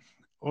that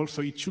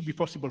also it should be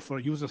possible for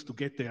users to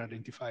get their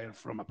identifier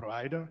from a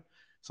provider,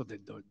 so they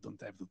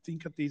don't have to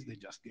think at this, they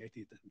just get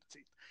it and that's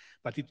it.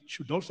 But it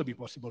should also be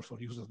possible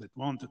for users that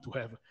want to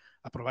have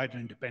a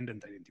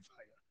provider-independent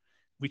identifier,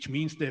 which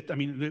means that, I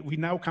mean, we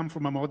now come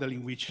from a model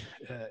in which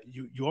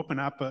you open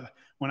up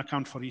one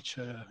account for each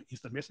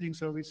instant messaging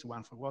service,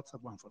 one for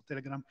WhatsApp, one for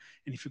Telegram,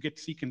 and if you get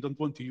sick and don't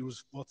want to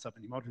use WhatsApp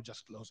anymore, you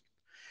just close it.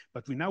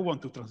 But we now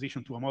want to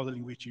transition to a model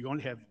in which you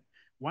only have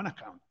one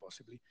account,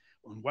 possibly,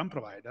 on one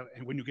provider,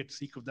 and when you get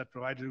sick of that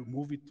provider, you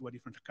move it to a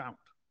different account.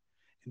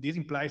 And this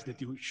implies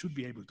that you should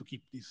be able to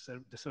keep this,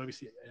 the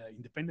service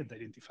independent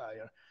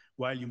identifier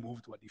while you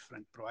move to a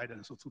different provider,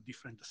 and so to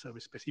different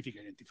service-specific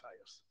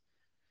identifiers.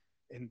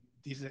 And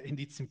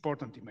it's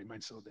important in my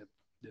mind, so that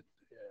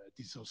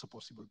this is also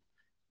possible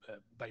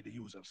by the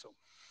user. So,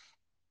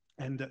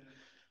 and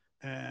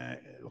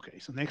okay,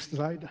 so next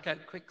slide. Okay,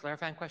 quick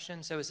clarifying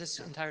question. So is this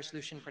entire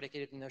solution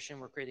predicated on the notion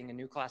we're creating a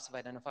new class of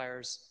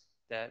identifiers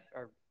that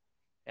are,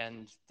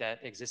 and that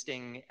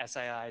existing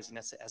SIIs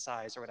and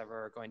SIs or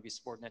whatever are going to be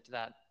subordinate to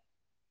that?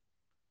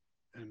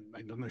 And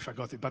I don't know if I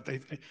got it, but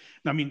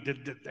I mean,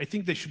 I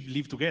think they should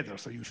live together.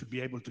 So you should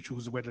be able to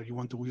choose whether you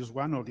want to use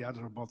one or the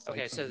other or both.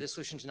 Okay, so this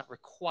solution does not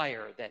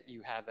require that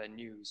you have a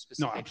new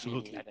specific no,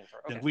 absolutely.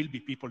 identifier. Okay. There will be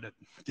people that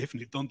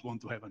definitely don't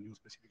want to have a new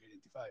specific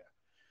identifier.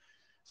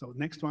 So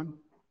next one.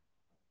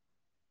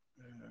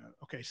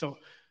 Okay, so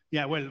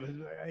yeah, well,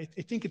 I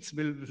think it's,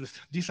 well,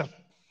 these are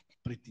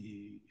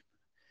pretty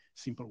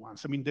simple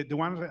ones. I mean, the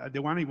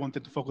one I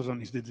wanted to focus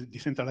on is the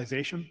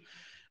decentralization.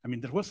 I mean,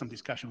 there was some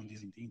discussion on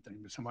this in the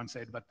interim. Someone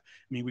said, but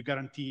I mean, we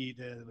guarantee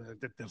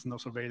that there's no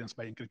surveillance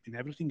by encrypting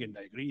everything, and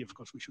I agree. Of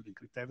course, we should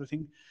encrypt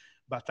everything.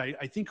 But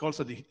I think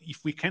also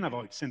if we can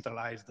avoid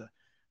centralized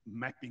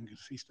mapping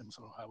systems,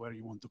 or however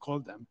you want to call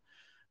them,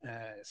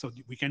 so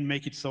we can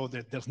make it so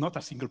that there's not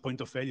a single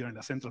point of failure and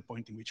a central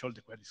point in which all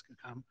the queries can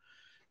come.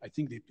 I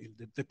think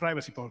the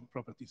privacy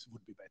properties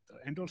would be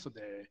better. And also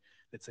the,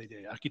 let's say,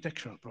 the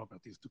architectural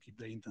properties to keep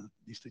the internet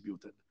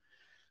distributed.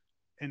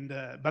 And,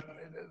 but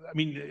I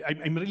mean,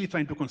 I'm really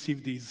trying to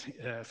conceive these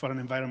for an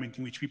environment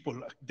in which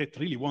people that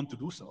really want to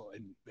do so,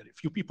 and very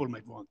few people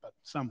might want, but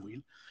some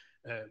will,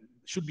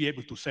 should be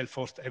able to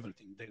self-host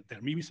everything, their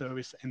MIMI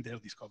service and their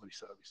discovery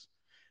service.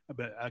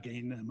 But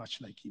again,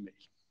 much like email.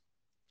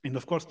 And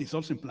of course, this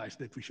also implies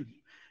that we should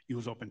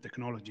use open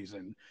technologies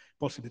and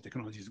possibly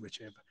technologies which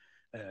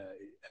have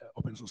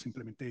open source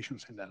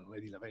implementations and are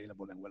readily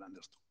available and well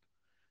understood.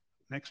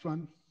 Next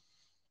one.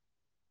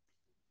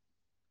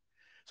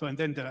 So, and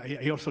then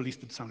I also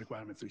listed some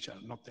requirements which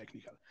are not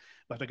technical.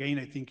 But again,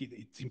 I think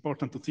it's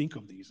important to think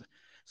of these.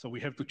 So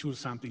we have to choose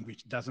something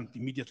which doesn't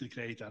immediately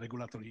create a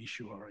regulatory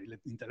issue or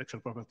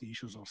intellectual property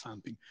issues or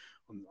something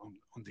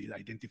on the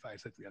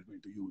identifiers that we are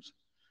going to use.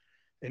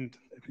 And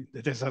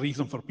there's a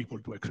reason for people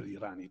to actually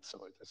run it.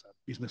 So there's a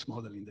business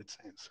model in that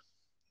sense.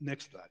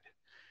 Next slide.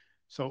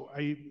 So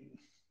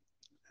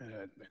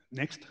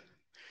next.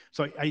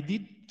 So I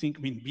did think,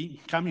 I mean,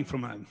 coming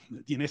from a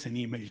DNS and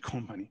email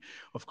company,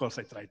 of course,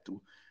 I tried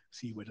to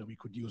see whether we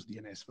could use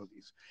DNS for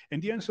this.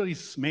 And the answer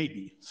is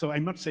maybe. So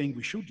I'm not saying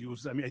we should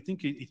use, I mean, I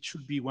think it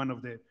should be one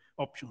of the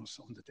options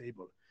on the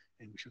table,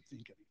 and we should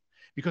think of it.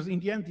 Because in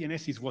the end,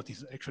 DNS is what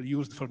is actually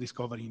used for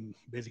discovering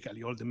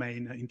basically all the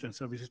main internet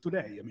services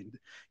today. I mean,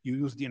 you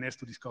use DNS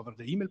to discover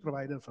the email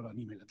provider for an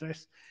email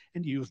address,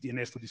 and you use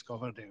DNS to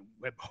discover the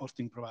web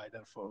hosting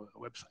provider for a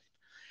website.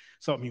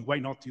 So, I mean, why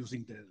not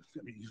using the,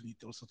 I mean, you need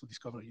also to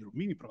discover your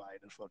MIMI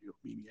provider for your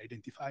MIMI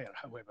identifier,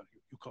 however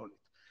you call it.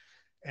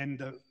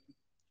 And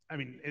I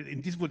mean,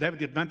 and this would have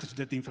the advantage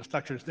that the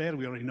infrastructure is there.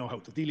 We already know how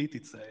to deal it.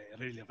 It's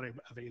really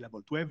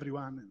available to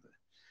everyone.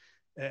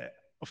 And,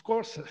 of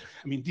course,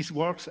 I mean, this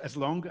works as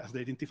long as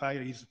the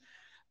identifier is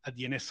a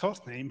DNS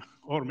host name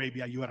or maybe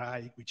a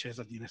URI which has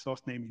a DNS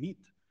host name in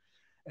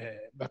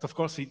it. But of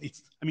course, I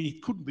mean,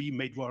 it could be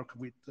made work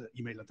with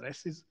email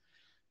addresses.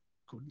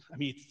 I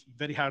mean, it's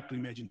very hard to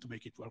imagine to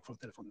make it work for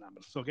telephone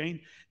numbers. So again,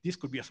 this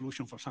could be a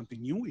solution for something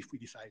new if we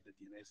decide that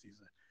DNS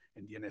is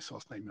and DNS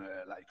hostname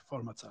like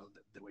formats are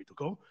the way to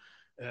go.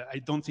 I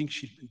don't think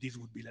this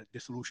would be like the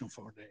solution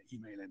for the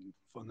email and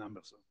phone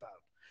numbers part.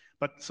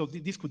 But so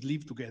this could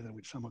live together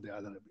with some of the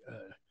other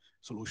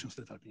solutions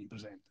that are being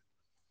presented.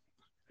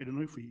 I don't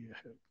know if we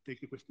take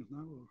the questions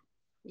now or.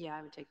 Yeah,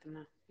 I would take them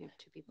now. You have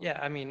two people. Yeah,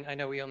 I mean, I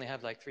know we only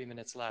have like 3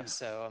 minutes left,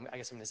 so I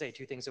guess I'm going to say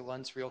two things at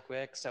once real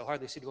quick. So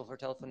hardly suitable for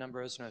telephone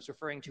numbers. And I was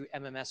referring to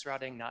MMS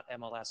routing, not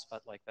MLS,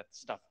 but like that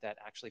stuff that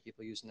actually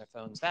people use in their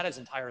phones. That is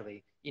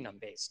entirely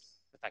enum-based,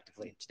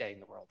 effectively, today in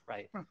the world,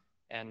 right?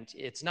 And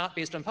it's not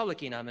based on public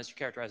enum, as you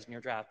characterized in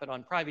your draft, but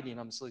on private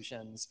enum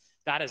solutions.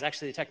 That is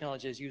actually the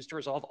technology is used to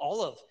resolve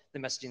all of the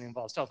messaging that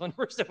involves telephone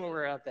numbers that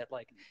we're at that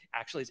like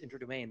actually is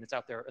interdomain that's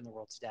out there in the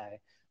world today.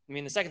 I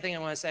mean, the second thing I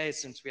want to say,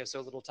 since we have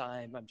so little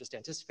time, I'm just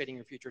anticipating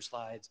your future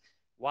slides,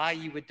 why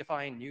you would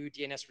define new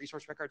DNS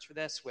resource records for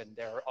this when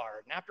there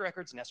are NAPTA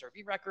records and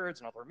SRV records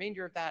and all the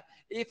remainder of that.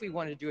 If we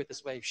wanted to do it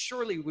this way,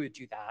 surely we would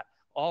do that.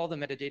 All the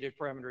metadata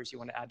parameters you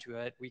want to add to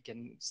it, we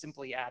can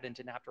simply add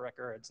into NAPTA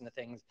records and the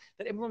things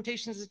that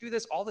implementations do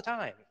this all the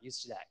time,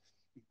 used today.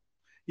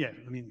 Yeah,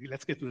 I mean,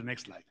 let's get to the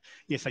next slide.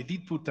 Yes, I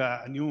did put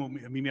a new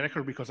MIMI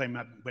record because I'm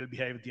a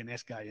well-behaved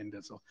DNS guy, and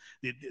so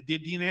the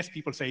DNS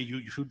people say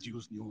you should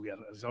use new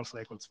resource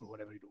records for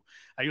whatever you do.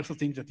 I also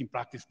think that in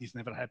practice this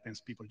never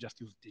happens. People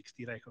just use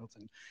TXT records,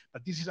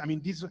 but this is, I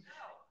mean, this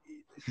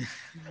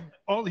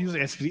all use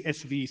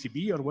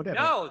SVCB or whatever.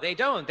 No, they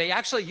don't. They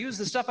actually use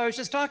the stuff I was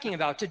just talking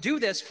about to do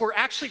this for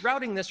actually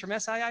routing this from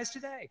SIIs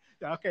today.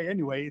 Okay,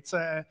 anyway, it's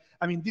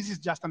I mean, this is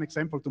just an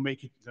example to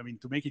make it, I mean,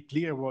 to make it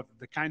clear what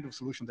the kind of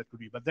solution that could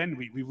be. But then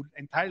we would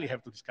entirely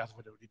have to discuss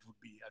whether it would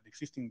be an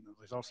existing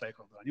resource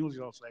record or a new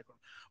resource record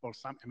or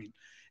some, I mean,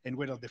 and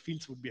whether the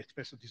fields would be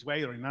expressed this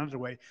way or in another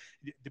way.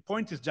 The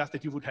point is just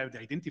that you would have the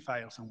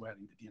identifier somewhere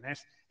in the DNS,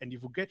 and you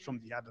would get from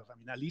the other, I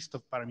mean, a list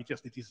of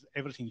parameters that is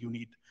everything you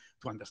need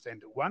to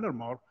understand one or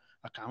more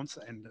accounts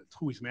and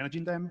who is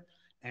managing them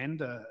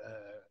and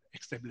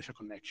establish a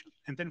connection.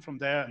 And then from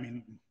there, I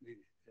mean,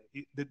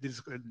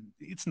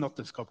 it's not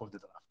the scope of the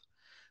draft.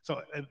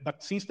 So,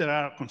 but since there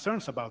are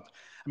concerns about,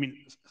 I mean,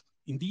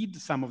 indeed,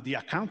 some of the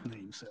account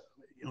names,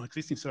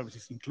 existing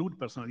services include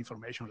personal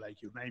information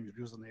like your name, your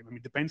username. I mean,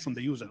 it depends on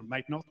the user.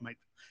 Might not,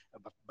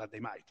 but they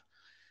might.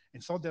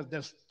 And so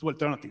there's two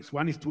alternatives.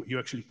 One is you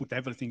actually put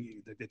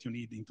everything that you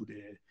need into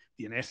the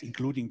DNS,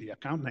 including the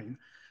account name.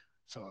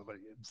 So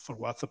for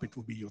WhatsApp, it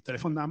would be your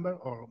telephone number.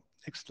 Or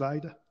next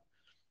slide.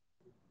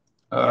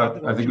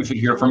 I think we should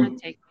hear from.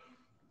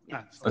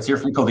 Let's hear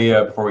from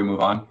Kalia before we move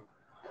on.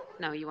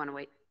 No, you want to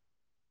wait.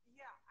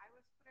 Yeah, I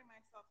was putting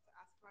myself to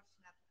ask a question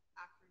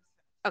after you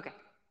said. Okay.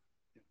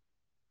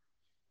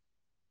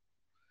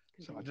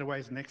 So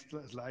otherwise, next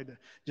slide,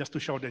 just to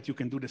show that you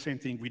can do the same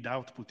thing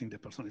without putting the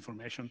personal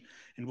information.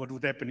 And what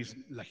would happen is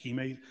like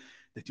email,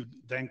 that you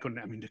then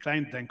the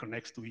client then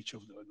connects to each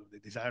of the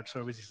desired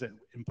services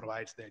and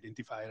provides the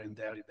identifier, and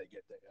there they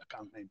get the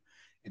account name.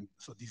 And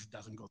so this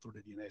doesn't go through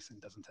the DNS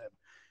and doesn't have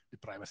the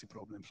privacy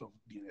problems of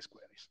DNS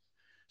queries.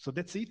 So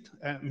that's it.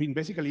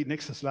 Basically,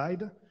 next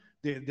slide.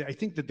 I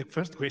think that the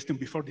first question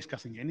before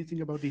discussing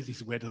anything about this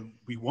is whether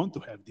we want to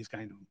have this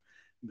kind of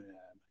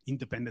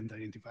independent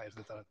identifiers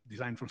that are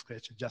designed from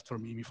scratch just for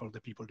MIMI, for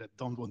the people that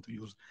don't want to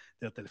use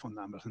their telephone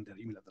numbers and their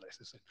email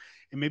addresses.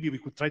 And maybe we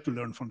could try to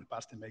learn from the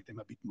past and make them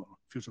a bit more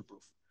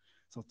future-proof.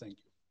 So thank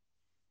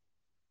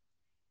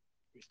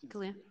you.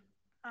 Kalia.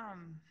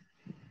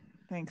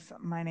 Thanks.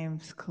 My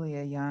name's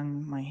Kalia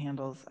Young. My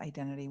handle's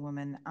Identity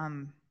Woman.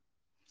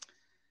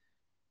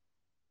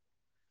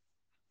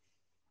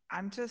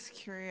 I'm just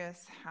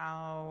curious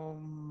how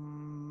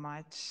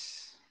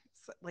much,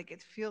 like,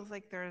 it feels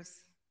like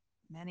there's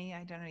many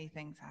identity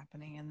things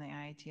happening in the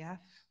IETF.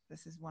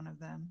 This is one of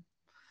them.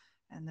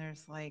 And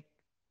there's like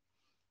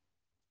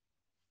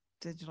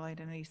digital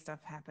identity stuff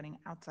happening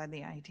outside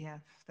the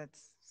IETF.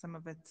 That's some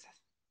of it's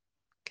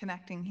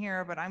connecting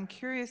here, but I'm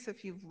curious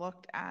if you've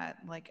looked at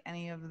like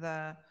any of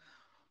the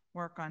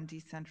work on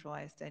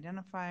decentralized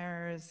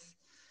identifiers,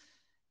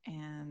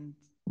 and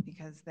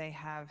because they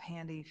have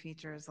handy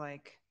features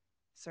like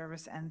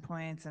service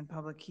endpoints and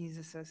public keys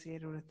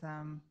associated with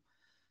them,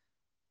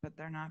 but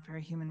they're not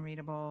very human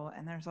readable.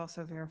 And there's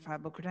also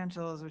verifiable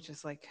credentials, which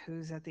is like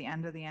who's at the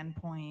end of the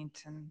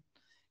endpoint, and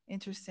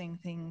interesting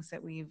things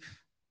that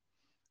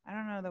I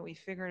don't know that we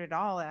figured it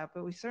all out,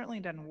 but we certainly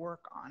done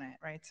work on it,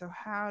 right? So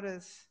how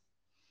does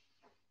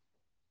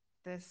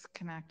this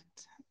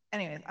connect?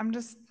 Anyways, I'm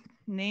just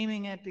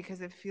naming it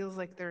because it feels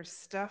like there's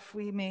stuff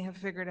we may have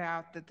figured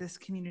out that this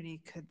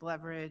community could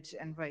leverage,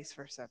 and vice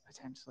versa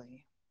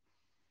potentially.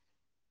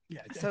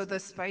 Yeah. So the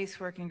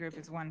SPICE working group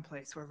is one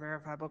place where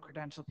verifiable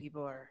credential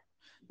people are.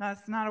 No,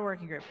 it's not a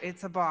working group.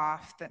 It's a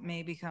BOF that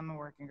may become a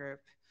working group.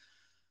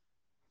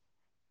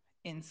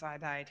 Inside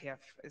the IETF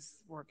is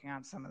working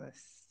on some of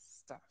this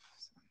stuff.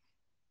 So.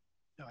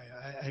 No,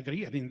 I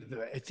agree. I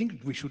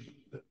think we should,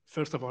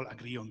 first of all,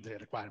 agree on the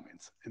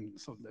requirements. And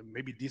so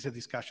maybe this is a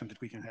discussion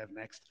that we can have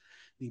next.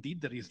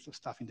 Indeed, there is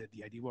stuff in the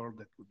DID world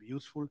that would be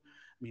useful.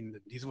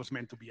 This was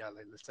meant to be,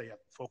 let's say, a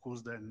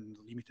focused and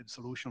limited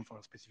solution for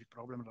a specific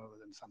problem rather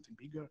than something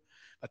bigger.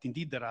 But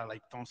indeed, there are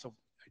like tons of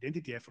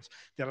identity efforts.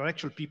 There are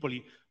actual people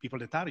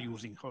that are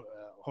using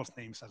host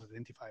names as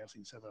identifiers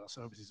in several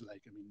services,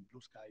 like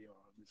Blue Sky or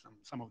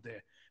some of the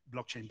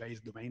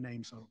blockchain-based domain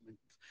names.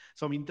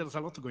 So there's a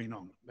lot going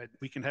on, but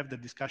we can have the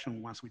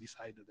discussion once we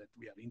decide that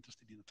we are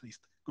interested in at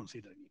least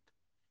considering it.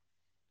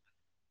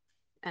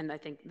 And I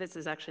think this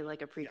is actually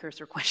like a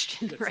precursor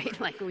question, That's right?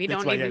 Like we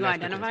That's don't need why I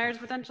new left the identifiers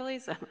potentially.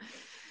 So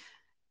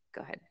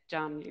go ahead,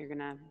 John, you're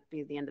gonna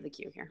be the end of the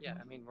queue here. Yeah,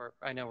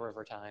 I know we're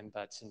over time,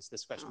 but since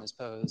this question is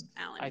posed,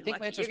 Alan, I think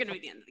you're gonna be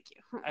the end of the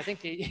queue. I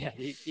think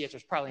the answer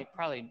is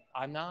probably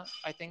I'm not.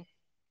 I think,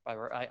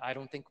 I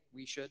don't think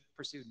we should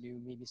pursue new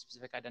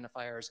MIMI-specific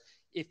identifiers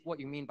if what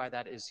you mean by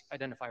that is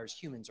identifiers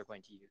humans are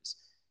going to use.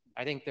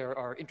 I think there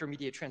are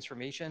intermediate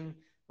transformation,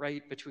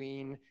 right,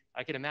 between,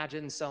 I can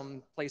imagine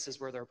some places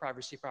where there are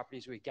privacy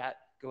properties we get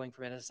going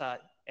from an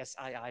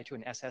SII to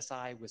an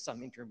SSI with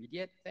some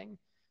intermediate thing,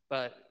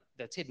 but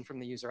that's hidden from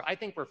the user. I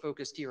think we're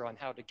focused here on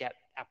how to get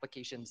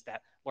applications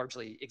that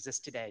largely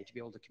exist today to be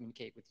able to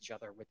communicate with each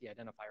other with the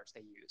identifiers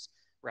they use,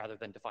 rather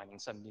than defining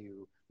some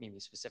new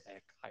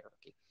MIMI-specific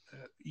hierarchy.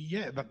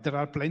 Yeah, but there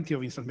are plenty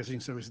of instant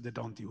messaging services that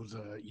don't use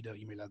either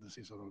email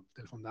addresses or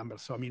telephone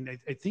numbers. So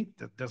I think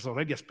that there's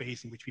already a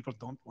space in which people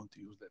don't want to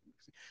use them.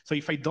 So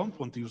if I don't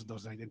want to use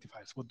those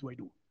identifiers, what do I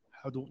do?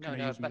 Can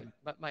I use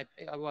but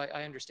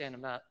I understand.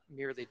 I'm not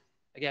merely,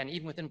 again,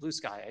 even within Blue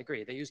Sky, I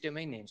agree. They use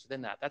domain names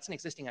within that. That's an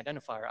existing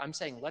identifier. I'm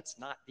saying let's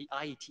not, the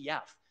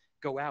IETF,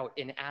 go out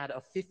and add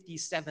a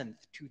 57th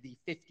to the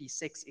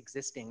 56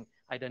 existing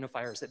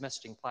identifiers that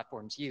messaging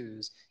platforms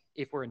use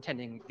if we're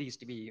intending these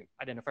to be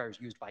identifiers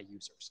used by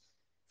users.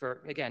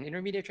 For, again,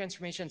 intermediate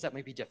transformations, that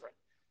might be different.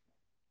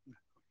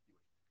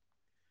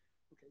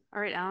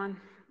 All right, Alan,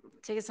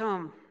 take us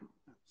home.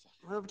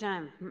 Over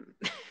time.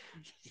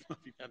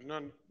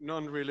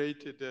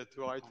 Non-related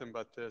to item,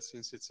 but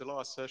since it's the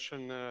last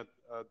session,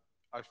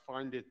 I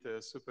find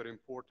it super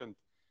important.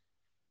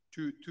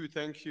 Two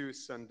thank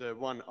yous and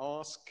one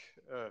ask.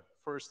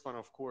 First one,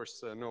 of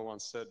course, no one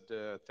said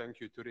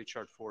thank you to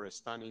Richard for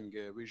stunning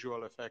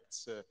visual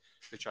effects,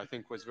 which I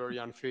think was very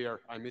unfair.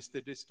 I missed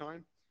it this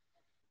time.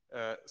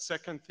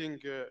 Second thing,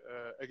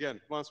 again,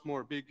 once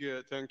more, big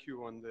thank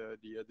you on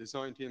the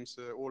design teams,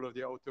 all of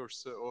the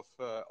authors of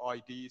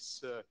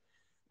IDs,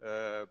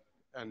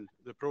 and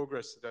the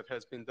progress that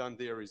has been done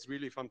there is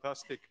really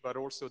fantastic, but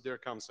also there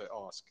comes an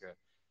ask.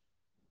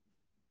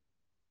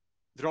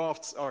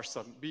 Drafts are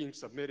being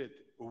submitted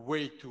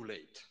way too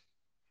late.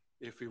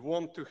 If we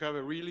want to have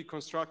a really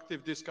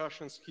constructive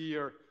discussions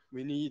here,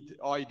 we need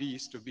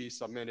IDs to be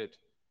submitted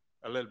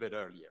a little bit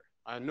earlier.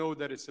 I know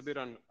that it's a bit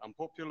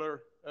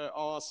unpopular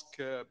ask,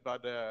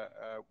 but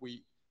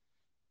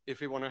if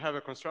we want to have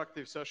a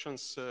constructive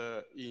sessions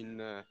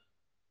in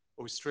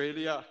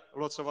Australia,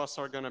 lots of us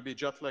are going to be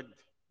jet lagged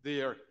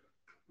there.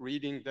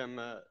 Reading them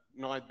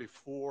night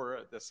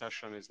before the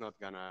session is not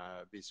going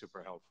to be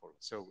super helpful.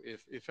 So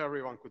if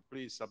everyone could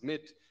please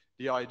submit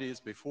the ideas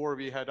before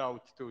we head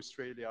out to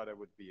Australia, that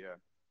would be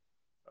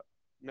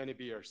many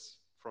beers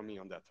from me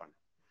on that one.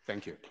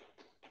 Thank you.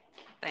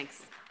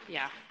 Thanks.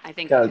 Yeah, I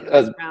think Yeah,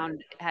 this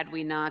round, had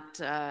we not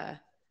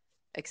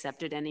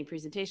accepted any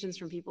presentations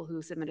from people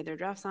who submitted their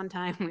drafts on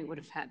time, we would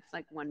have had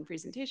like one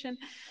presentation.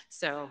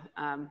 So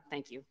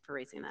thank you for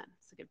raising that.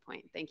 It's a good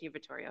point. Thank you,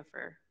 Vittorio,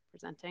 for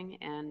presenting,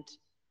 and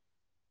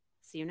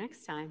see you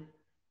next time.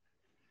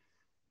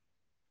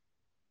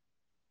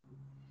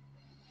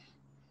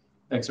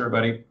 Thanks,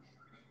 everybody.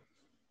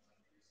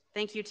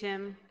 Thank you,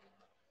 Tim.